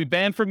 You'll be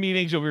banned from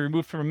meetings. You'll be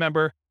removed from a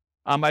member.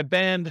 I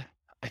banned,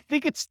 I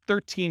think it's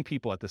 13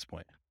 people at this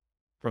point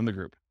from the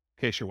group,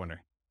 in case you're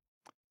wondering.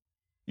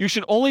 You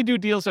should only do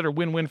deals that are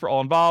win-win for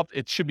all involved.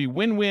 It should be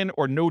win-win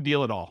or no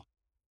deal at all.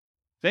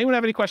 Does anyone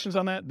have any questions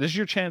on that? This is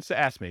your chance to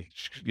ask me.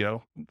 Yeah,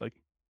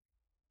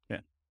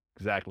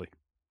 exactly.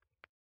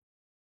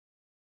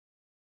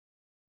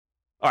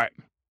 All right.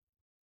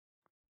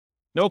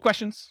 No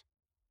questions?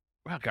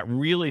 Wow, it got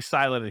really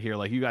silent in here.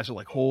 Like, you guys are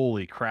like,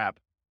 holy crap.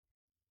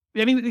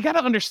 I mean, you got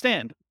to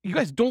understand, you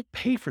guys don't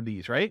pay for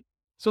these, right?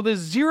 So there's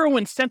zero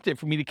incentive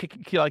for me to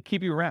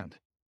keep you around.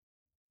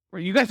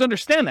 You guys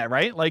understand that,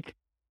 right? Like,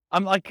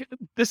 I'm like,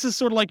 this is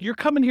sort of like, you're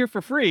coming here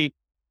for free.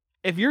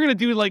 If you're going to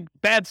do like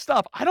bad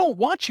stuff, I don't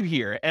want you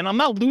here. And I'm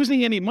not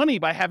losing any money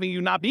by having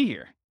you not be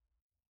here.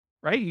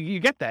 Right? You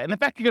get that. And in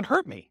fact, you could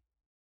hurt me.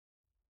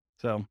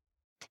 So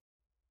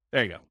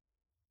there you go.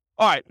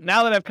 All right.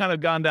 Now that I've kind of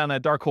gone down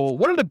that dark hole,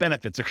 what are the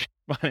benefits of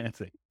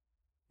financing?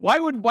 Why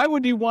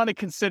would you want to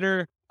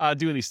consider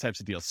doing these types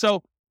of deals?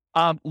 So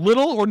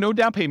little or no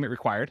down payment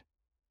required.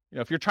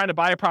 If you're trying to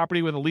buy a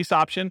property with a lease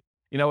option,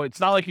 it's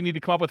not like you need to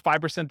come up with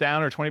 5%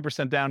 down or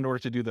 20% down in order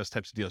to do those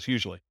types of deals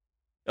usually.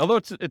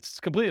 Although it's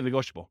completely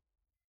negotiable.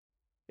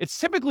 It's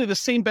typically the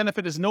same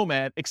benefit as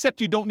Nomad,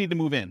 except you don't need to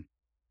move in.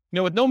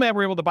 With Nomad,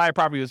 we're able to buy a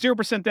property with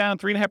 0% down,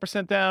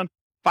 3.5% down,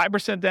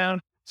 5%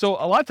 down. So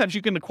a lot of times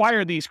you can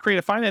acquire these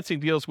creative financing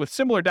deals with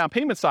similar down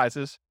payment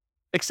sizes,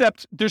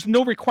 except there's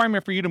no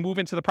requirement for you to move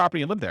into the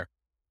property and live there.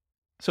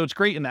 So it's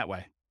great in that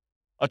way.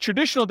 A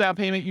traditional down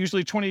payment,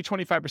 usually 20 to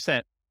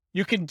 25%.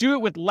 You can do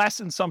it with less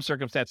in some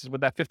circumstances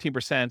with that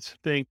 15%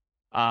 thing.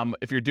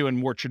 If you're doing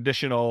more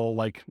traditional,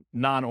 like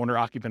non-owner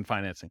occupant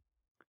financing.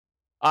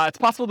 It's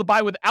possible to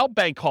buy without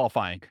bank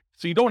qualifying.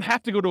 So you don't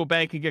have to go to a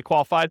bank and get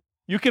qualified.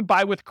 You can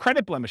buy with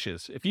credit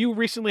blemishes. If you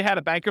recently had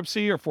a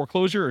bankruptcy or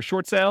foreclosure or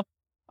short sale,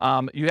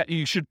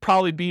 you should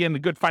probably be in a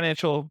good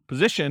financial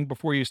position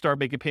before you start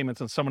making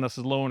payments on someone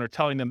else's loan or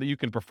telling them that you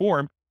can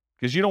perform,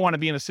 because you don't want to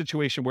be in a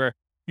situation where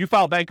you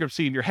file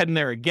bankruptcy and you're heading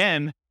there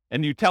again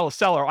and you tell a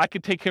seller, I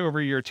could take care of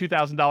your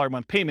 $2,000 a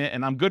month payment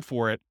and I'm good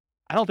for it.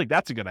 I don't think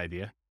that's a good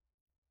idea.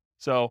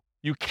 So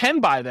you can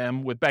buy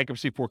them with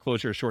bankruptcy,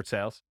 foreclosure, or short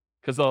sales,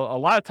 because a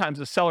lot of times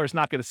the seller is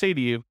not going to say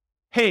to you,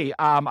 hey,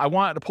 I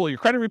want to pull your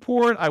credit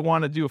report. I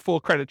want to do a full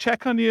credit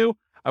check on you.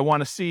 I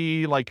want to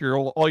see like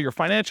all your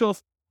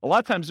financials. A lot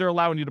of times they're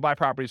allowing you to buy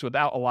properties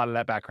without a lot of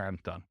that background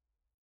done.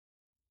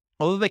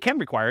 Although they can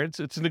require it,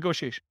 it's a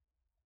negotiation.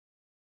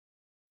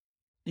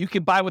 You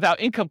can buy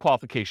without income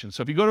qualification.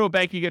 So if you go to a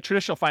bank, you get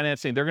traditional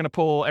financing, they're going to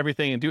pull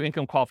everything and do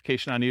income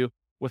qualification on you.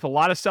 With a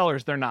lot of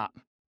sellers, they're not.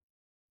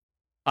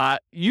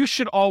 You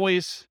should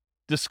always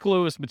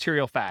disclose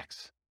material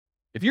facts.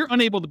 If you're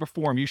unable to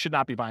perform, you should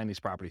not be buying these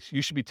properties.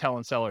 You should be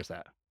telling sellers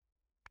that,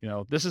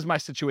 this is my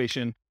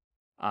situation.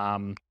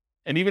 And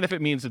even if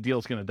it means the deal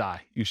is going to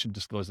die, you should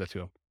disclose that to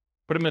them.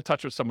 Put them in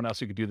touch with someone else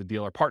who could do the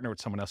deal or partner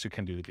with someone else who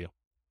can do the deal.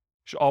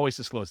 You should always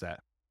disclose that.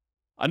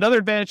 Another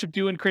advantage of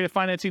doing creative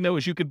financing, though,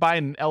 is you could buy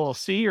an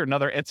LLC or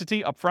another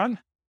entity up front.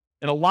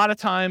 And a lot of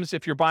times,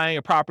 if you're buying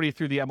a property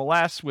through the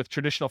MLS with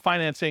traditional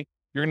financing,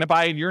 you're going to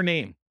buy in your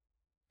name.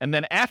 And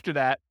then after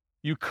that,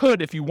 you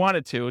could, if you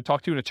wanted to,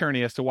 talk to an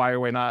attorney as to why or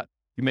why not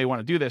you may want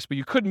to do this, but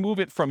you could move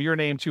it from your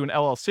name to an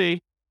LLC.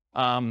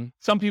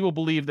 Some people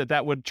believe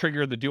that would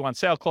trigger the due on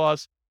sale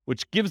clause,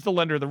 which gives the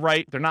lender the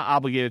right, they're not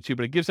obligated to,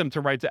 but it gives them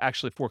the right to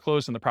actually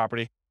foreclose on the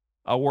property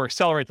or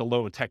accelerate the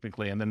loan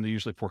technically, and then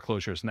usually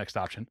foreclosure is the next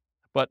option.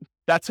 But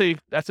that's a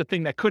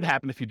thing that could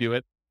happen if you do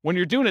it. When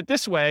you're doing it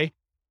this way,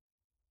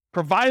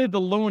 provided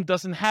the loan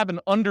doesn't have an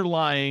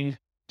underlying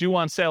due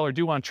on sale or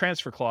due on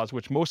transfer clause,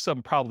 which most of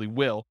them probably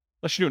will,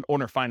 unless you're doing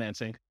owner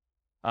financing.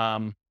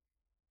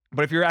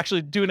 But if you're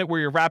actually doing it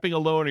where you're wrapping a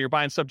loan or you're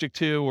buying subject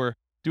to or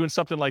doing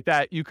something like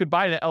that, you could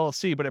buy an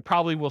LLC, but it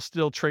probably will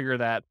still trigger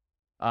that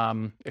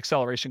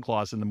acceleration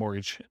clause in the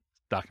mortgage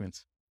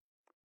documents.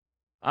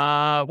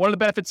 One of the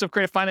benefits of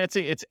creative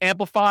financing, it's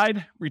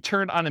amplified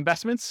return on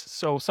investments.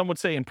 So some would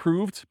say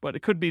improved, but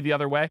it could be the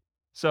other way.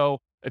 So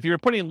if you're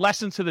putting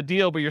less into the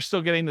deal, but you're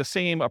still getting the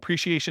same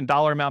appreciation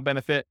dollar amount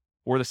benefit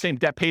or the same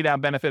debt pay down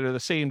benefit or the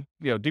same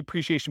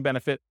depreciation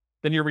benefit,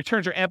 then your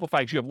returns are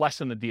amplified because you have less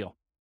in the deal.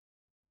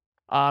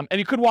 And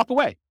you could walk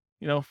away.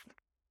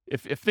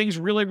 If things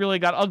really, really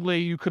got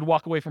ugly, you could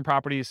walk away from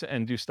properties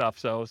and do stuff.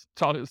 So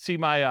see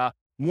my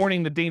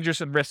warning the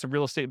dangers and risks of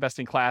real estate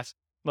investing class.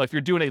 Well, if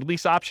you're doing a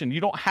lease option, you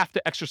don't have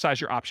to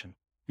exercise your option.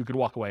 You could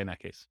walk away in that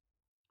case.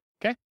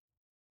 Okay.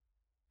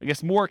 I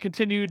guess more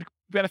continued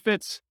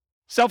benefits,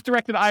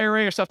 self-directed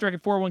IRA or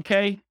self-directed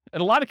 401k.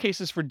 In a lot of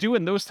cases for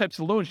doing those types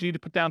of loans, you need to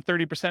put down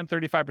 30%,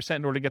 35%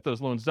 in order to get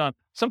those loans done.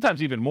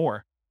 Sometimes even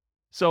more.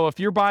 So if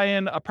you're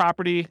buying a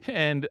property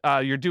and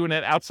you're doing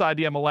it outside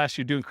the MLS,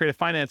 you're doing creative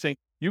financing,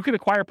 you can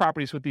acquire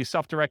properties with these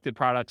self-directed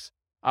products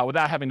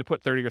without having to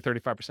put 30 or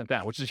 35%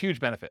 down, which is a huge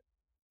benefit.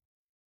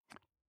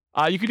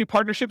 You can do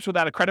partnerships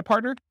without a credit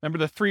partner. Remember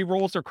the 3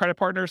 roles of credit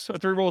partners,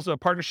 3 roles of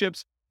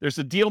partnerships. There's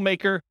the deal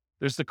maker,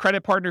 there's the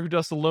credit partner who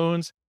does the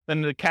loans,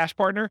 then the cash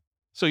partner.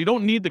 So you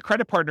don't need the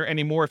credit partner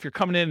anymore if you're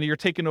coming in and you're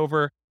taking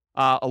over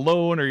a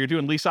loan, or you're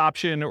doing lease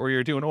option, or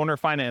you're doing owner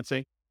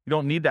financing. You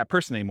don't need that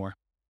person anymore.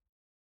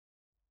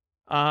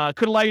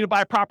 Could allow you to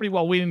buy a property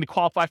while waiting to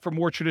qualify for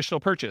more traditional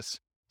purchase.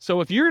 So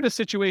if you're in a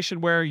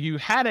situation where you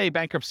had a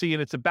bankruptcy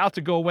and it's about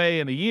to go away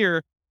in a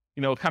year,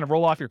 kind of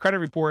roll off your credit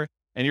report,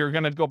 and you're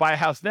going to go buy a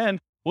house then,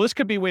 well, this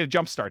could be a way to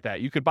jumpstart that.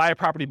 You could buy a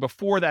property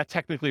before that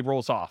technically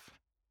rolls off.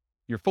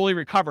 You're fully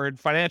recovered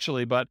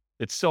financially, but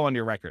it's still on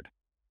your record.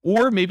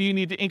 Or maybe you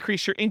need to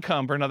increase your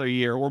income for another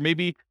year, or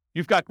maybe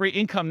you've got great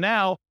income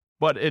now,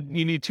 but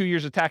you need 2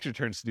 years of tax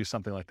returns to do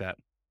something like that.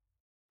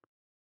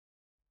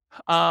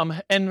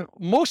 And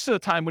most of the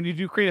time when you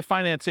do creative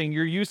financing,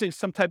 you're using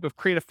some type of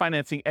creative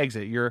financing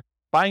exit. You're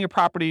buying a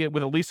property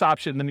with a lease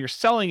option, then you're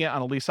selling it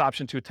on a lease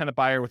option to a tenant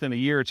buyer within a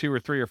year or 2 or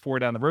 3 or 4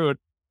 down the road.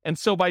 And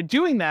so by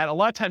doing that, a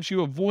lot of times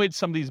you avoid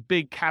some of these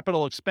big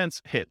capital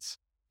expense hits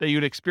that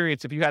you'd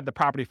experience if you had the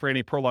property for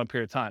any prolonged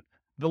period of time.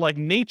 The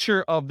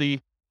nature of the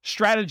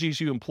strategies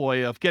you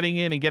employ of getting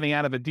in and getting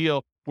out of a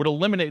deal would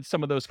eliminate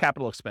some of those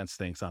capital expense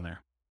things on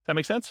there. Does that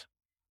make sense?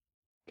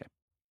 Okay.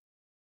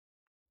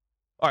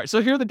 All right,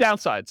 so here are the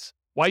downsides,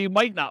 why you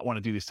might not want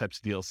to do these types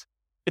of deals.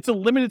 It's a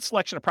limited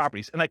selection of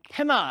properties, and I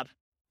cannot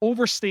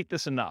overstate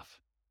this enough.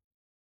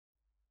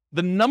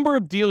 The number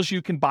of deals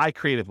you can buy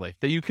creatively,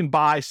 that you can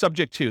buy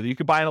subject to, that you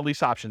can buy on a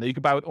lease option, that you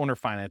can buy with owner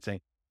financing,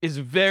 is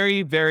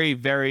very, very,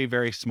 very,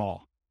 very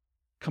small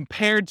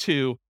compared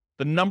to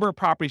the number of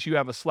properties you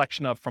have a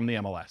selection of from the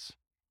MLS.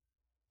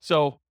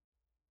 So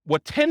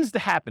what tends to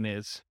happen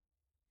is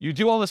you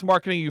do all this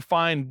marketing, you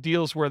find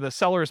deals where the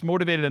seller is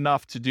motivated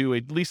enough to do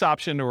a lease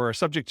option or a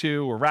subject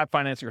to or wrap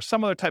financing or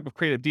some other type of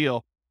creative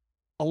deal.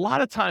 A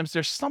lot of times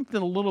there's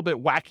something a little bit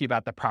wacky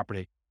about that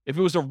property. If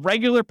it was a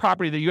regular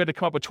property that you had to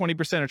come up with 20%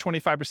 or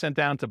 25%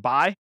 down to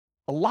buy,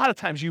 a lot of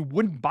times you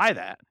wouldn't buy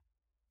that.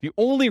 The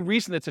only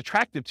reason it's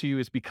attractive to you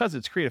is because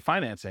it's creative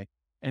financing.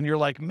 And you're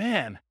like,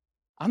 man,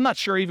 I'm not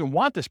sure I even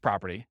want this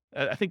property.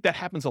 I think that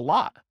happens a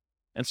lot.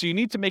 And so you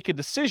need to make a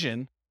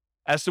decision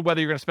as to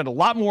whether you're going to spend a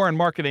lot more on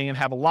marketing and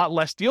have a lot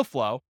less deal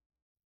flow,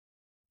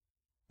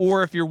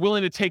 or if you're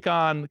willing to take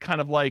on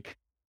kind of like,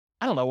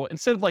 I don't know,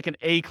 instead of like an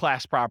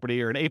A-class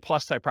property or an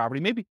A-plus type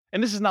property, maybe,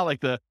 and this is not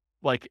like the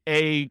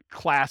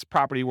A-class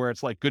property where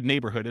it's like good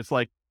neighborhood. It's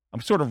like,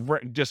 I'm sort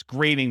of just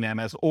grading them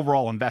as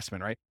overall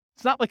investment, right?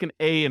 It's not like an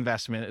A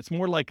investment. It's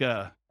more like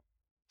a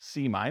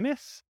C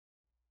minus.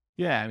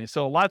 Yeah, I mean,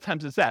 so a lot of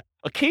times it's that.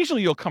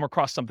 Occasionally you'll come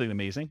across something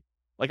amazing.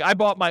 Like I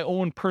bought my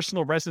own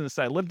personal residence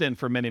that I lived in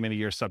for many, many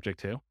years subject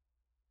to.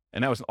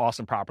 And that was an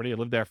awesome property. I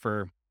lived there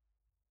for,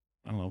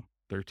 I don't know,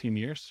 13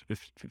 years,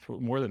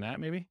 more than that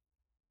maybe.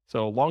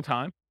 So a long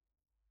time,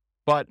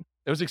 but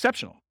it was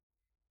exceptional.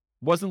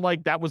 Wasn't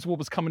like that was what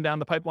was coming down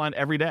the pipeline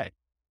every day.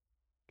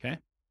 Okay.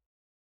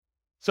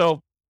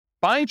 So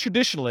buying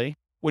traditionally,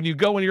 when you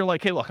go and you're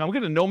like, hey, look, I'm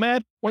going to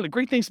Nomad. One of the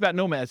great things about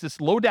Nomad is this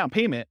low down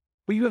payment,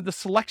 but you have the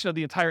selection of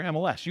the entire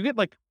MLS. You get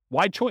like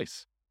wide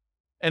choice.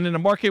 And in a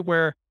market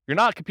where you're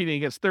not competing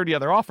against 30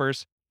 other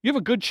offers, you have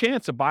a good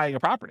chance of buying a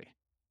property,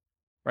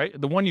 right?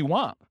 The one you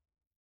want.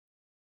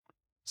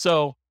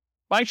 So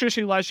buying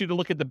traditionally allows you to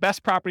look at the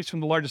best properties from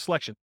the largest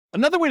selection.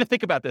 Another way to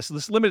think about this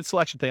limited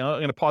selection thing, I'm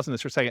going to pause on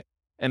this for a second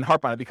and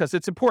harp on it because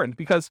it's important,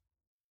 because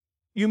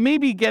you may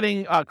be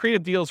getting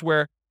creative deals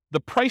where the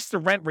price to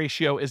rent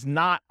ratio is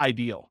not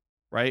ideal,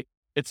 right?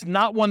 It's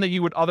not one that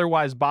you would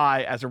otherwise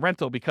buy as a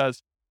rental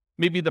because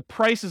maybe the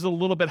price is a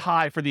little bit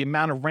high for the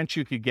amount of rent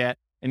you could get.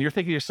 And you're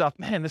thinking to yourself,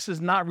 man, this is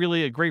not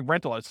really a great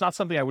rental. It's not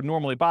something I would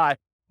normally buy.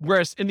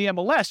 Whereas in the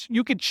MLS,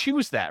 you could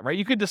choose that, right?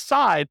 You could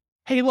decide,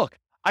 hey, look,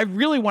 I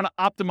really want to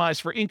optimize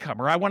for income,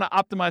 or I want to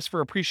optimize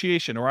for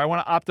appreciation, or I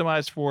want to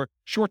optimize for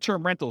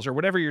short-term rentals, or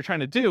whatever you're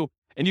trying to do.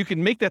 And you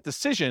can make that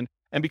decision.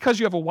 And because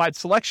you have a wide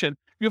selection,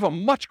 you have a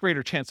much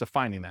greater chance of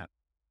finding that.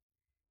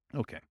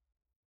 Okay.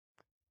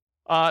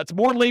 It's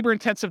more labor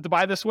intensive to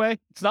buy this way.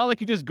 It's not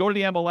like you just go to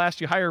the MLS,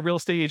 you hire a real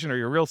estate agent or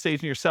you're a real estate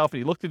agent yourself, and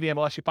you look through the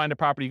MLS, you find a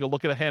property, you go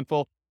look at a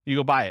handful, you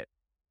go buy it.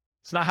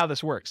 It's not how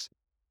this works.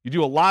 You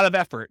do a lot of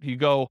effort. You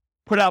go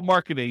put out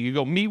marketing, you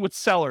go meet with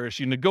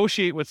sellers, you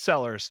negotiate with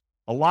sellers.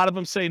 A lot of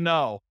them say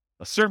no.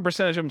 A certain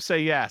percentage of them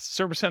say yes. A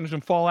certain percentage of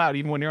them fall out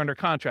even when you're under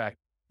contract.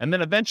 And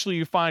then eventually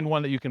you find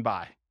one that you can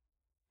buy.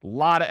 A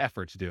lot of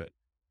effort to do it.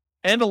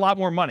 And a lot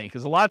more money,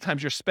 because a lot of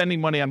times you're spending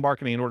money on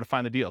marketing in order to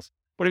find the deals.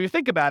 But if you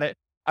think about it,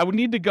 I would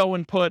need to go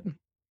and put,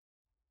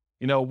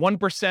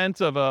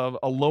 1% of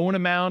a loan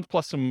amount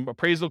plus some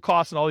appraisal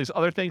costs and all these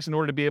other things in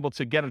order to be able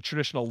to get a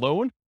traditional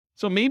loan.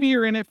 So maybe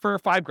you're in it for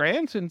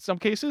 $5,000 in some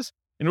cases.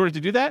 In order to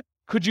do that,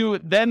 could you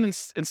then,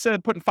 instead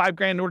of putting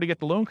 $5,000 in order to get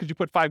the loan, could you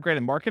put $5,000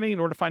 in marketing in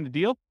order to find a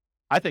deal?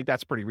 I think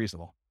that's pretty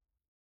reasonable.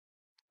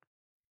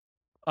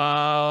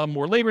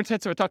 More labor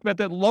intensive. I talked about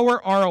that.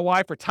 Lower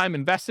ROI for time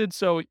invested.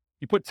 So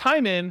you put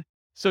time in,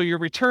 so your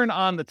return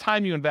on the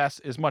time you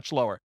invest is much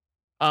lower.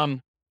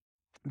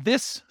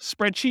 This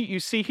spreadsheet you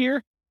see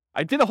here,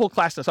 I did a whole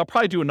class on this. I'll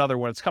probably do another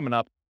one. It's coming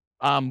up.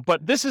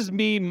 But this is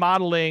me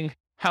modeling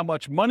how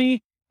much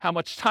money, how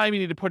much time you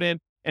need to put in,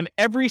 and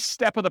every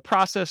step of the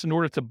process in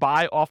order to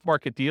buy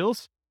off-market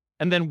deals,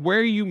 and then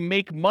where you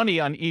make money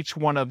on each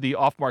one of the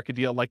off-market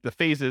deal, like the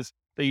phases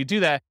that you do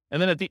that.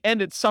 And then at the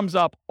end, it sums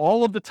up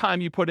all of the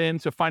time you put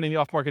into finding the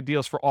off-market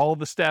deals for all of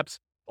the steps,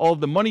 all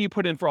of the money you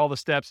put in for all the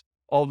steps,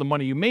 all of the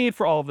money you made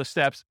for all of the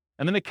steps.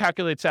 And then it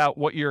calculates out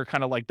what your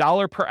kind of like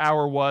dollar per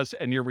hour was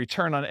and your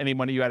return on any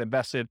money you had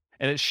invested.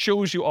 And it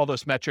shows you all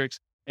those metrics.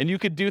 And you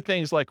could do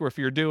things like, where if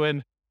you're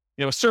doing,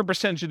 a certain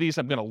percentage of these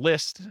I'm going to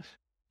list,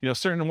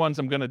 certain ones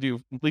I'm going to do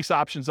lease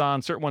options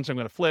on, certain ones I'm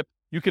going to flip.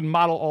 You can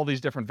model all these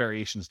different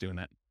variations doing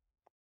that.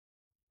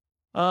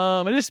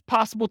 It is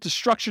possible to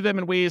structure them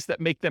in ways that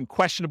make them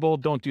questionable.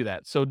 Don't do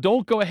that. So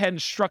don't go ahead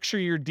and structure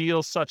your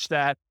deals such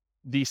that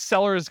the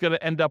seller is going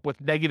to end up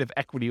with negative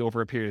equity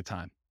over a period of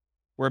time,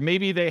 where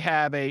maybe they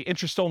have a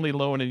interest-only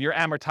loan and you're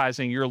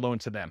amortizing your loan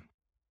to them.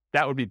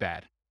 That would be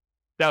bad.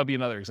 That would be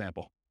another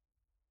example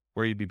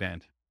where you'd be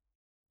banned.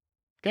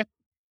 Okay.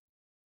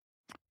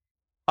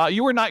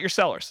 You are not your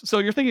sellers. So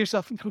you're thinking to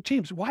yourself,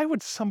 James, why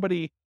would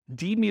somebody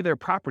deed me their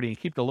property and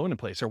keep the loan in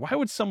place? Or why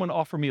would someone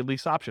offer me a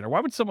lease option? Or why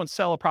would someone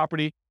sell a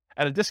property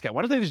at a discount?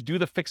 Why don't they just do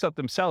the fix up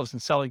themselves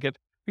and sell and get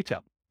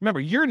retail? Remember,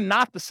 you're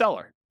not the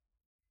seller.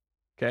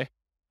 Okay.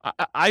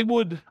 I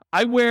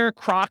wear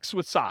Crocs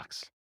with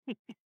socks.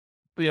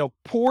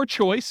 Poor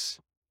choice.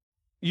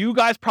 You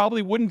guys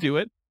probably wouldn't do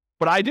it,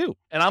 but I do,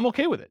 and I'm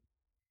okay with it.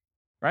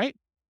 Right?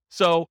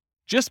 So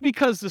just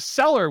because the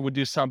seller would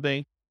do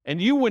something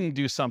and you wouldn't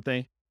do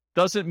something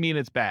doesn't mean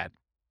it's bad.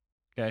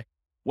 Okay?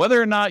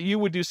 Whether or not you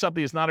would do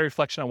something is not a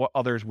reflection on what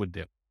others would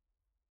do.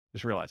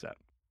 Just realize that.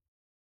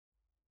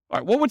 All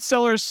right, why would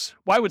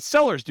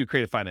sellers do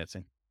creative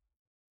financing?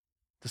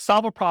 To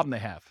solve a problem they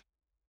have.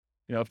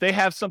 If they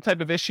have some type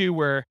of issue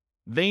where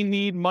they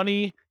need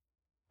money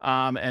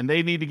and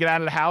they need to get out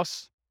of the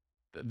house,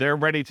 they're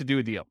ready to do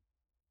a deal.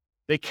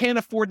 They can't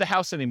afford the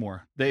house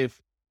anymore. They've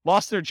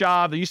lost their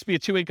job. They used to be a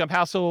 2-income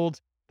household.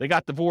 They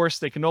got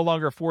divorced. They can no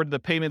longer afford the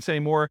payments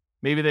anymore.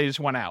 Maybe they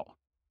just want out.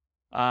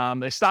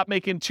 They stopped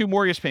making 2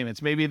 mortgage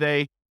payments. Maybe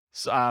they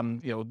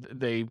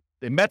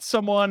met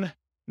someone.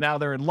 Now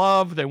they're in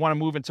love. They want to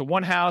move into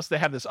one house. They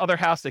have this other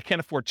house. They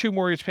can't afford 2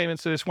 mortgage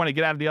payments. So they just want to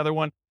get out of the other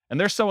one. And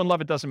they're so in love,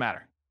 it doesn't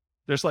matter.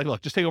 They're just like,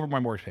 look, just take over my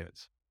mortgage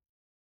payments.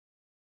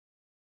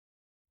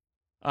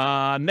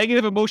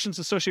 Negative emotions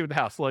associated with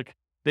the house. Like,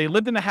 they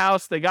lived in the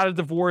house, they got a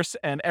divorce,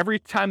 and every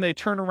time they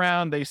turn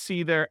around, they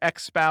see their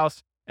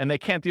ex-spouse, and they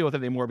can't deal with it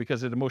anymore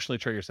because it emotionally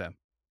triggers them.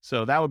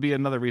 So that would be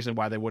another reason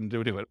why they wouldn't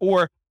do it.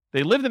 Or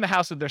they lived in the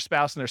house with their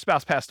spouse, and their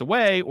spouse passed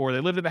away, or they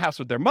lived in the house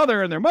with their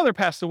mother, and their mother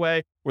passed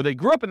away, or they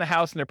grew up in the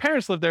house, and their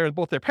parents lived there, and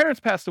both their parents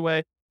passed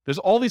away. There's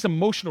all these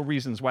emotional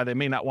reasons why they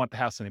may not want the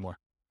house anymore.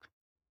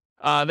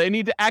 They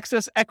need to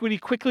access equity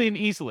quickly and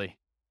easily.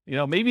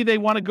 Maybe they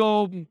want to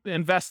go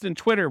invest in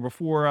Twitter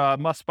before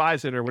Musk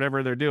buys it or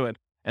whatever they're doing.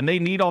 And they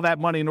need all that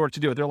money in order to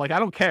do it. They're like, I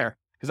don't care,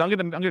 because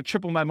I'm gonna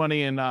triple my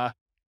money in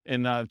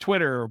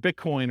Twitter or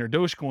Bitcoin or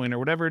Dogecoin or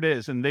whatever it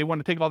is, and they want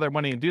to take all their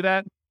money and do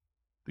that.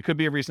 It could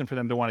be a reason for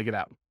them to want to get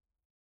out.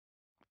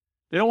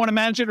 They don't want to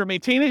manage it or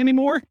maintain it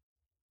anymore.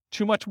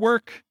 Too much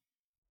work,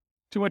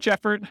 too much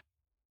effort.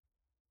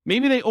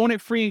 Maybe they own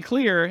it free and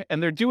clear,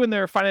 and they're doing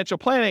their financial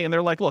planning, and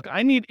they're like, look,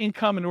 I need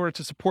income in order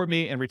to support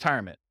me in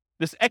retirement.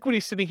 This equity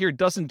sitting here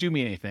doesn't do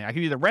me anything. I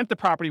can either rent the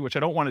property, which I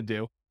don't want to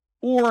do,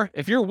 or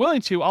if you're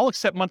willing to, I'll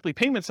accept monthly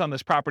payments on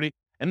this property,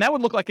 and that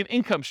would look like an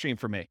income stream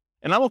for me.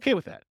 And I'm okay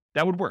with that.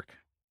 That would work.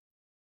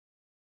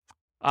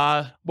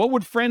 What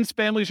would friends,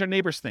 families, or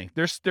neighbors think?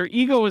 Their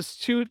ego is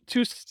too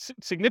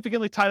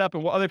significantly tied up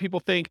in what other people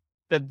think,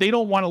 that they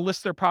don't want to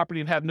list their property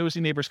and have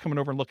nosy neighbors coming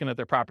over and looking at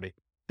their property.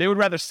 They would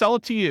rather sell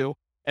it to you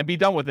and be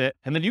done with it,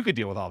 and then you could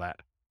deal with all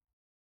that.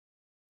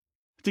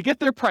 To get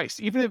their price,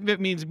 even if it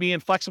means being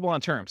flexible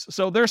on terms.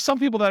 So there are some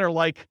people that are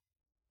like,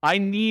 I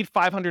need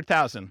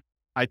 $500,000.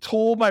 I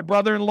told my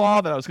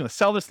brother-in-law that I was going to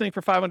sell this thing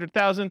for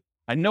 $500,000.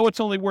 I know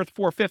it's only worth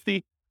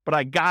 $450,000, but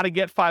I got to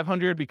get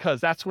 $500,000 because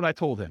that's what I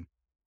told him.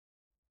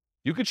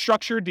 You could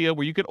structure a deal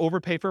where you could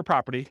overpay for a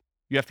property.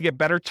 You have to get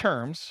better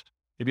terms,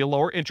 maybe a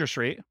lower interest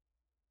rate,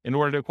 in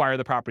order to acquire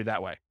the property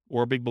that way,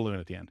 or a big balloon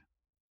at the end.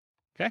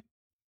 Okay?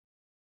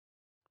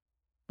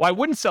 Why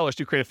wouldn't sellers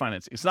do creative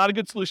financing? It's not a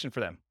good solution for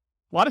them.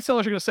 A lot of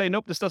sellers are going to say,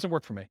 nope, this doesn't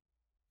work for me.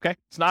 Okay?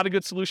 It's not a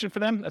good solution for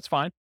them. That's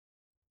fine.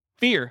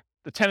 Fear.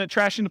 The tenant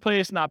trashing the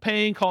place, not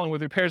paying, calling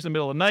with repairs in the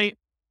middle of the night.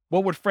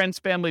 What would friends,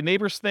 family,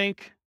 neighbors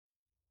think?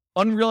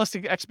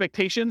 Unrealistic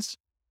expectations.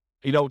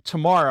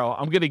 Tomorrow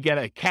I'm going to get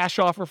a cash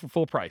offer for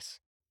full price.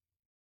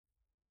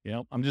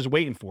 I'm just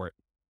waiting for it.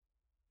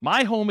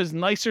 My home is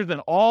nicer than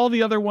all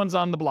the other ones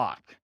on the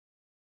block.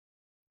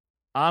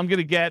 I'm going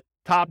to get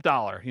top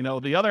dollar.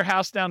 The other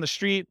house down the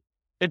street,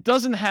 it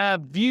doesn't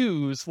have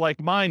views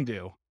like mine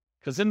do.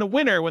 Because in the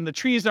winter, when the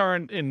trees are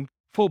in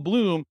full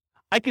bloom,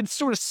 I can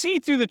sort of see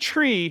through the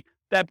tree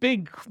that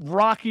big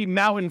rocky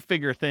mountain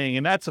figure thing,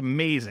 and that's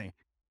amazing.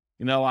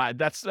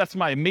 That's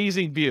my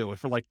amazing view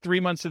for like 3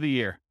 months of the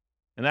year,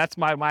 and that's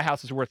my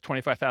house is worth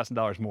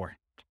 $25,000 more.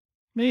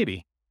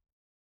 Maybe.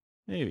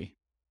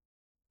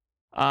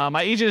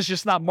 My agent is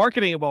just not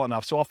marketing it well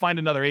enough, so I'll find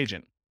another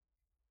agent.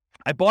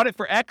 I bought it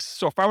for X,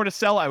 so if I were to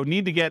sell, I would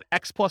need to get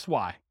X plus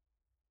Y.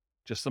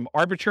 Just some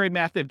arbitrary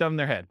math they've done in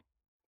their head.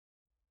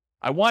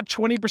 I want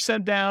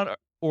 20% down,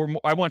 or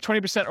I want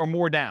 20% or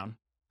more down.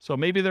 So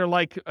maybe they're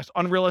like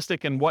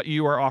unrealistic in what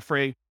you are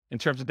offering in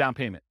terms of down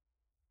payment.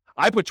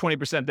 I put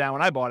 20% down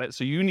when I bought it,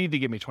 so you need to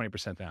give me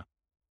 20% down.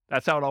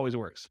 That's how it always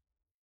works.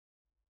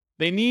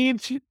 They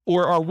need to,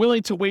 or are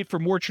willing to wait for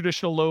more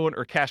traditional loan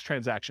or cash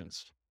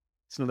transactions.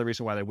 It's another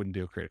reason why they wouldn't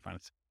do creative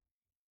finance.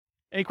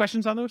 Any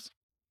questions on those?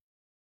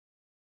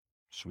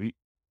 Sweet.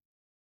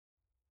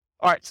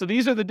 All right, so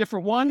these are the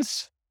different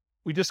ones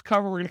we're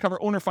going to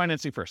cover owner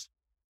financing first.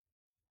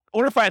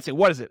 Owner financing,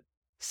 what is it?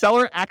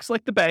 Seller acts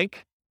like the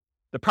bank.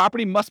 The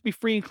property must be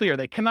free and clear.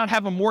 They cannot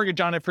have a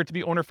mortgage on it for it to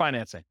be owner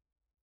financing.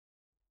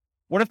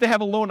 What if they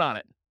have a loan on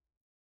it?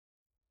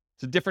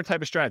 It's a different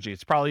type of strategy.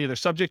 It's probably either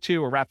subject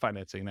to or wrap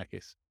financing in that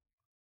case.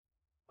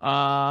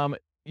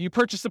 You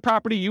purchase the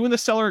property. You and the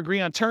seller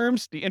agree on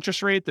terms, the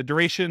interest rate, the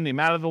duration, the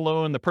amount of the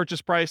loan, the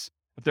purchase price,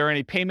 if there are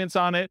any payments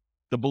on it,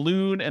 the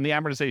balloon, and the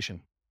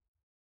amortization.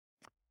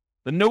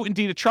 The note and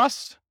deed of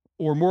trust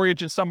or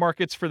mortgage in some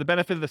markets for the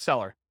benefit of the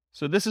seller.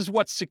 So this is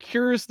what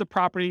secures the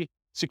property,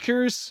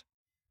 secures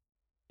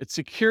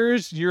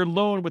your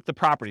loan with the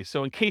property.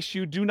 So in case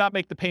you do not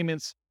make the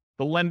payments,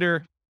 the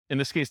lender, in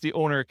this case, the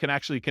owner, can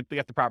actually get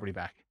the property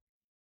back.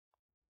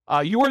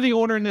 You are the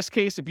owner in this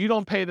case. If you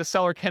don't pay, the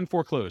seller can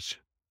foreclose.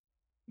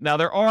 Now I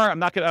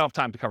don't have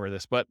time to cover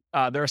this, but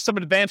there are some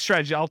advanced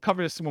strategies. I'll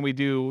cover this when we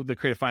do the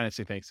creative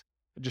financing things.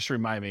 Just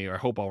remind me, or I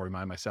hope I'll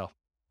remind myself.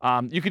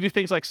 You could do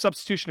things like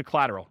substitution of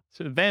collateral. It's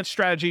an advanced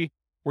strategy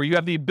where you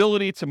have the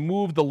ability to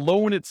move the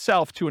loan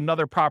itself to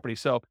another property.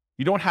 So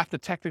you don't have to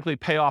technically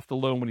pay off the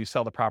loan when you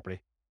sell the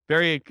property.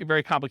 Very,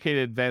 very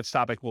complicated, advanced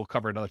topic we'll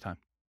cover another time.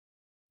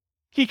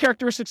 Key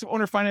characteristics of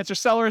owner finance or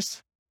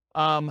sellers.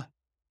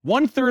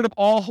 1/3 of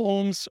all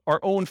homes are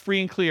owned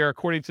free and clear,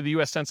 according to the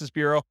U.S. Census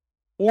Bureau,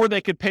 or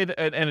they could pay,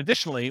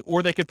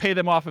 or they could pay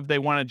them off if they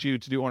wanted you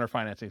to do owner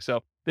financing.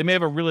 So they may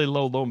have a really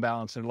low loan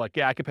balance and like,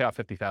 yeah, I could pay off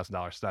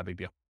 $50,000. It's not a big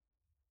deal.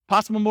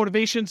 Possible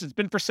motivations. It's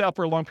been for sale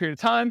for a long period of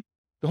time.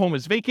 The home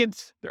is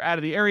vacant. They're out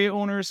of the area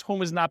owners.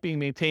 Home is not being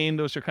maintained.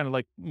 Those are kind of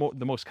like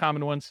the most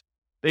common ones.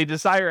 They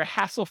desire a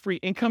hassle-free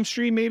income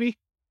stream, maybe,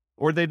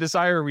 or they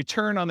desire a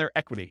return on their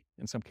equity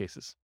in some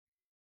cases.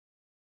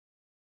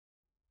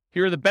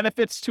 Here are the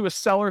benefits to a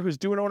seller who's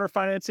doing owner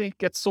financing.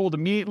 Gets sold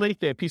immediately.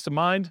 They have peace of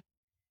mind.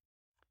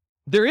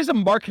 There is a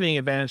marketing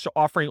advantage to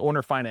offering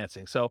owner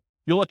financing. So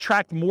you'll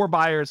attract more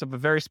buyers of a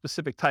very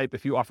specific type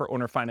if you offer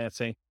owner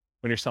financing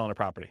when you're selling a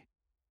property.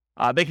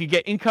 They can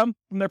get income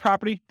from their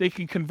property. They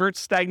can convert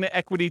stagnant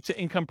equity to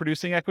income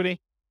producing equity.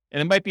 And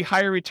it might be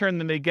higher return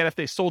than they get if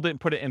they sold it and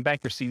put it in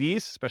bank or CDs,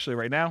 especially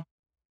right now.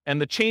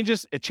 And it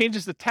changes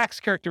the tax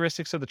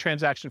characteristics of the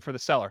transaction for the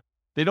seller.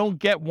 They don't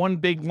get one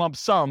big lump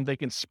sum. They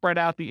can spread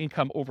out the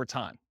income over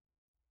time.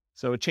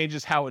 So it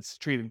changes how it's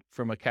treated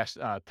from a cash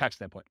tax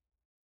standpoint.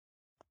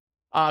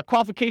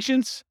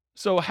 Qualifications.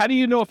 So how do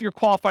you know if you're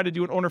qualified to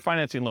do an owner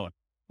financing loan?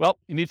 Well,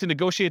 you need to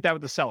negotiate that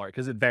with the seller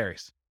because it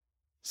varies.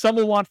 Some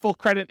will want full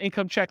credit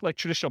income check like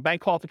traditional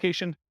bank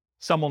qualification.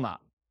 Some will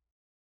not.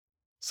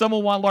 Some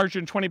will want larger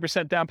than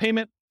 20% down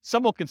payment.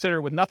 Some will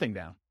consider with nothing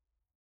down.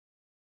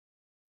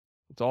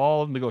 It's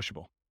all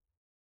negotiable.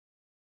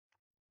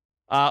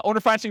 Owner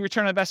financing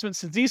return on investment.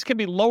 Since these can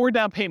be lower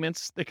down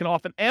payments, they can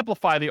often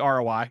amplify the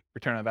ROI,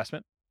 return on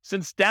investment,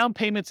 since down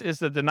payments is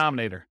the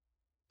denominator.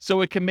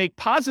 So it can make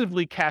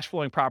positively cash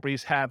flowing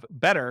properties have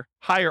better,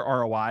 higher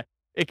ROI.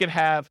 It can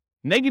have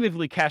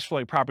negatively cash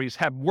flowing properties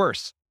have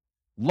worse,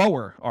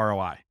 lower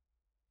ROI.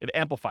 It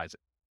amplifies it.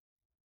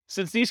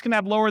 Since these can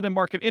have lower than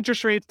market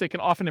interest rates, they can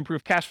often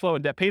improve cash flow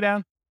and debt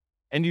paydown.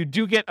 And you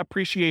do get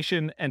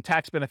appreciation and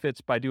tax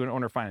benefits by doing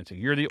owner financing.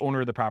 You're the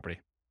owner of the property.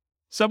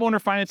 Some owner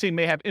financing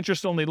may have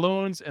interest-only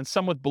loans and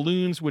some with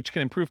balloons, which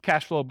can improve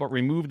cash flow but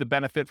remove the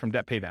benefit from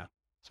debt paydown.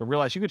 So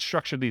realize you could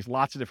structure these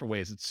lots of different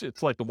ways.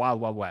 It's like the wild,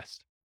 wild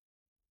west.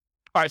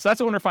 All right, so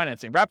that's owner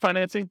financing. Wrap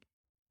financing.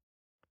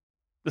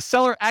 The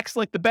seller acts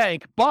like the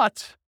bank,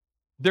 but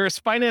there is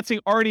financing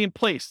already in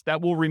place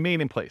that will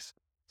remain in place.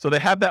 So they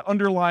have that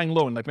underlying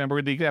loan. Like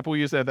remember the example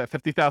we used, that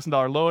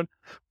 $50,000 loan,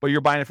 but you're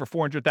buying it for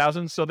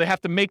 $400,000. So they have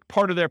to make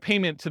part of their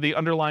payment to the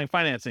underlying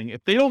financing.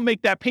 If they don't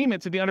make that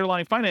payment to the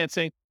underlying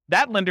financing,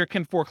 that lender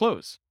can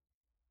foreclose.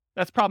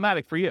 That's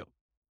problematic for you.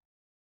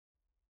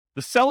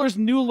 The seller's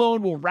new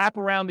loan will wrap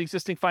around the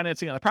existing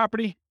financing on the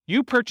property.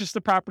 You purchase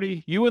the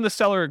property. You and the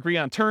seller agree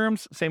on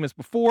terms, same as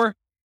before.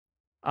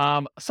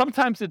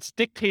 Sometimes it's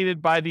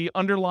dictated by the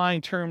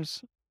underlying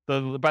terms,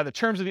 by the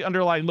terms of the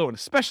underlying loan,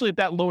 especially if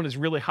that loan is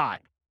really high.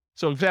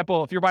 So, for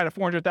example, if you're buying a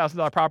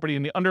 $400,000 property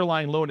and the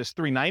underlying loan is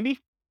 $390,000,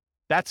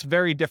 that's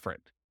very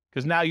different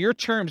because now your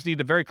terms need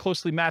to very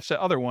closely match that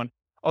other one.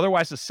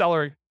 Otherwise, the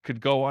seller could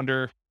go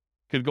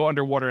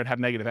underwater and have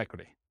negative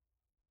equity.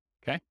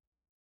 Okay.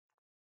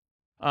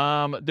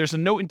 There's a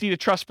note in deed of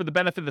trust for the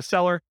benefit of the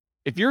seller.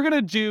 If you're going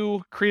to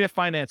do creative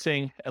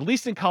financing, at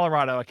least in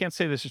Colorado, I can't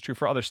say this is true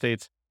for other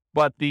states,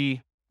 but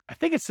I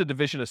think it's the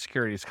Division of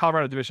Securities,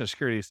 Colorado Division of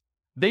Securities,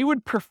 they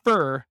would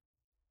prefer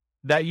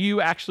that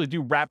you actually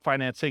do wrap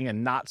financing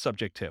and not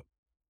subject to.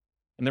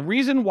 And the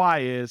reason why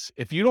is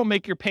if you don't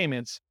make your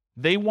payments,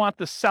 they want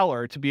the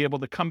seller to be able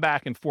to come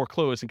back and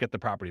foreclose and get the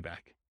property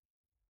back.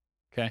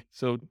 Okay.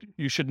 So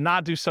you should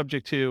not do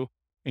subject to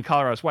in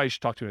Colorado. That's why you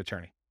should talk to an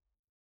attorney.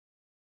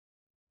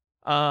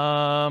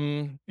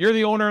 You're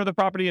the owner of the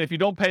property, and if you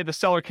don't pay, the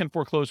seller can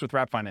foreclose with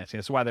wrap financing.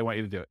 That's why they want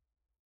you to do it.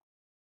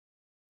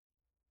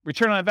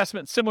 Return on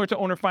investment, similar to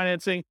owner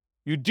financing.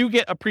 You do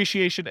get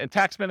appreciation and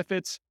tax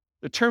benefits.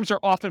 The terms are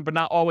often, but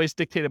not always,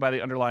 dictated by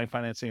the underlying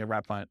financing of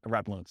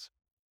wrap loans.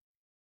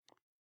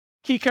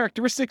 Key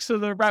characteristics of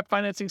the wrap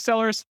financing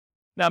sellers.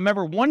 Now,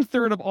 remember,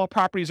 1/3 of all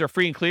properties are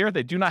free and clear.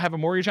 They do not have a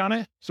mortgage on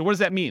it. So what does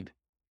that mean?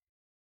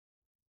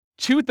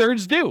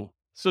 2/3 do.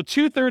 So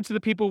 2/3 of the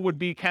people would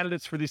be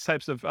candidates for these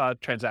types of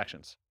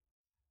transactions.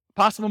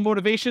 Possible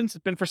motivations: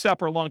 it's been for sale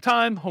for a long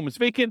time, home is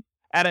vacant,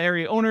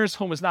 out-of-area owners,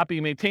 home is not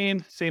being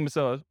maintained, same as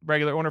a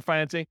regular owner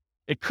financing.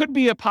 It could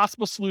be a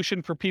possible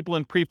solution for people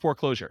in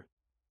pre-foreclosure.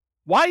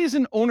 Why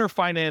isn't owner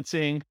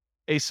financing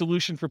a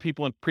solution for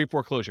people in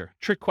pre-foreclosure?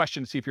 Trick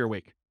question to see if you're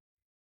awake.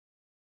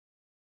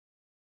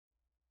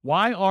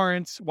 Why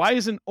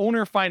isn't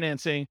owner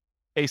financing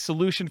a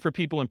solution for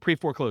people in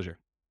pre-foreclosure?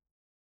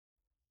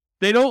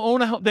 They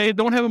don't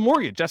have a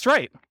mortgage. That's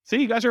right.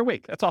 See, you guys are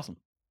awake. That's awesome.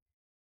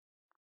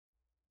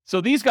 So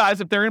these guys,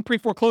 if they're in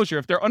pre-foreclosure,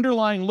 if their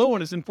underlying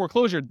loan is in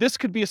foreclosure, this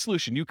could be a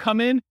solution. You come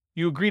in,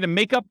 you agree to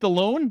make up the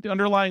loan, the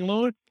underlying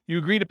loan, you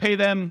agree to pay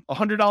them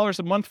 $100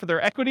 a month for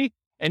their equity,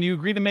 and you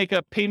agree to make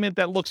a payment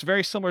that looks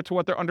very similar to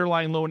what their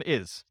underlying loan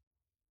is.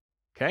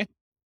 Okay?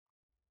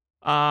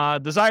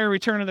 Desire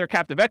return of their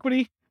captive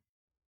equity.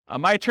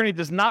 My attorney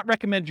does not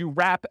recommend you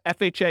wrap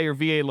FHA or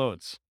VA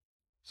loans.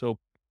 So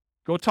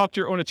go talk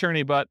to your own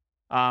attorney, but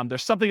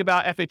there's something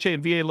about FHA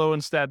and VA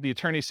loans that the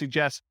attorney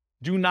suggests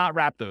do not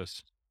wrap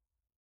those.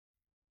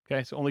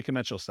 Okay, so only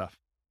conventional stuff.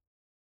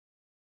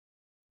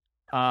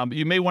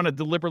 You may want to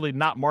deliberately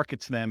not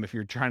market to them if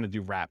you're trying to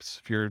do wraps.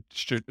 If you're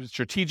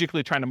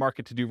strategically trying to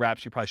market to do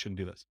wraps, you probably shouldn't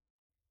do this.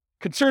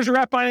 Concerns of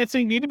wrap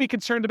financing: you need to be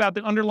concerned about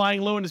the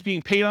underlying loan is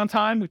being paid on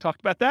time. We talked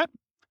about that.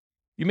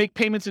 You make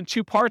payments in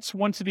 2 parts,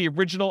 one to the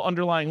original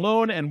underlying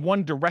loan and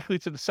one directly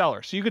to the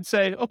seller. So you could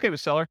say, okay, with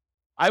seller,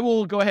 I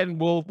will go ahead and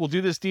we'll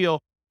do this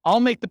deal.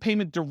 I'll make the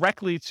payment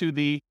directly to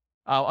the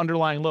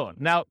underlying loan.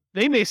 Now,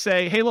 they may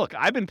say, hey, look,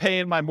 I've been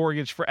paying my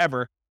mortgage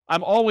forever.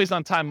 I'm always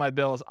on time with my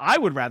bills. I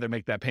would rather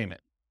make that payment.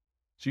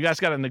 So you guys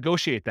got to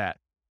negotiate that.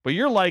 But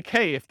you're like,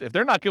 hey, if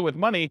they're not good with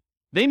money,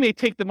 they may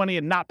take the money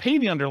and not pay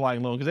the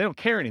underlying loan because they don't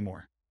care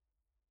anymore.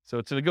 So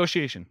it's a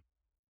negotiation.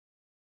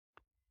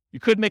 You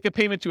could make a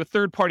payment to a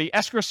third-party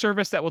escrow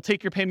service that will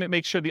take your payment,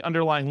 make sure the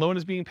underlying loan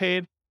is being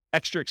paid.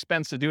 Extra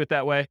expense to do it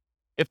that way.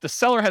 If the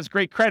seller has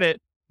great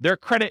credit, their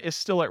credit is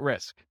still at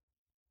risk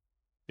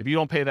if you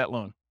don't pay that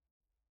loan.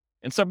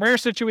 In some rare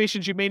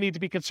situations, you may need to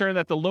be concerned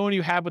that the loan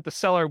you have with the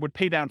seller would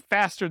pay down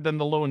faster than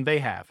the loan they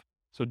have.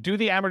 So do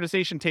the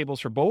amortization tables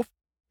for both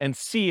and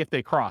see if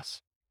they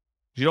cross.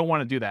 You don't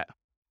want to do that.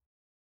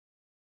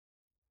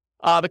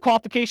 The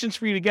qualifications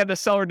for you to get a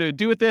seller to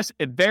do with this,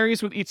 it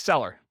varies with each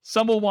seller.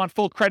 Some will want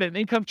full credit and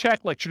income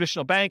check like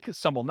traditional bank.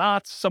 Some will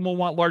not. Some will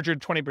want larger than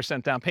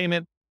 20% down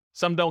payment.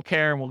 Some don't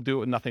care and will do it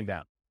with nothing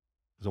down.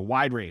 There's a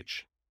wide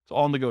range. It's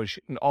all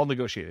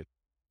negotiated.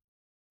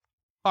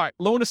 All right,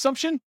 loan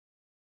assumption.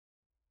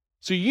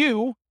 So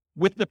you,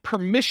 with the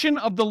permission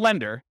of the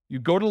lender, you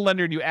go to the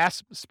lender and you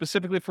ask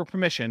specifically for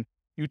permission.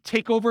 You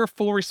take over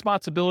full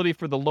responsibility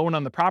for the loan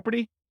on the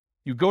property.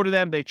 You go to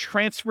them, they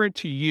transfer it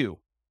to you.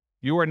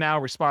 You are now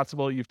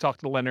responsible. You've talked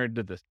to the lender and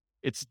did this.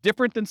 It's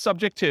different than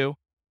subject to.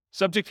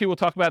 Subject to, we'll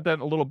talk about that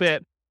in a little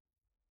bit.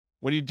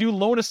 When you do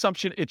loan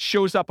assumption, it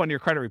shows up on your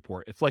credit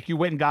report. It's like you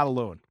went and got a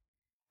loan.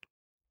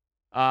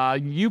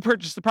 You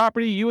purchase the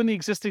property, you and the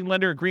existing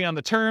lender agree on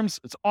the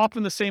terms. It's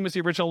often the same as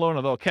the original loan,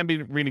 although it can be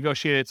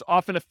renegotiated. It's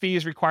often a fee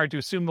is required to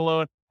assume the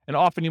loan, and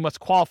often you must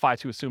qualify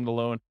to assume the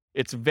loan.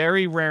 It's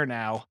very rare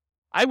now.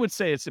 I would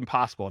say it's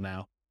impossible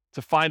now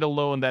to find a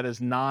loan that is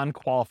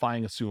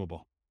non-qualifying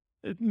assumable.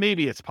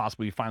 Maybe it's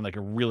possible you find like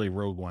a really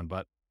rogue one,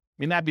 but I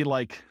mean, that'd be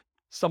like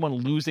someone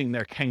losing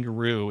their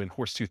kangaroo in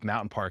Horsetooth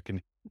Mountain Park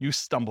and you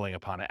stumbling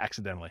upon it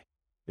accidentally.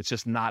 It's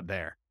just not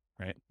there,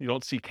 right? You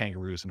don't see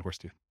kangaroos in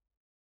Horsetooth.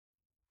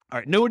 All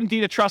right, note and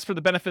deed of trust for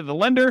the benefit of the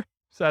lender.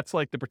 So that's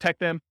like to protect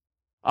them.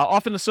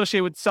 Often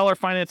associated with seller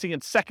financing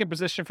in second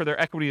position for their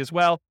equity as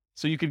well.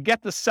 So you could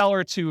get the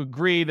seller to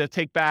agree to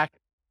take back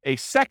a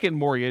second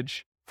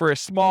mortgage for a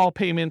small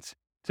payment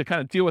to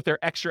kind of deal with their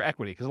extra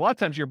equity. Because a lot of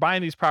times you're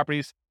buying these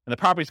properties and the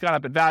property's gone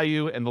up in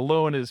value and the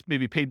loan is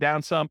maybe paid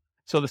down some.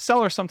 So the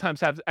seller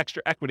sometimes has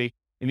extra equity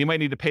and you might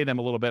need to pay them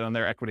a little bit on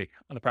their equity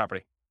on the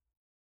property.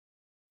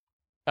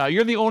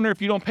 You're the owner. If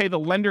you don't pay, the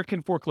lender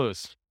can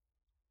foreclose.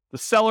 The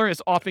seller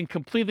is often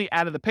completely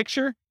out of the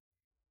picture.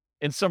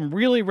 In some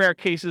really rare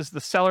cases,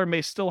 the seller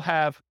may still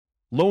have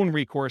loan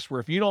recourse where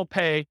if you don't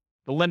pay,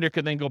 the lender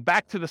could then go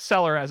back to the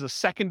seller as a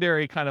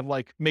secondary kind of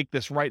like make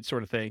this right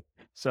sort of thing.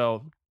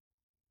 So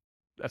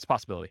that's a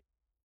possibility.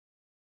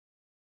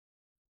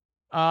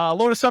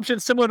 Loan assumption,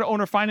 similar to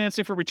owner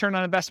financing for return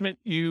on investment,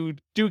 you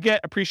do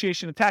get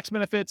appreciation and tax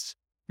benefits.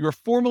 You're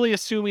formally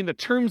assuming the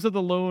terms of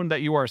the loan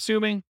that you are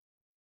assuming.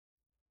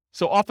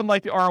 So often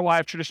like the ROI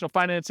of traditional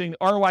financing, the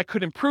ROI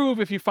could improve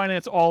if you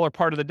finance all or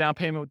part of the down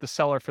payment with the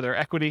seller for their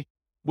equity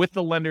with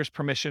the lender's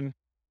permission.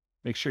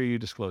 Make sure you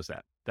disclose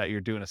that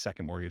you're doing a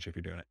second mortgage if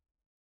you're doing it.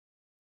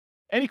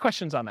 Any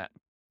questions on that?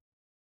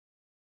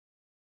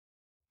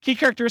 Key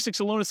characteristics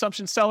of loan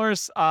assumption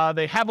sellers,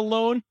 they have a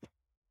loan.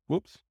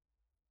 Whoops.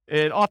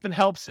 It often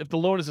helps if the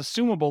loan is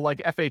assumable like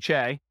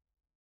FHA.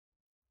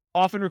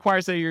 Often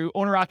requires that you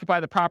owner occupy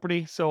the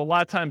property. So a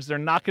lot of times they're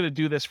not going to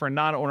do this for a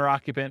non-owner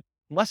occupant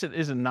unless it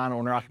is a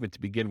non-owner occupant to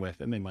begin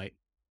with, and they might.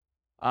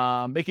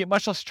 Make it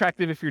much less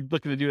attractive if you're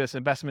looking to do this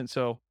investment.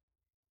 So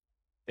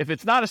if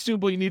it's not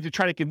assumable, you need to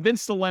try to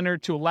convince the lender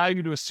to allow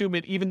you to assume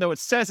it, even though it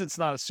says it's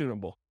not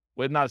assumable,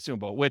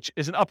 which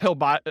is an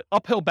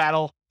uphill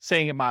battle,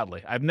 saying it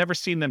mildly. I've never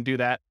seen them do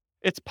that.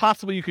 It's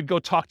possible you could go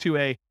talk to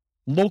a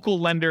local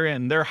lender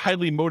and they're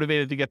highly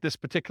motivated to get this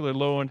particular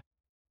loan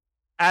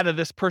out of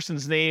this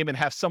person's name and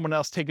have someone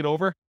else take it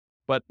over.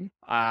 But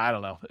I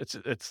don't know.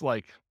 It's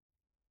like,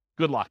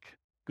 good luck.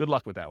 Good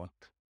luck with that one.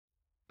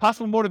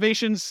 Possible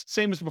motivations,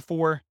 same as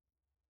before.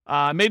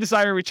 May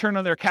desire a return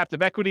on their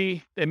captive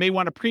equity. They may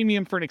want a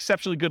premium for an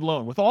exceptionally good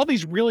loan. With all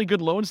these really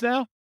good loans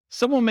now,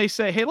 someone may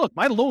say, hey, look,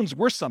 my loan's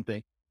worth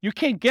something. You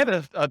can't get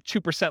a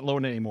 2%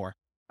 loan anymore.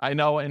 I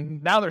know,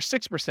 and now they're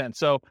 6%.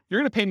 So you're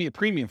going to pay me a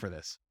premium for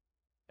this.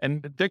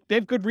 And they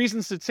have good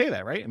reasons to say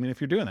that, right? I mean, if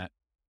you're doing that.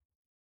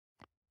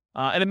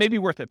 And it may be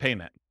worth it paying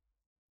that.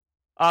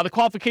 The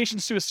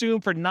qualifications to assume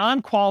for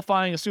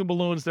non-qualifying assumable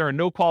loans, there are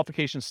no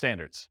qualification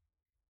standards.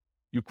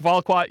 You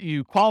qualify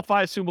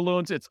assumable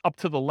loans, it's up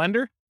to the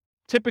lender,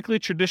 typically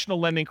traditional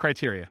lending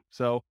criteria.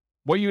 So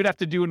what you would have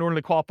to do in order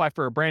to qualify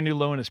for a brand new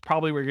loan is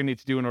probably what you're going to need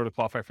to do in order to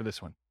qualify for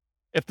this one.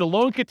 If the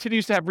loan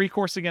continues to have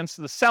recourse against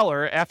the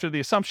seller after the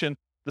assumption,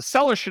 the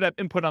seller should have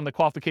input on the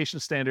qualification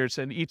standards,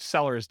 and each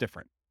seller is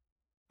different,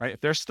 right?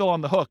 If they're still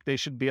on the hook, they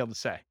should be able to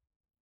say.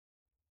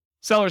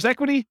 Seller's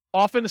equity,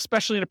 often,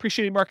 especially in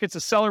appreciating markets, a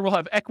seller will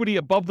have equity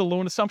above the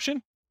loan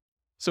assumption.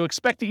 So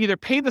expect to either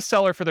pay the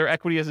seller for their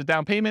equity as a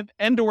down payment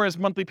and or as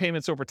monthly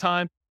payments over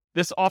time.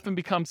 This often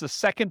becomes the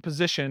second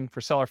position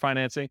for seller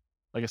financing,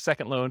 like a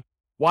second loan.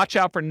 Watch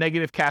out for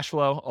negative cash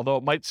flow, although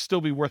it might still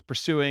be worth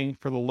pursuing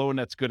for the loan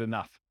that's good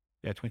enough.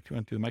 Yeah, 22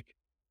 on to the mic.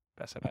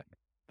 Pass that back.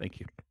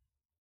 Thank you.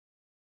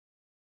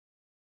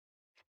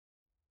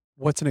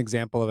 What's an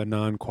example of a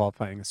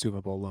non-qualifying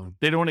assumable loan?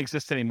 They don't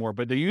exist anymore,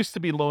 but there used to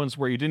be loans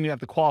where you didn't even have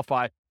to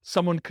qualify.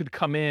 Someone could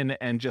come in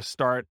and just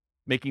start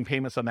making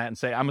payments on that and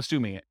say, I'm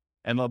assuming it.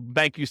 And the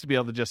bank used to be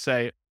able to just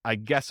say, I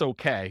guess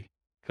okay,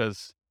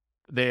 because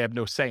they have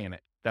no say in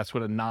it. That's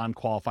what a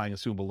non-qualifying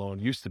assumable loan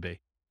used to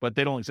be, but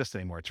they don't exist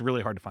anymore. It's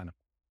really hard to find them.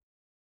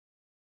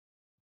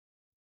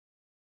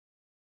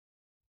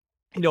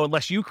 You know,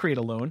 unless you create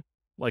a loan,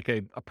 like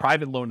a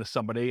private loan to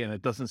somebody, and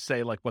it doesn't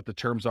say like what the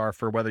terms are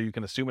for whether you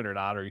can assume it or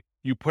not, or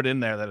you put in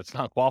there that it's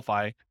not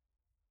qualifying,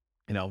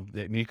 you know,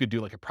 you could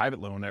do like a private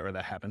loan where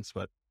that happens,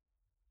 but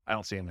I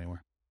don't see them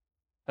anymore.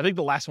 I think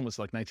the last one was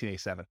like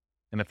 1987.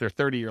 And if they're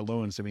 30-year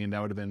loans, I mean,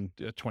 that would have been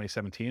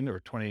 2017 or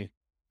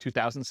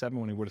 2007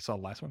 when we would have saw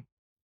the last one.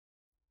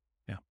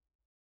 Yeah.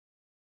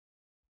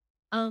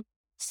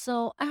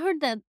 So I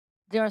heard that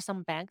there are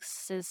some banks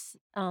says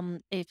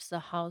if the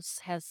house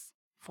has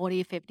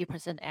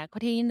 40-50%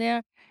 equity in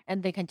there,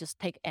 and they can just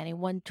take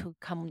anyone to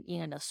come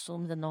in and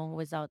assume the loan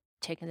without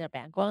checking their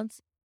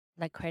backgrounds,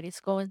 like credit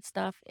score and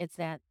stuff. Is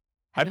that?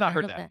 I've you not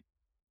heard of that.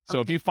 So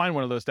if you find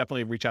one of those,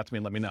 definitely reach out to me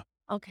and let me know.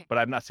 Okay. But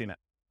I've not seen it.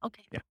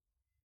 Okay. Yeah.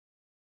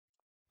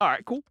 All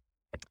right, cool.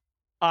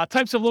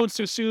 Types of loans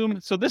to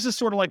assume. So this is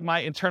sort of like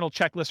my internal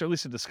checklist, or at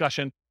least a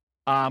discussion.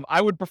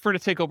 I would prefer to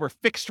take over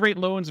fixed rate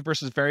loans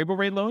versus variable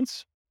rate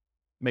loans.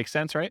 Makes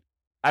sense, right?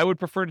 I would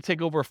prefer to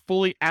take over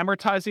fully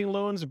amortizing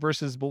loans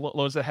versus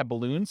loans that have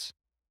balloons,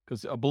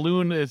 because a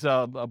balloon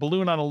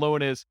on a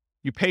loan is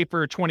you pay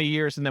for 20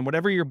 years, and then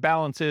whatever your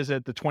balance is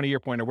at the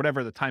 20-year point or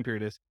whatever the time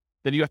period is,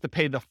 then you have to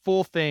pay the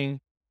full thing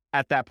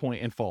at that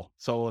point in full.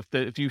 So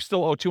if you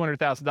still owe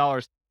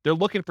 $200,000, they're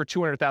looking for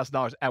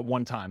 $200,000 at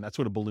one time. That's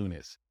what a balloon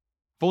is.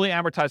 Fully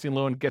amortizing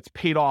loan gets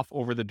paid off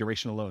over the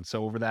duration of the loan.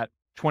 So over that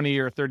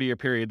 20-year, 30-year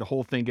period, the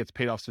whole thing gets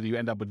paid off, so you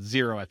end up with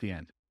zero at the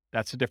end.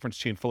 That's the difference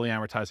between fully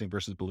amortizing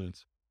versus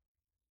balloons.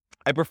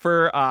 I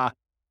prefer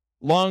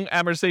long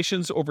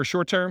amortizations over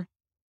short term.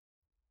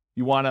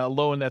 You want a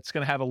loan that's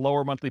going to have a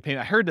lower monthly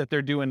payment. I heard that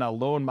they're doing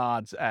loan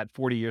mods at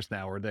 40 years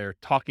now, or they're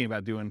talking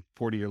about doing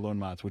 40-year loan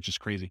mods, which is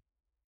crazy.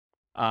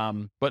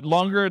 But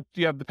longer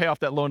you have to pay off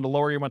that loan, the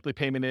lower your monthly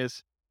payment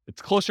is.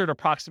 It's closer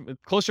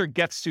it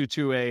gets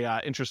to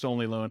a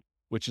interest-only loan,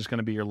 which is going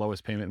to be your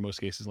lowest payment in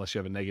most cases, unless you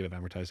have a negative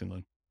amortizing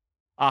loan.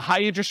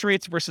 High interest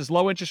rates versus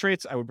low interest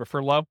rates, I would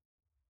prefer low.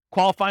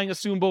 Qualifying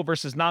assumable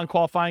versus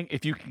non-qualifying.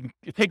 If you can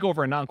take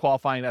over a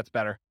non-qualifying, that's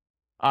better.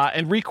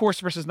 And recourse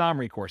versus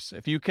non-recourse.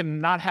 If you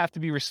cannot have to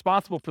be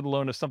responsible for the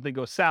loan if something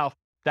goes south,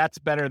 that's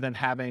better than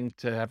having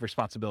to have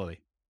responsibility.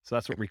 So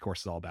that's what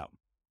recourse is all about.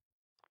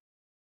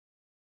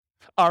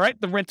 All right,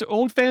 the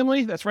rent-to-own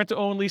family. That's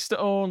rent-to-own,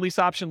 lease-to-own, lease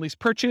option, lease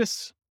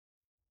purchase.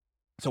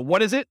 So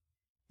what is it?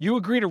 You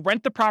agree to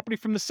rent the property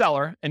from the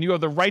seller, and you have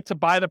the right to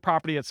buy the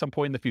property at some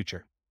point in the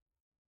future.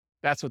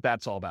 That's what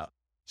that's all about.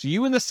 So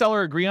you and the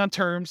seller agree on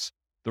terms,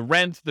 the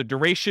rent, the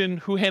duration,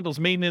 who handles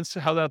maintenance,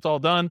 how that's all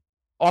done.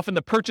 Often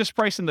the purchase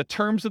price and the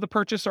terms of the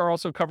purchase are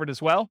also covered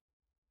as well.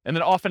 And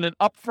then often an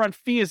upfront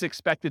fee is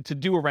expected to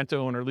do a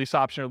rent-to-own or lease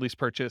option or lease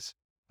purchase.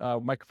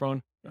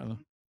 Microphone. I'm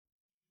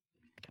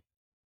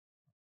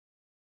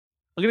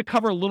going to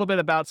cover a little bit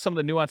about some of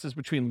the nuances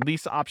between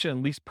lease option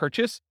and lease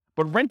purchase.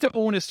 But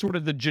rent-to-own is sort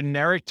of the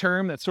generic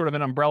term. That's sort of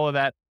an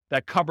umbrella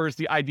that covers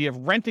the idea of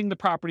renting the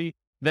property,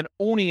 then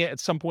owning it at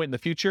some point in the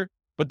future.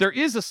 But there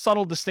is a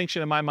subtle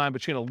distinction in my mind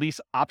between a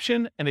lease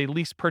option and a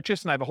lease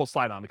purchase, and I have a whole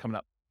slide on it coming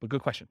up. But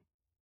good question.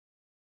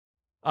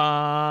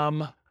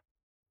 Often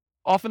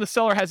the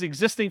seller has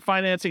existing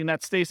financing, and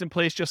that stays in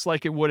place just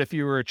like it would if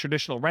you were a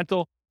traditional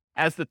rental.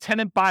 As the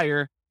tenant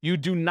buyer, you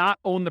do not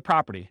own the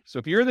property. So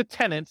if you're the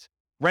tenant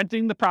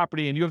renting the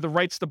property and you have the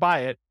rights to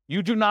buy it,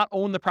 you do not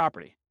own the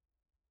property.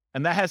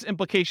 And that has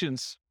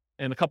implications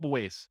in a couple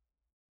ways.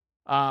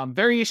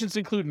 Variations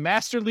include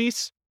master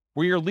lease,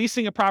 where you're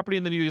leasing a property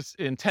and then you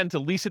intend to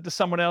lease it to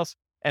someone else,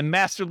 and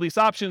master lease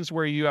options,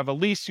 where you have a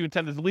lease, you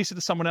intend to lease it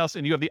to someone else,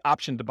 and you have the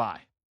option to buy.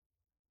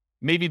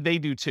 Maybe they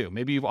do too.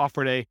 Maybe you've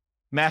offered a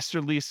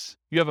master lease,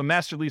 you have a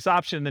master lease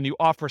option, then you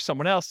offer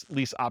someone else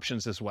lease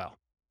options as well.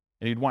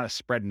 And you'd want a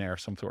spread in there of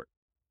some sort.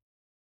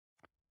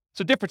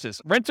 So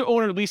differences. Rent to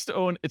own or lease to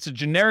own, it's a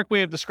generic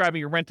way of describing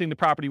you're renting the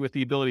property with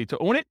the ability to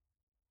own it.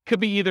 Could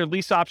be either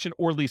lease option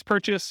or lease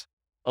purchase.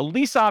 A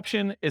lease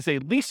option is a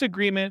lease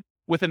agreement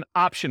with an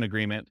option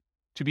agreement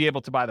to be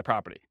able to buy the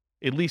property.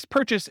 A lease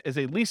purchase is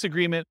a lease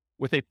agreement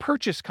with a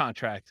purchase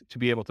contract to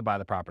be able to buy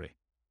the property.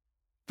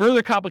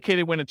 Further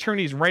complicated when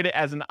attorneys write it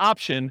as an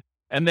option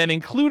and then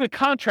include a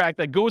contract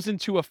that goes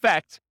into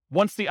effect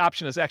once the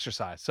option is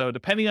exercised. So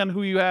depending on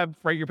who you have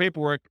write your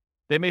paperwork,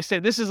 they may say,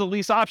 this is a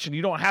lease option.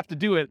 You don't have to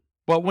do it.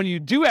 But when you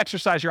do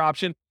exercise your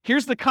option,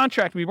 here's the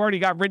contract we've already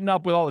got written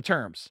up with all the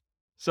terms.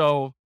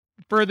 So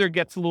further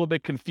gets a little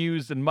bit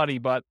confused and muddy,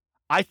 but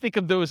I think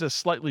of those as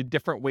slightly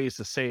different ways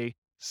to say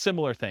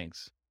similar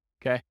things.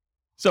 Okay.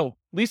 So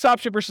lease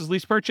option versus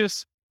lease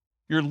purchase.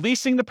 You're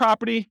leasing the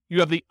property. You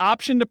have the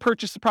option to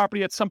purchase the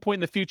property at some point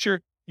in the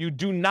future. You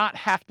do not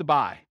have to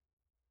buy.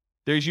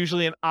 There's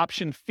usually an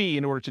option fee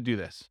in order to do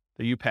this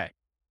that you pay.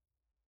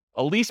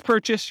 A lease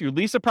purchase, you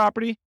lease a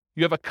property.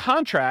 You have a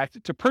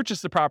contract to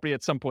purchase the property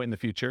at some point in the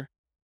future.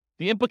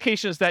 The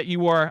implication is that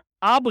you are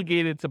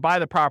obligated to buy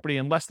the property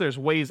unless there's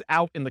ways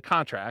out in the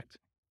contract,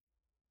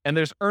 and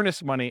there's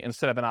earnest money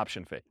instead of an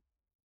option fee.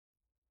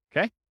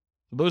 Okay?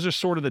 So those are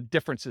sort of the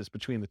differences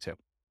between the two.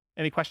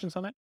 Any questions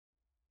on that?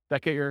 Did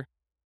that get your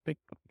big?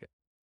 Okay.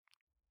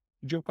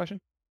 Did you have a question?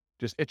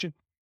 Just itching?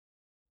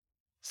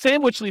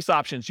 Sandwich lease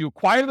options. You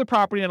acquire the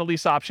property on a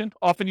lease option,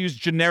 often used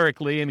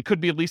generically, and it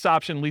could be a lease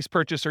option, lease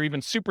purchase, or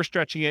even super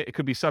stretching it, it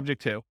could be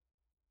subject to.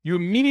 You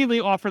immediately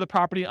offer the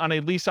property on a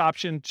lease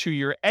option to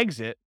your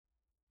exit,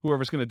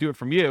 whoever's going to do it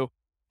from you,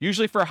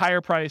 usually for a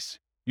higher price,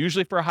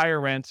 usually for a higher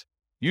rent,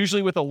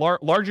 usually with a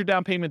larger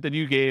down payment than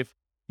you gave,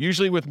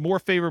 usually with more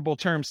favorable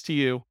terms to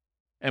you.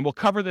 And we'll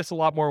cover this a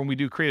lot more when we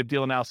do creative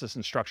deal analysis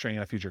and structuring in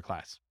a future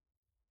class.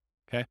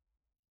 Okay.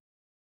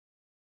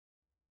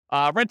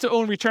 Rent to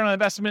own return on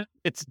investment.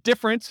 It's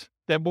different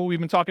than what we've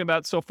been talking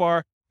about so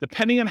far.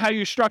 Depending on how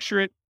you structure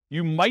it,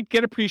 you might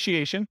get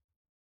appreciation.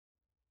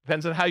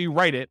 Depends on how you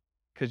write it,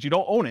 because you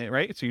don't own it,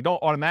 right? So you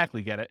don't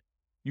automatically get it.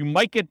 You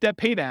might get debt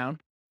pay down.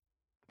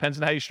 Depends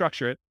on how you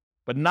structure it,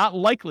 but not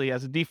likely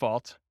as a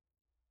default.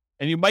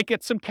 And you might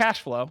get some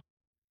cash flow.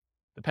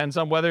 Depends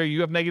on whether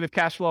you have negative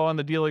cash flow on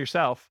the deal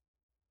yourself.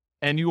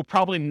 And you will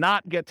probably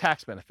not get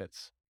tax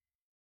benefits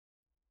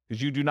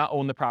because you do not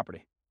own the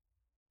property.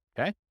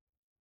 Okay?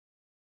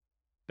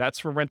 That's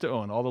for rent to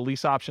own. All the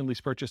lease option, lease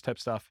purchase type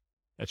stuff.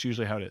 That's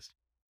usually how it is.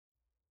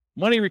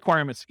 Money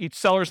requirements. Each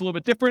seller is a little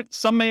bit different.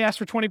 Some may ask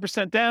for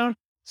 20% down.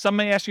 Some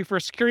may ask you for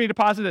a security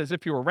deposit as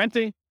if you were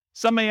renting.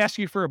 Some may ask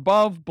you for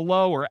above,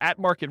 below, or at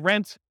market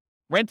rent.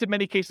 Rent in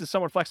many cases is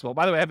somewhat flexible.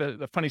 By the way, I have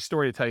a funny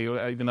story to tell you,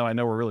 even though I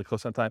know we're really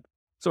close on time.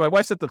 So my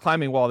wife's at the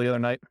climbing wall the other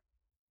night,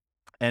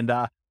 and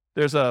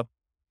there's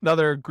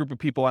another group of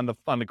people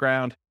on the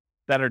ground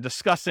that are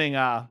discussing.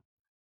 The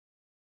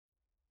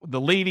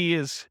lady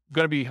is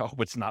going to be. Oh,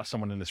 it's not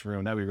someone in this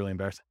room. That'd be really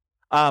embarrassing.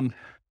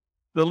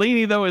 The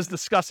lady though is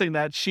discussing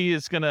that she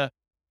is going to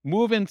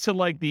move into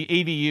like the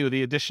ADU,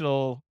 the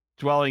additional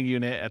dwelling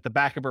unit at the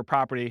back of her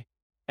property,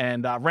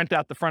 and rent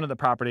out the front of the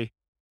property.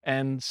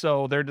 And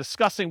so they're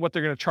discussing what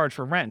they're going to charge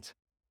for rent.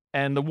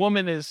 And the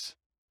woman is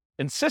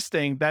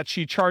insisting that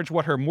she charge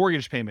what her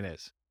mortgage payment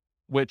is,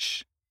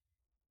 which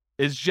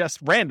is just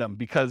random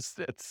because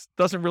it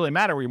doesn't really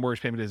matter where your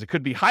mortgage payment is. It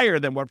could be higher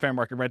than what fair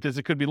market rent is.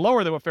 It could be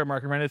lower than what fair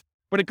market rent is.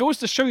 But it goes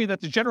to show you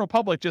that the general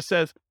public just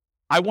says,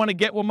 I want to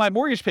get what my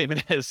mortgage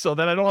payment is so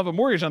that I don't have a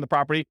mortgage on the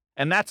property.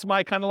 And that's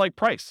my kind of like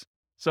price.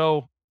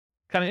 So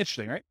kind of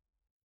interesting, right?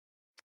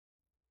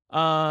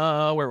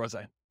 Where was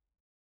I?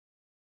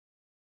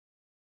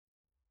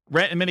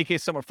 Rent in many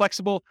cases somewhat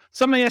flexible.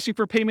 Some may ask you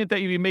for payment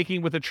that you'd be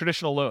making with a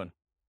traditional loan,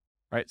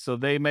 right? So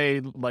they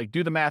may like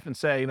do the math and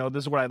say,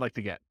 this is what I'd like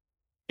to get.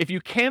 If you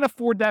can't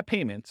afford that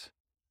payment,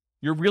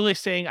 you're really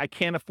saying I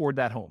can't afford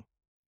that home,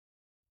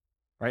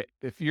 right?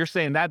 If you're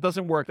saying that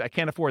doesn't work, I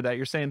can't afford that,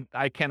 you're saying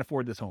I can't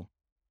afford this home.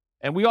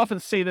 And we often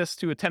say this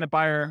to a tenant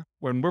buyer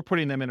when we're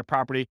putting them in a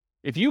property.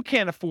 If you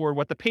can't afford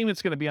what the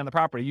payment's going to be on the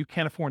property, you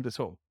can't afford this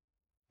home.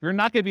 You're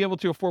not going to be able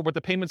to afford what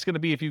the payment's going to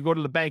be if you go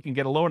to the bank and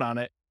get a loan on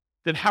it.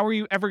 Then how are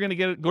you ever going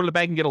to go to the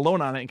bank and get a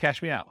loan on it and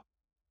cash me out?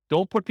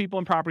 Don't put people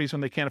in properties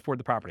when they can't afford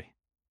the property.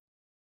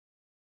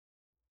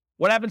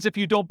 What happens if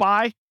you don't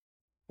buy?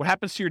 What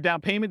happens to your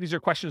down payment? These are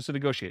questions to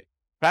negotiate.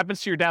 What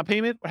happens to your down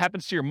payment? What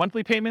happens to your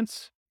monthly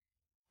payments?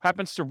 What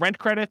happens to rent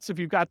credits if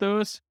you've got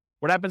those?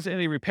 What happens to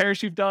any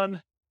repairs you've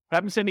done? What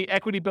happens to any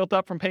equity built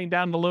up from paying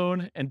down the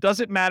loan? And does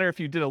it matter if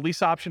you did a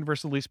lease option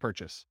versus a lease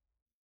purchase?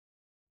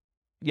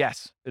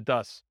 Yes, it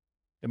does,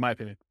 in my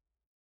opinion.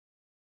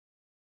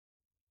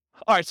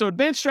 All right, so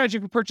advanced strategy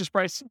for purchase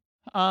price.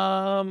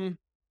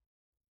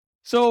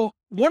 So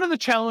one of the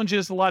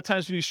challenges a lot of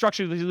times when you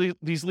structure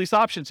these lease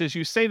options is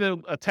you say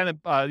to a tenant,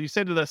 you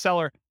say to the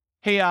seller,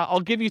 hey, I'll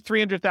give you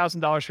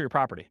 $300,000 for your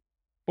property.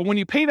 But when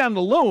you pay down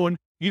the loan,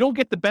 you don't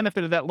get the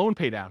benefit of that loan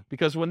pay down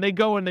because when they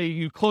go and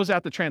you close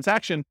out the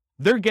transaction,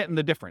 they're getting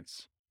the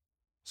difference.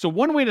 So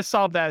one way to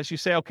solve that is you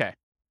say, okay,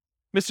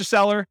 Mr.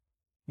 Seller,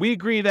 we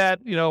agree that,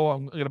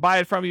 I'm going to buy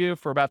it from you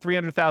for about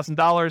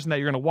 $300,000 and that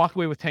you're going to walk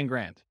away with 10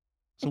 grand.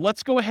 So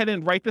let's go ahead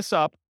and write this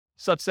up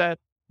such that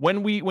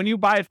when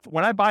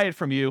I buy it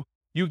from you,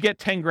 you get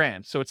 10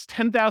 grand. So it's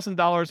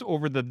 $10,000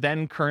 over the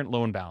then current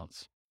loan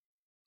balance.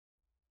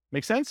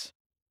 Make sense?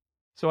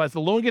 So as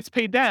the loan gets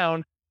paid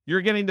down,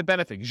 you're getting the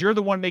benefit because you're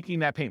the one making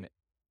that payment.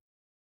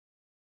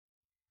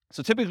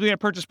 So typically a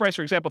purchase price,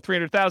 for example,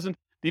 $300,000,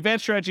 the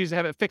advanced strategy is to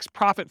have a fixed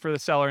profit for the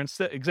seller.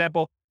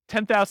 Example,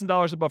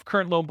 $10,000 above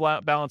current loan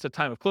balance at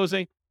time of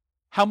closing.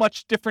 How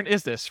much different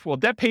is this? Well,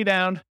 debt pay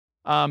down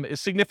is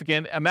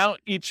significant.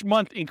 Amount each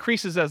month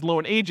increases as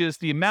loan ages.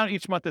 The amount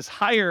each month is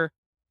higher,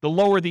 the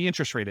lower the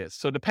interest rate is.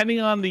 So depending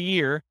on the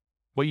year,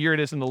 what year it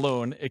is in the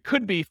loan, it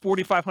could be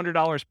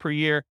 $4,500 per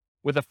year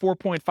with a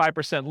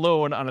 4.5%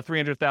 loan on a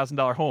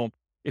 $300,000 home.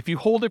 If you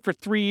hold it for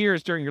 3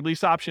 years during your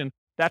lease option,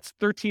 that's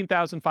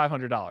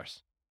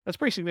 $13,500. That's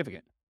pretty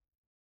significant.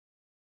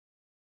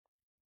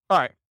 All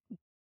right.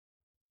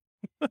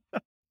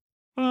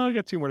 I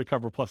got 2 more to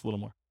cover, plus a little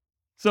more.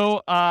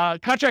 So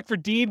contract for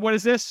deed, what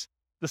is this?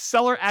 The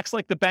seller acts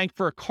like the bank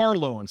for a car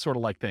loan, sort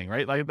of like thing,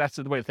 right? Like that's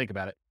the way to think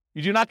about it.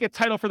 You do not get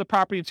title for the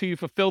property until you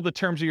fulfill the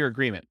terms of your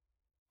agreement.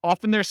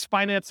 Often there's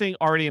financing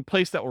already in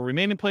place that will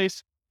remain in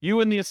place. You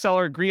and the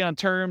seller agree on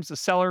terms. The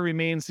seller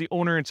remains the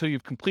owner until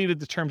you've completed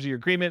the terms of your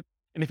agreement.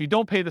 And if you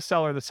don't pay the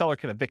seller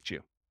can evict you.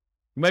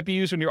 It might be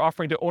used when you're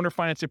offering to owner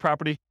finance your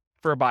property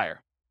for a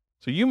buyer.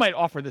 So you might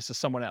offer this to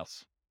someone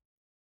else.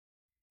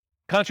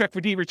 Contract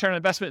for deed return on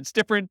investment, it's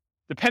different.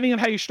 Depending on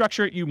how you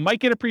structure it, you might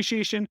get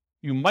appreciation,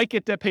 you might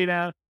get debt pay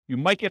down, you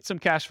might get some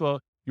cash flow.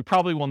 You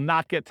probably will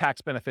not get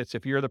tax benefits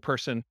if you're the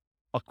person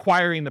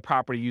acquiring the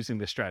property using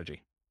this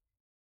strategy.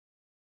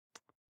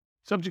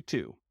 Subject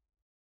 2.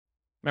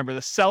 Remember,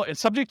 in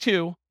subject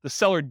 2, the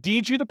seller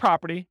deeds you the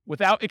property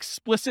without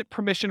explicit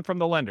permission from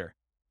the lender.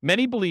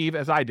 Many believe,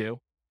 as I do,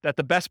 that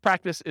the best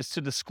practice is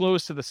to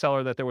disclose to the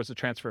seller that there was a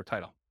transfer of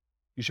title.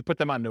 You should put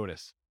them on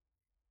notice.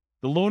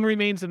 The loan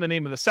remains in the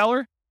name of the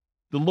seller.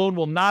 The loan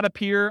will not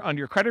appear on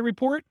your credit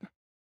report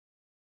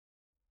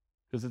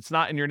because it's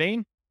not in your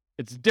name.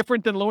 It's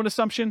different than loan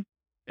assumption.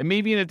 It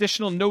may be an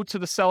additional note to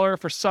the seller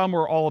for some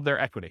or all of their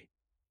equity.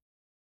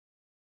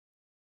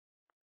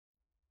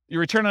 Your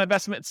return on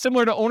investment,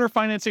 similar to owner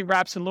financing,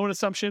 wraps, and loan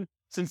assumption.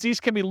 Since these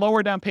can be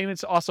lower down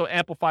payments, also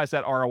amplifies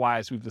that ROI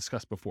as we've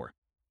discussed before.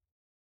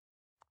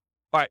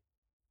 All right,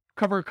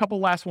 cover a couple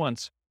last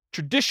ones.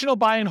 Traditional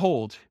buy and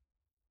hold.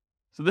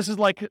 So this is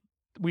like,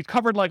 we've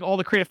covered like all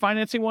the creative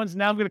financing ones.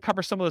 Now I'm going to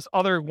cover some of those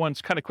other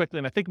ones kind of quickly.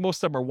 And I think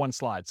most of them are one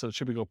slide, so it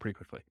should go pretty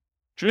quickly.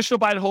 Traditional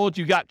buy and hold,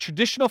 you got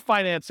traditional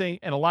financing,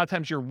 and a lot of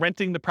times you're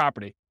renting the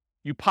property.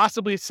 You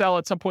possibly sell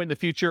at some point in the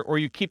future, or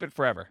you keep it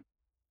forever.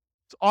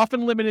 It's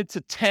often limited to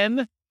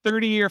 10,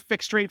 30-year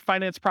fixed rate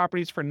finance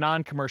properties for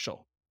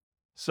non-commercial.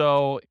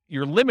 So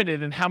you're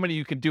limited in how many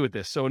you can do with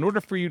this. So in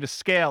order for you to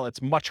scale,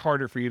 it's much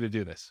harder for you to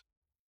do this.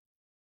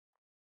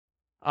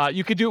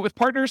 You could do it with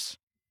partners.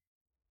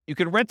 You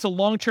can rent to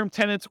long-term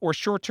tenants or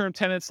short-term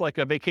tenants like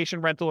a vacation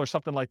rental or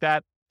something like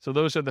that. So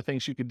those are the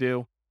things you could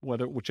do,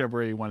 whichever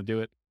way you want to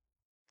do it.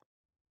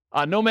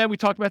 Nomad, we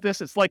talked about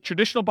this. It's like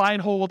traditional buy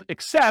and hold,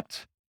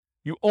 except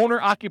you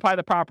owner-occupy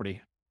the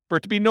property. For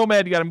it to be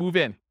Nomad, you got to move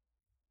in.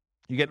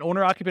 You get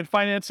owner-occupant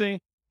financing.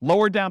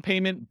 lower down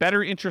payment,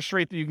 better interest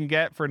rate that you can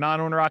get for a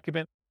non-owner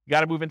occupant. You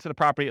got to move into the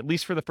property at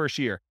least for the first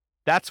year.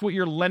 That's what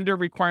your lender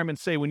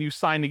requirements say when you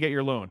sign to get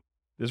your loan.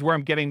 This is where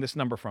I'm getting this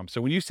number from. So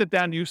when you sit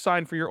down and you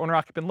sign for your owner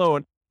occupant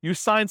loan, you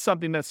sign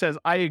something that says,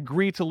 I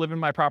agree to live in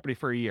my property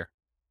for a year.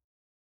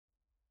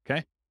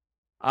 Okay.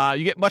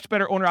 You get much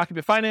better owner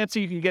occupant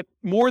financing. You can get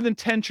more than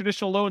 10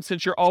 traditional loans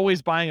since you're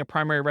always buying a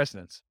primary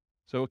residence.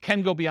 So it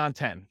can go beyond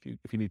 10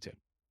 if you need to.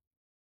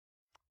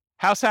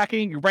 House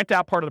hacking, you rent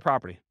out part of the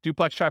property,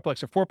 duplex,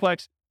 triplex, or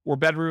fourplex, or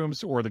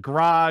bedrooms, or the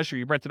garage, or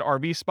you rent an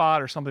RV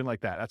spot or something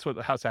like that. That's what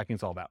the house hacking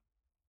is all about.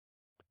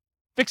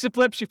 Fix and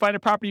flips, you find a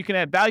property you can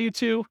add value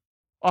to,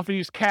 often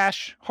use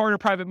cash, hard or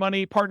private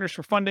money, partners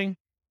for funding.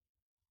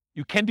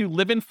 You can do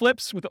live-in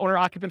flips with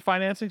owner-occupant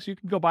financing, so you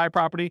can go buy a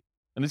property.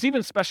 And there's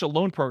even special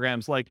loan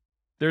programs, like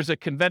there's a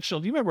conventional,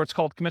 do you remember what's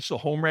called conventional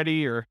home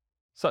ready, or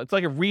so it's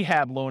like a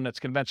rehab loan that's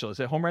conventional. Is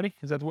it home ready?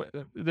 Is that what,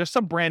 there's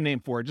some brand name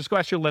for it. Just go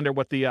ask your lender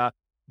what the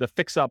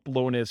fix-up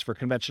loan is for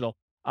conventional.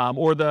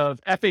 Or the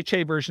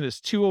FHA version is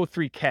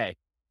 203K.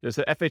 There's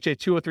the FHA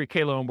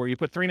 203K loan where you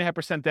put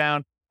 3.5%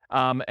 down,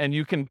 and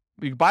you can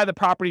buy the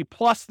property,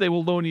 plus they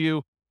will loan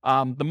you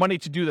the money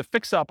to do the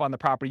fix-up on the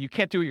property. You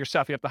can't do it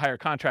yourself. You have to hire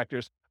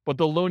contractors, but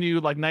they'll loan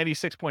you like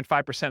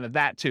 96.5% of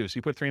that too. So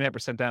you put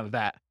 3.5% down of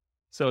that.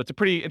 So it's a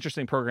pretty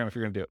interesting program if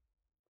you're going to do it.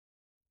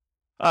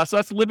 So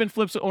that's live-in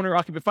flips with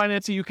owner-occupant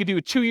financing. You could do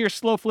a 2-year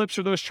slow flips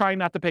for those trying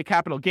not to pay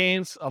capital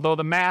gains, although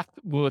the math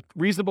with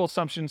reasonable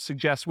assumptions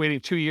suggests waiting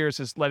 2 years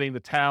is letting the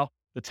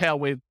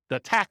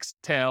tax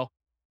tail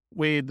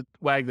wag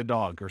the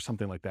dog or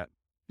something like that.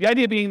 The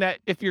idea being that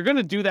if you're going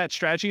to do that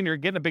strategy and you're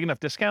getting a big enough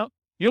discount,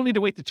 you don't need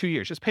to wait the 2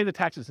 years. Just pay the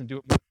taxes and do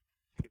it.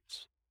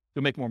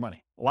 You'll make more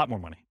money, a lot more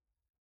money.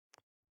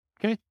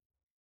 Okay?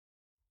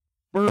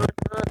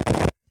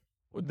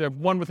 The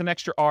one with an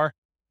extra R.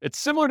 It's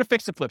similar to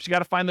fix and flips. You got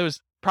to find those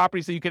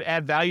properties that you could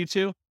add value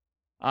to.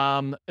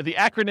 The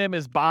acronym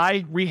is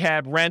buy,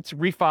 rehab, rent,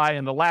 refi,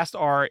 and the last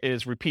R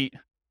is repeat.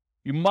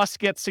 You must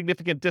get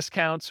significant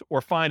discounts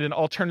or find an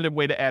alternative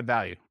way to add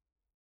value.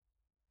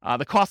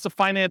 The cost of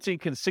financing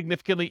can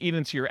significantly eat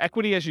into your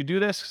equity as you do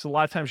this, because a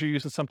lot of times you're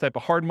using some type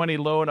of hard money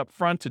loan up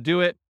front to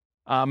do it.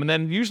 And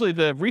then usually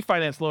the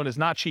refinance loan is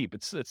not cheap.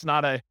 It's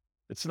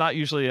not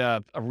usually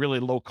a really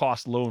low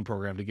cost loan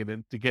program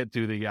to get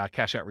to the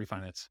cash out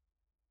refinance.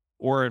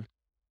 Or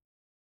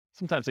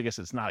sometimes I guess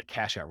it's not a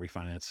cash out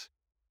refinance.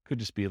 Could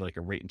just be like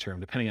a rate and term,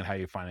 depending on how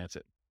you finance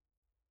it.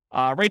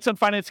 Rates on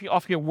financing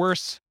often get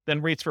worse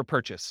than rates for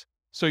purchase.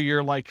 So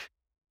your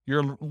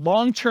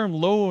long-term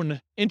loan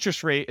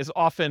interest rate is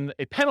often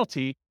a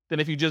penalty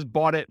than if you just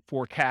bought it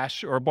for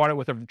cash or bought it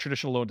with a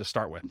traditional loan to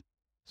start with.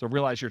 So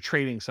realize you're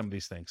trading some of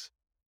these things.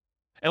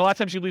 And a lot of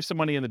times you leave some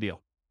money in the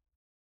deal.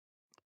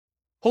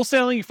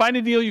 Wholesaling, you find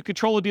a deal, you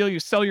control a deal, you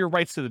sell your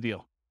rights to the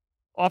deal.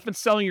 Often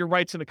selling your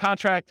rights in a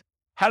contract.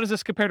 How does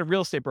this compare to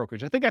real estate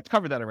brokerage? I think I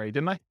covered that already,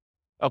 didn't I?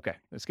 Okay,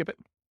 let's skip it.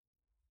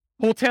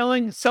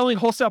 Wholesaling, selling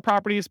wholesale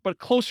properties, but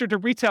closer to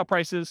retail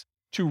prices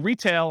to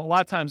retail, a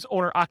lot of times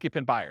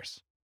owner-occupant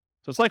buyers.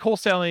 So it's like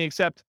wholesaling,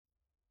 except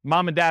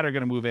mom and dad are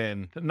going to move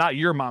in. Not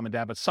your mom and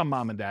dad, but some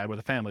mom and dad with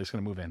a family is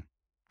going to move in.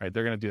 Right?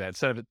 They're going to do that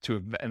instead of it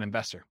to an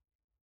investor.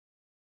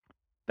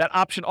 That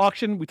option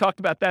auction, we talked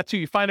about that too.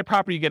 You find a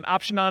property, you get an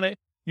option on it.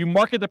 You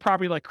market the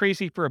property like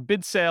crazy for a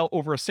bid sale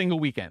over a single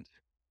weekend.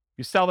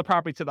 You sell the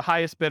property to the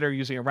highest bidder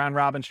using a round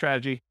robin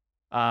strategy.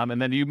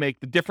 And then you make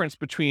the difference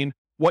between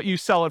what you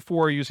sell it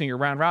for using your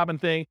round robin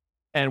thing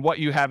and what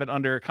you have it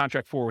under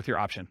contract for with your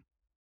option.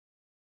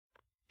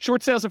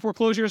 Short sales and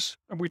foreclosures.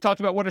 We talked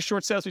about what are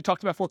short sales. We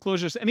talked about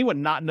foreclosures.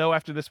 Anyone not know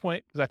after this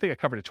point? Because I think I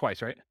covered it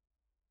twice, right?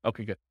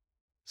 Okay, good.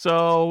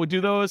 So we do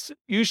those.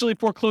 Usually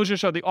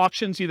foreclosures are the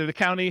auctions, either the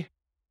county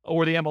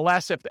or the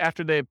MLS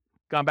after they've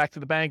gone back to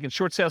the bank. And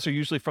short sales are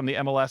usually from the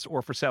MLS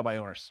or for sale by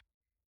owners.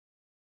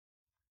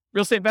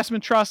 Real estate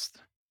investment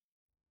trust.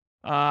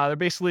 They're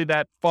basically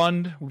that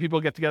fund where people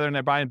get together and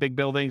they're buying big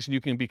buildings, and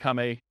you can become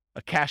a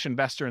cash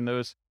investor in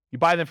those. You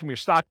buy them from your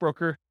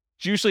stockbroker.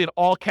 It's usually an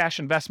all cash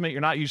investment.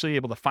 You're not usually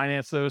able to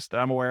finance those that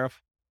I'm aware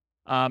of.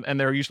 And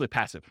they're usually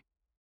passive.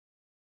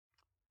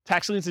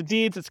 Tax liens and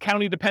deeds, it's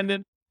county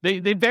dependent.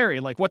 They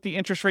vary, like what the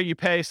interest rate you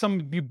pay.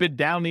 Some you bid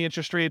down the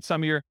interest rate.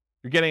 Some you're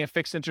getting a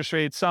fixed interest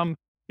rate. Some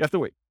you have to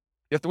wait.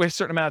 You have to wait a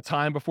certain amount of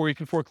time before you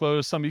can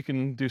foreclose. Some you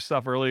can do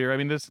stuff earlier. I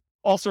mean, there's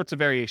all sorts of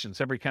variations.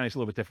 Every county's a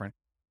little bit different.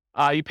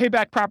 You pay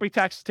back property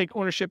taxes, take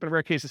ownership in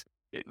rare cases.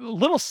 A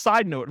little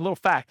side note, a little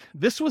fact.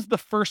 This was the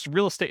first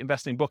real estate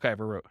investing book I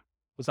ever wrote.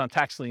 It was on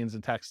tax liens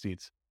and tax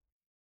deeds.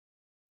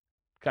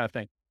 Kind of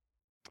thing.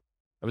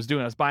 I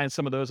was buying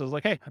some of those. I was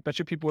like, hey, I bet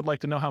you people would like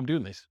to know how I'm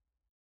doing these.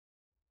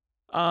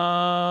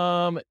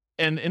 And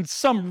in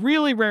some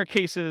really rare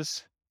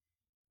cases,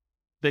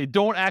 they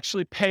don't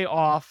actually pay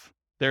off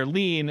their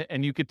lien,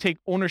 and you could take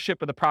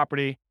ownership of the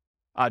property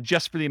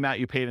just for the amount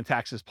you paid in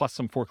taxes, plus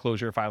some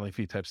foreclosure filing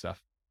fee type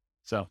stuff.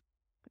 So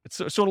it's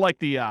sort of like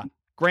the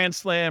grand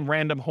slam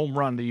random home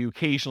run that you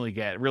occasionally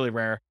get, really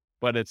rare,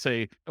 but it's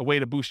a way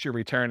to boost your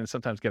return and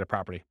sometimes get a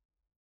property.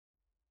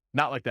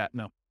 Not like that,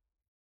 no.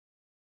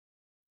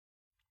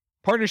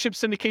 Partnership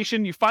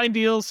syndication, you find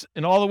deals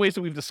in all the ways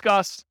that we've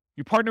discussed.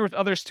 You partner with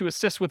others to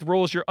assist with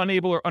roles you're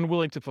unable or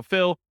unwilling to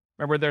fulfill.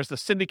 Remember, there's the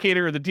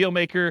syndicator or the deal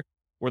maker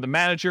or the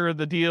manager of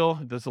the deal.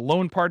 There's a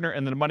loan partner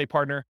and then a money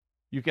partner.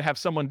 You can have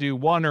someone do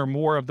one or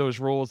more of those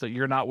roles that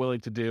you're not willing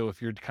to do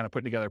if you're kind of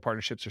putting together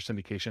partnerships or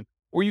syndication.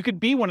 Or you could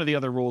be one of the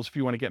other roles if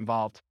you want to get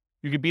involved.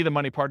 You could be the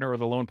money partner or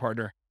the loan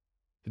partner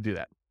to do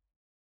that.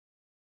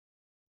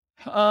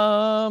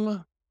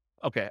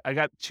 Okay, I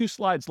got 2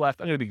 slides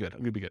left. I'm going to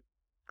be good.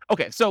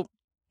 Okay, so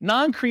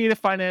non-creative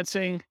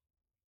financing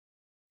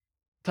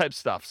type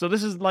stuff. So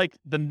this is like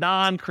the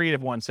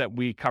non-creative ones that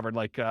we covered.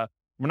 Like we're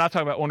not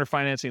talking about owner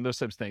financing and those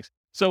types of things.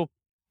 So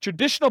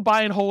traditional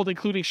buy and hold,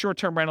 including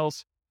short-term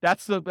rentals,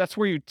 that's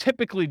where you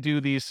typically do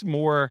these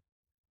more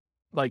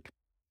like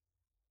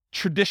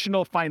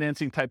traditional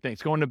financing type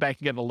things. Going to the bank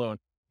and getting a loan.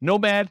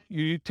 Nomad,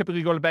 you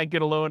typically go to the bank,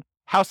 get a loan.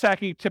 House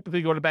hacking, you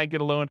typically go to the bank,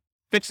 get a loan.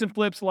 Fix and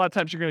flips, a lot of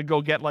times you're going to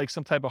go get like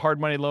some type of hard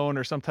money loan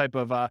or some type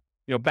of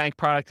bank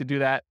product to do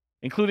that,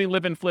 including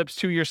live-in flips,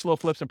 2-year slow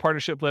flips, and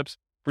partnership flips.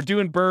 If we're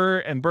doing Burr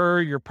and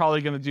Burr, you're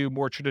probably going to do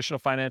more traditional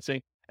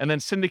financing. And then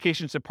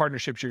syndications and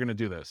partnerships, you're going to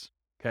do those.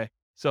 Okay.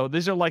 So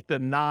these are like the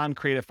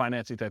non-creative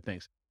financing type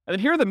things. And then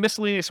here are the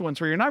miscellaneous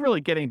ones where you're not really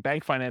getting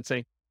bank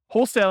financing.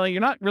 Wholesaling, you're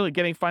not really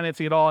getting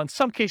financing at all. In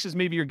some cases,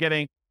 maybe you're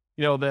getting,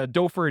 the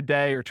dough for a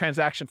day or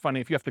transaction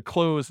funding if you have to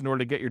close in order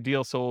to get your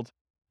deal sold.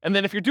 And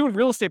then if you're doing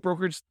real estate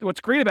brokerage, what's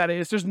great about it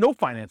is there's no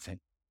financing,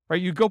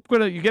 right? You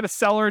get a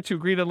seller to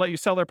agree to let you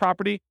sell their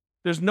property.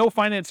 There's no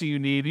financing you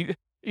need.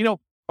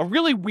 A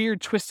really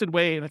weird, twisted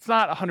way, and it's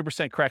not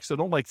 100% correct, so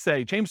don't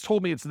say, James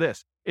told me it's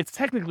this. It's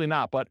technically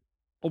not, but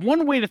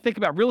one way to think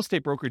about real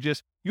estate brokerage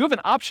is you have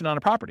an option on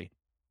a property.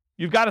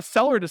 You've got a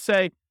seller to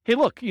say, hey,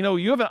 look, you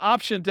have an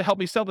option to help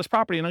me sell this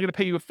property, and I'm going to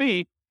pay you a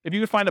fee if you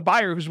can find a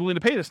buyer who's willing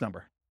to pay this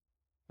number,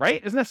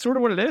 right? Isn't that sort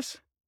of what it is?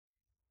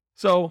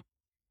 So,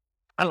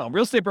 I don't know.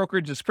 Real estate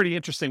brokerage is a pretty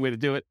interesting way to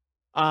do it.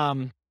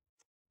 And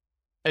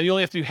you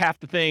only have to do half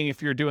the thing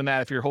if you're doing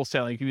that. If you're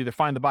wholesaling, you can either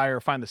find the buyer or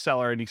find the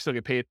seller and you still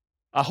get paid.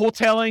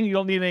 Wholesaling, you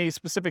don't need any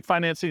specific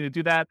financing to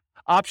do that.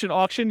 Option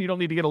auction, you don't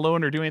need to get a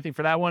loan or do anything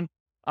for that one.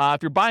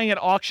 If you're buying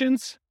at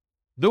auctions,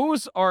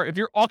 if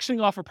you're auctioning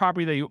off a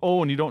property that you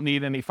own, you don't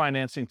need any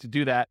financing to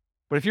do that.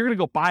 But if you're going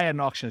to go buy at an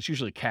auction, it's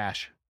usually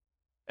cash.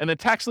 And then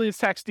tax liens,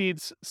 tax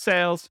deeds,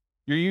 sales,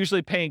 you're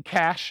usually paying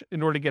cash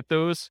in order to get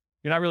those.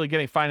 You're not really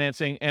getting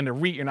financing, and a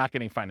REIT, you're not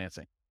getting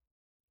financing.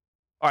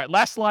 All right,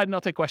 last slide, and I'll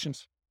take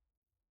questions.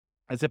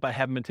 As if I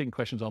haven't been taking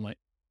questions all night.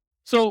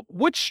 So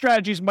which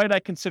strategies might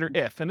I consider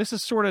if? And this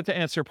is sort of to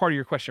answer part of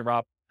your question,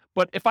 Rob.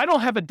 But if I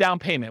don't have a down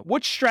payment,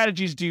 which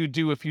strategies do you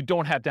do if you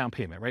don't have down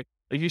payment, right?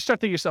 Like you start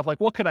thinking to yourself,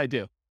 like, what could I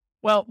do?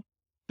 Well,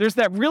 there's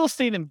that real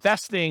estate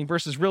investing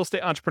versus real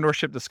estate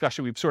entrepreneurship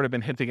discussion we've sort of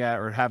been hinting at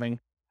or having.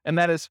 And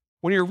that is,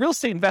 when you're a real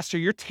estate investor,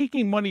 you're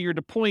taking money, you're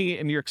deploying it,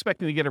 and you're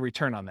expecting to get a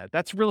return on that.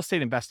 That's real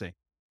estate investing.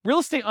 Real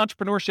estate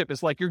entrepreneurship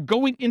is like you're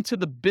going into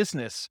the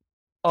business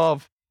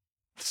of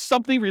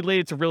something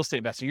related to real estate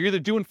investing. You're either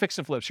doing fix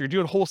and flips, you're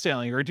doing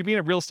wholesaling, or you're being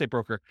a real estate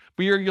broker,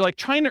 but you're like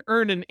trying to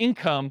earn an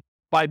income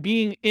by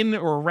being in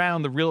or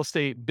around the real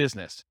estate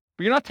business.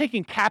 But you're not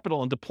taking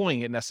capital and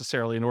deploying it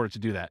necessarily in order to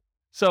do that.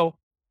 So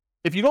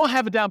if you don't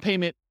have a down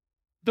payment,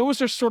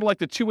 those are sort of like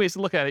the 2 ways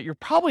to look at it. You're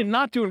probably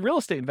not doing real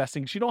estate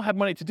investing because you don't have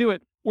money to do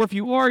it. Or if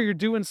you are, you're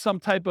doing some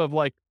type of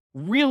like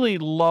really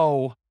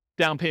low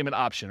down payment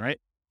option, right?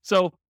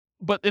 So,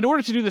 but in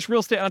order to do this real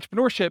estate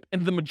entrepreneurship,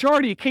 in the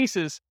majority of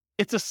cases,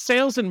 it's a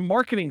sales and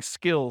marketing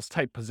skills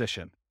type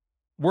position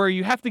where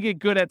you have to get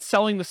good at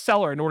selling the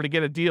seller in order to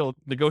get a deal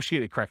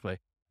negotiated correctly.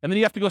 And then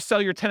you have to go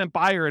sell your tenant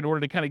buyer in order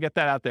to kind of get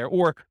that out there.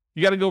 Or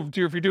you got to go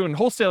do, if you're doing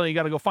wholesaling, you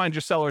got to go find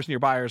your sellers and your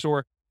buyers.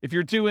 Or if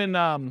you're doing,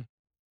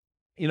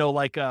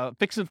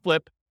 fix and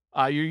flip,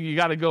 you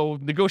got to go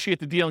negotiate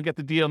the deal and get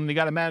the deal, and you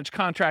got to manage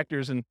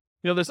contractors, and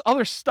there's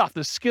other stuff,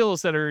 there's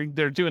skills that are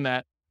doing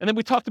that. And then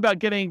we talked about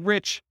getting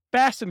rich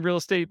fast in real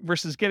estate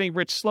versus getting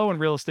rich slow in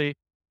real estate,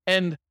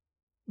 and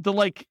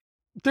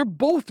they're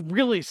both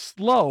really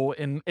slow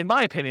in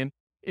my opinion.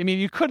 I mean,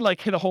 you could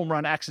hit a home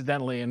run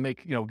accidentally and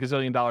make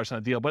gazillion dollars on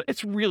a deal, but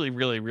it's really,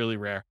 really, really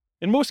rare.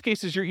 In most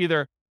cases, you're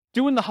either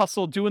doing the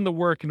hustle, doing the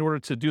work in order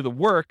to do the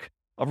work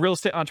of real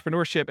estate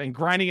entrepreneurship and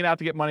grinding it out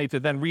to get money to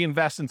then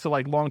reinvest into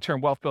long-term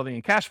wealth building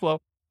and cash flow,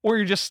 or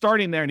you're just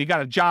starting there and you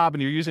got a job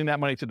and you're using that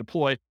money to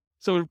deploy.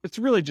 So it's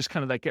really just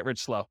kind of that get rich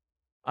slow.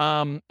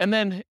 And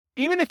then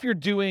even if you're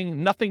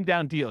doing nothing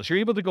down deals, you're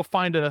able to go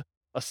find a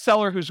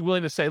seller who's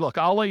willing to say, look,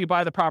 I'll let you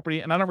buy the property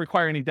and I don't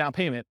require any down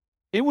payment.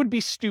 It would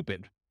be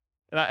stupid.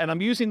 And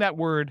I'm using that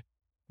word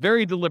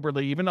very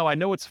deliberately, even though I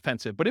know it's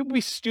offensive, but it would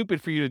be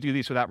stupid for you to do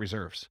these without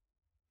reserves,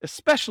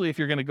 especially if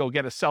you're going to go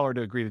get a seller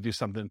to agree to do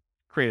something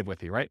creative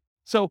with you, right?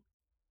 So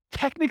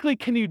technically,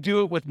 can you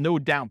do it with no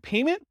down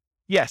payment?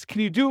 Yes.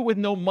 Can you do it with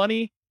no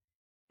money?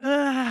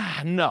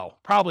 No,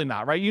 probably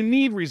not, right? You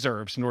need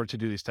reserves in order to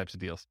do these types of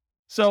deals.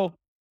 So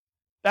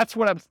that's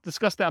what I've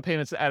discussed, down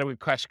payments,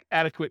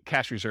 adequate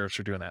cash reserves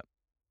for doing that.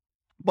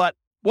 But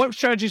what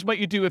strategies might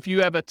you do if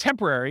you have a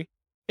temporary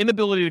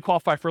inability to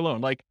qualify for a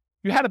loan? Like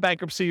you had a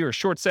bankruptcy or a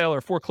short sale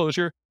or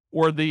foreclosure,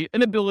 or the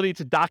inability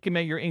to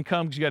document your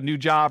income because you got a new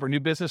job or new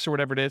business or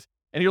whatever it is.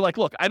 And you're like,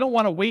 look, I don't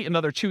want to wait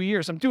another 2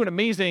 years. I'm doing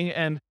amazing.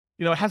 And,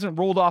 it hasn't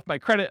rolled off my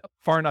credit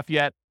far enough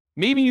yet.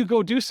 Maybe you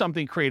go do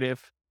something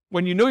creative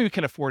when you know you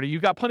can afford it. You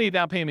got plenty of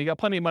down payment, you got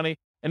plenty of money.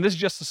 And this is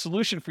just a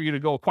solution for you to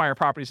go acquire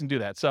properties and do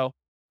that. So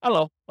I don't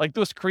know, like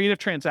those creative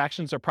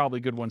transactions are probably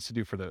good ones to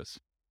do for those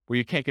where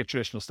you can't get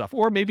traditional stuff.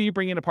 Or maybe you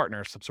bring in a partner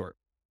of some sort.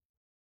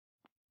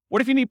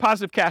 What if you need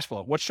positive cash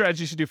flow? What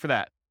strategies you do for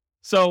that?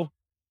 So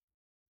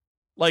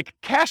like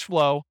cash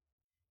flow,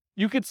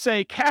 you could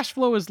say cash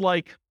flow is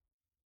like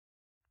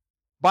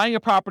buying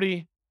a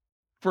property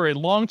for a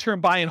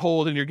long-term buy and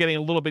hold, and you're getting a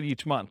little bit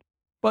each month.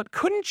 But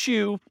couldn't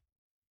you,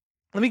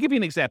 let me give you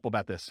an example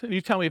about this, and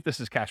you tell me if this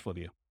is cash flow to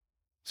you.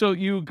 So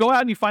you go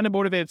out and you find a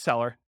motivated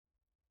seller,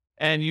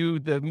 and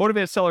the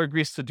motivated seller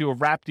agrees to do a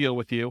wrap deal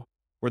with you,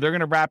 where they're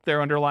going to wrap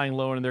their underlying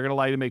loan and they're going to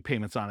allow you to make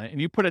payments on it.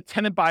 And you put a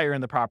tenant buyer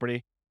in the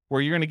property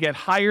where you're going to get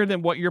higher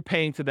than what you're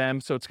paying to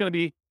them. So it's going to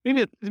be,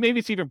 maybe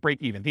it's even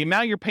break even. The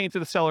amount you're paying to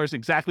the seller is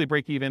exactly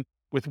break even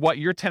with what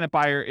your tenant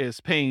buyer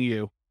is paying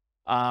you.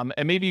 And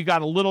maybe you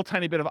got a little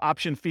tiny bit of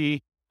option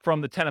fee from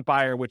the tenant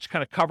buyer, which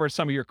kind of covers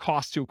some of your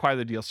costs to acquire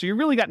the deal. So you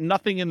really got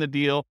nothing in the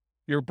deal.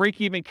 You're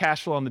break-even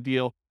cash flow on the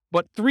deal.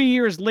 But 3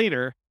 years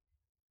later,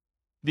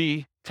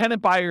 the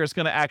tenant buyer is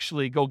going to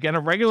actually go get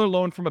a regular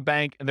loan from a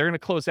bank, and they're going to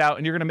close out,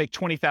 and you're going to make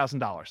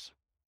 $20,000.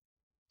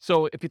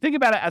 So if you think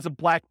about it as a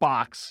black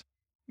box,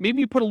 maybe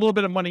you put a little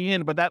bit of money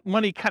in, but that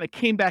money kind of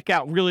came back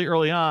out really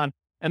early on.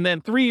 And then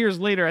 3 years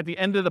later, at the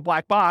end of the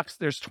black box,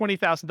 there's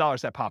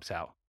 $20,000 that pops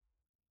out.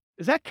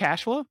 Is that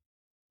cash flow?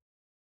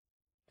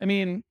 I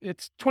mean,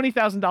 it's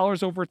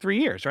 $20,000 over 3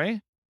 years,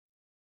 right?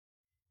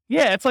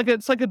 Yeah, it's like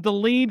a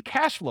delayed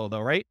cash flow,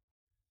 though, right?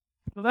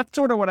 So that's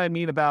sort of what I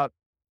mean about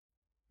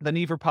the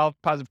need for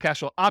positive cash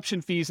flow,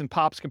 option fees and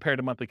pops compared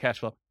to monthly cash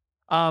flow.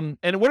 And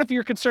what if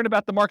you're concerned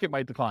about the market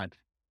might decline?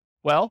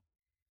 Well,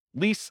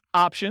 lease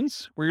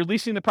options, where you're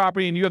leasing the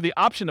property and you have the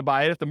option to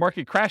buy it. If the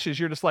market crashes,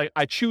 you're just like,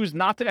 I choose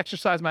not to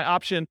exercise my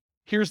option.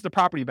 Here's the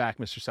property back,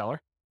 Mr.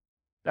 Seller.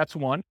 That's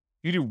one.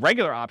 You do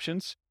regular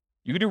options.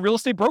 You can do real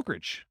estate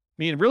brokerage.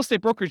 I mean, real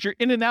estate brokerage, you're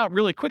in and out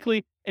really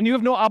quickly, and you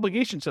have no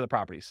obligation to the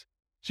properties.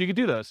 So you can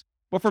do those.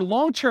 But for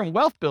long-term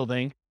wealth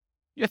building,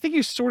 I think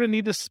you sort of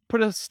need to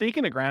put a stake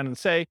in the ground and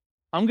say,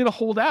 I'm going to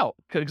hold out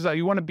because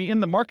you want to be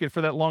in the market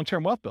for that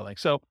long-term wealth building.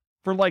 So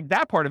for like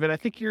that part of it, I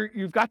think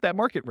you've got that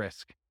market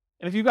risk.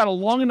 And if you've got a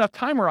long enough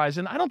time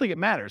horizon, I don't think it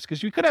matters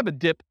because you could have a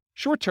dip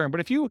short-term. But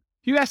if you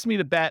asked me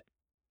to bet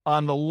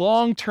on the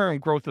long-term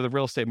growth of the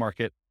real estate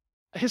market,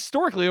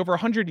 historically over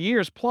 100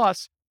 years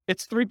plus,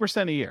 it's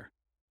 3% a year.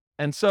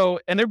 And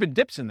there've been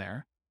dips in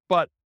there,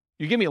 but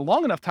you give me a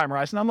long enough time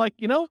horizon, I'm like,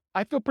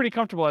 I feel pretty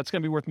comfortable it's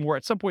going to be worth more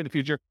at some point in the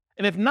future.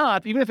 And if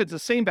not, even if it's the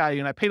same value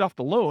and I paid off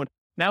the loan,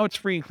 now it's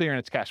free and clear and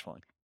it's cash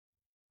flowing.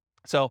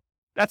 So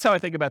that's how I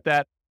think about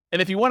that.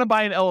 And if you want to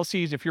buy in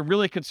LLCs, if you're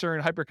really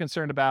hyper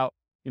concerned about,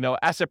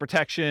 asset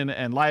protection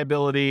and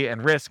liability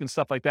and risk and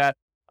stuff like that,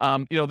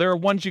 there are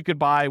ones you could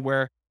buy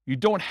where you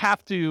don't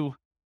have to,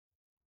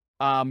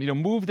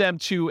 move them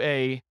to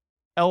a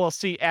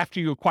LLC after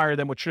you acquire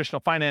them with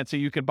traditional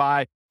financing. You could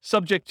buy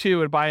subject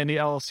to and buy in the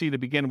LLC to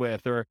begin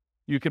with, or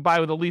you could buy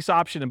with a lease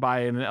option and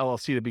buy in an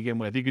LLC to begin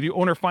with. You could do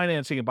owner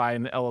financing and buy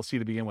in an LLC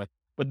to begin with.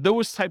 But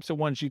those types of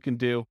ones you can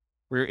do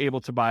where you're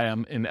able to buy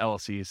them in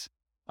LLCs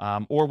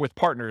or with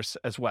partners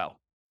as well.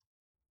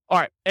 All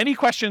right. Any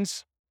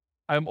questions?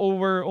 I'm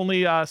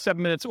only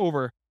 7 minutes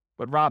over,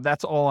 but Rob,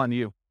 that's all on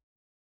you.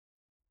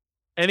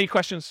 Any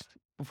questions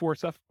before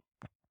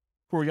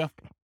we go?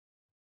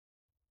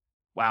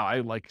 Wow,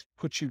 I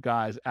put you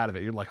guys out of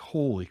it. You're like,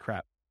 holy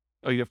crap.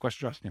 Oh, you have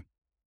questions, Josh? Yeah.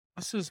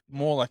 This is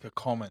more like a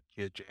comment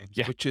here, James,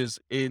 Yeah. which is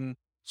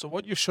so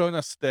what you're showing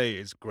us today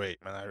is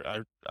great,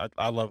 man.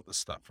 I love this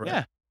stuff, right?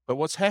 Yeah. But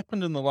what's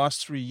happened in the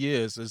last 3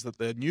 years is that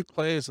there are new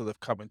players that have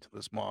come into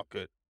this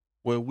market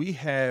where we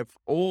have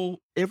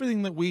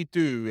everything that we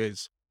do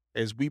is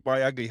we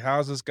buy ugly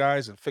houses,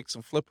 guys, and fix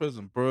and flippers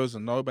and burrs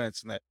and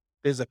nomads and that.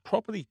 There's a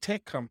property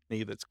tech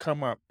company that's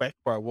come up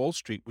backed by Wall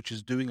Street, which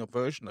is doing a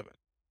version of it.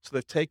 So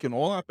they've taken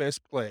all our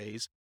best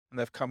plays and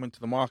they've come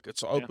into the market.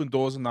 So Open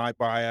Doors an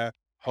iBuyer,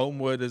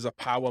 Homeward is a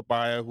power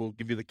buyer who will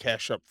give you the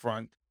cash up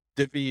front.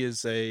 Divvy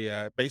is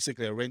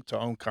basically a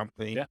rent-to-own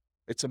company. Yeah.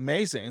 It's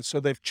amazing. And so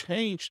they've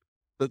changed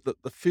the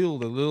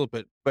field a little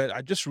bit. But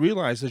I just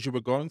realized as you were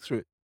going through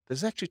it,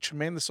 there's actually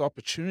tremendous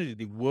opportunity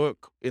to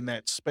work in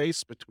that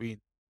space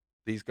between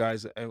these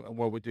guys and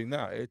what we're doing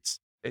now. It's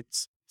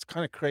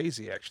kind of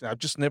crazy, actually. I've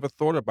just never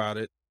thought about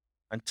it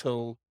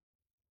until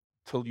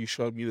you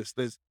showed me this.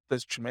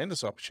 There's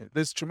tremendous opportunity.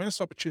 There's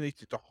tremendous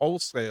opportunity to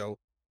wholesale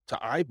to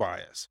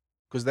iBuyers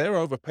because they're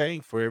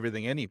overpaying for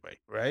everything anyway,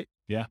 right?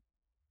 Yeah,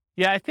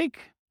 I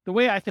think the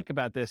way I think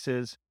about this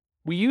is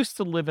we used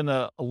to live in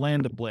a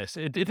land of bliss.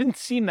 It didn't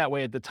seem that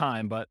way at the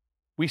time, but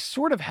we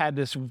sort of had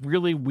this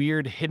really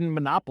weird hidden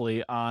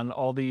monopoly on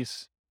all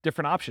these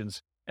different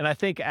options. And I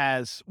think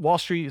as Wall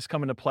Street is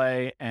coming to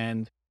play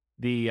and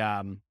the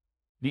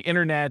the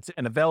internet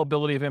and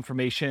availability of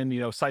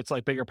information, sites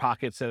like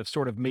BiggerPockets that have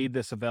sort of made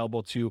this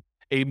available to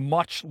a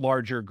much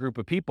larger group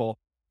of people,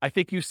 I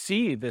think you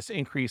see this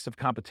increase of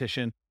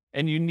competition,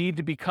 and you need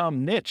to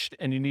become niched,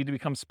 and you need to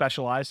become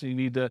specialized, and you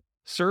need to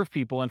serve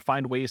people and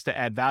find ways to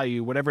add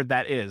value, whatever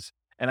that is.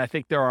 And I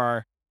think there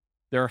are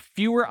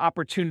fewer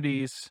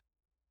opportunities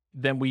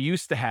than we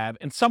used to have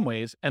in some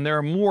ways, and there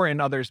are more in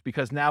others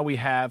because now we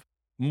have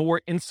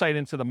more insight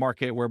into the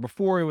market, where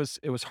before it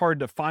was hard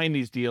to find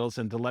these deals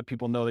and to let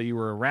people know that you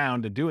were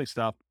around and doing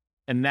stuff.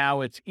 And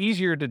now it's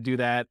easier to do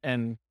that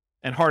and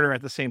harder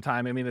at the same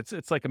time. I mean,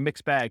 it's like a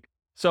mixed bag.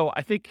 So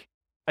I think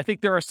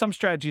there are some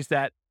strategies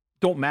that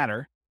don't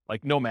matter,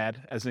 like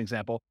Nomad as an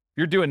example. If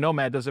you're doing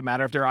Nomad, does it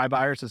matter if there are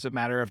iBuyers? Does it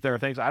matter if there are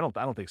things? I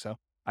don't think so.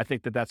 I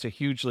think that's a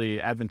hugely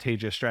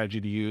advantageous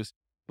strategy to use.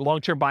 The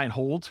long-term buy and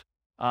hold,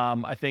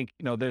 I think,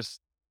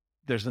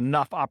 there's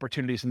enough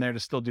opportunities in there to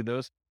still do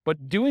those.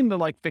 But doing the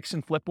like fix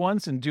and flip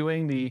ones and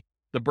doing the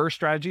burst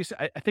strategies,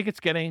 I think it's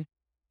getting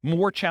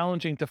more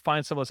challenging to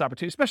find some of those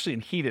opportunities, especially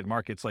in heated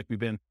markets like we've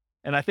been.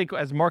 And I think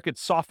as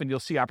markets soften, you'll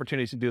see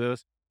opportunities to do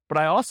those. But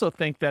I also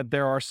think that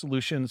there are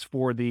solutions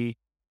for the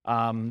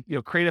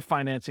creative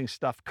financing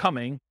stuff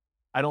coming.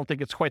 I don't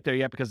think it's quite there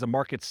yet because the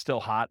market's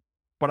still hot.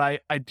 But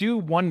I do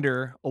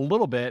wonder a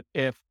little bit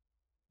if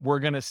we're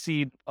going to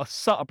see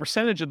a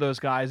percentage of those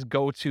guys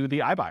go to the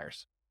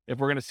iBuyers. If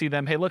we're going to see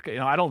them, hey, look,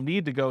 I don't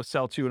need to go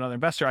sell to another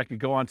investor. I could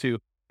go onto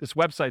this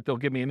website. They'll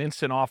give me an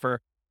instant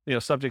offer,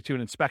 subject to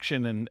an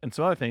inspection and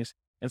some other things.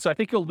 And so I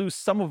think you'll lose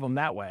some of them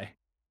that way,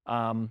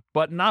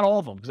 but not all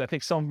of them, because I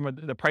think some of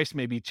them, the price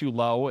may be too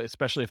low,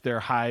 especially if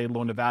they're high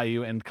loan to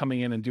value, and coming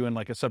in and doing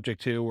like a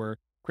subject to or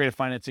creative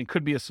financing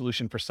could be a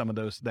solution for some of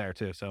those there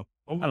too. So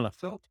I don't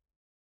know.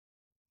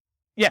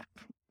 Yeah.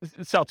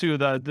 Sell to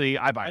the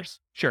iBuyers.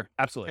 Sure.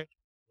 Absolutely.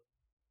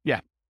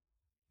 Yeah.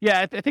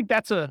 Yeah. I think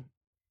that's a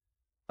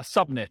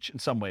sub niche in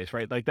some ways,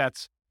 right? Like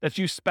that's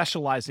you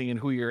specializing in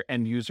who your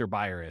end user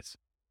buyer is.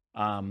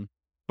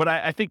 But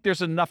I think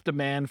there's enough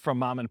demand from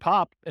mom and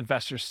pop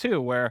investors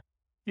too, where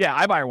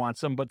iBuyer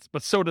wants them,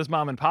 but so does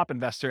mom and pop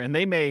investor. And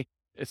they may,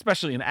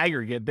 especially in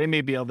aggregate, they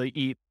may be able to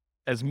eat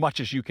as much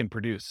as you can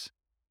produce.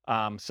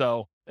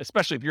 So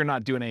especially if you're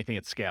not doing anything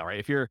at scale, right?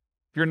 If you're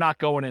not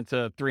going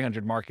into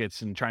 300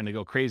 markets and trying to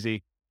go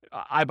crazy,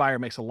 iBuyer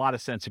makes a lot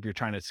of sense if you're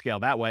trying to scale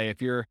that way.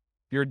 If you're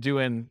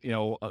doing,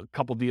 a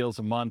couple deals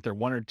a month or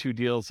one or two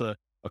deals a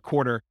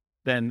quarter,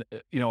 then,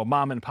 a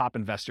mom and pop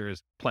investor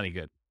is plenty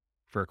good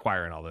for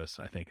acquiring all those,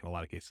 I think, in a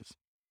lot of cases.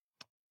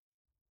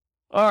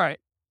 All right.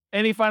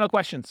 Any final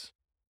questions?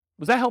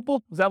 Was that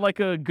helpful? Was that like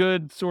a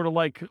good sort of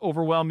like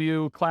overwhelm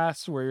you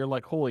class where you're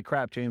like, holy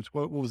crap, James,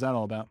 what was that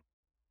all about?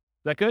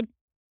 Is that good?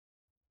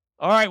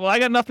 All right. Well, I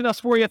got nothing else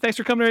for you. Thanks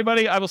for coming,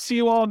 everybody. I will see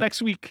you all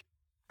next week.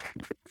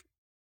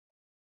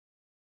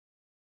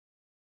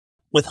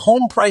 With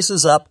home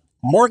prices up,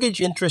 mortgage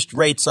interest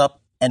rates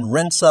up, and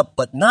rents up,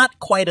 but not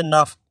quite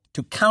enough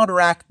to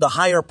counteract the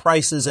higher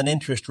prices and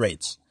interest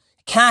rates,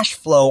 cash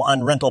flow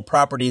on rental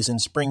properties in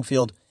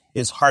Springfield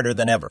is harder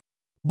than ever.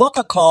 Book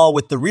a call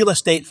with the Real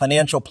Estate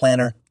Financial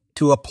Planner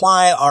to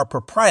apply our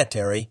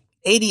proprietary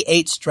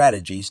 88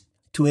 strategies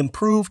to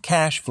improve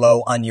cash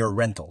flow on your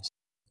rentals.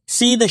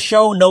 See the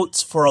show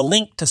notes for a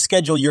link to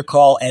schedule your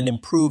call and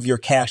improve your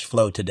cash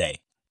flow today.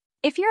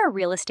 If you're a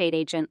real estate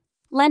agent,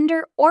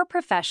 lender, or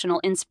professional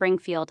in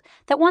Springfield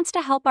that wants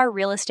to help our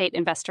real estate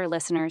investor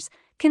listeners,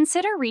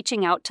 consider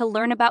reaching out to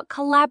learn about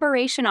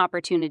collaboration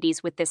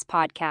opportunities with this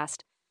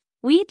podcast.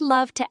 We'd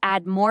love to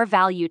add more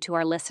value to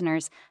our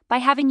listeners by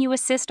having you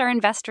assist our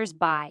investors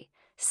buy,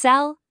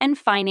 sell, and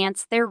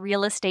finance their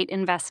real estate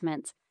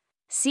investments.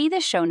 See the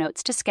show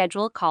notes to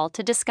schedule a call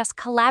to discuss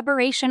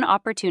collaboration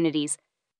opportunities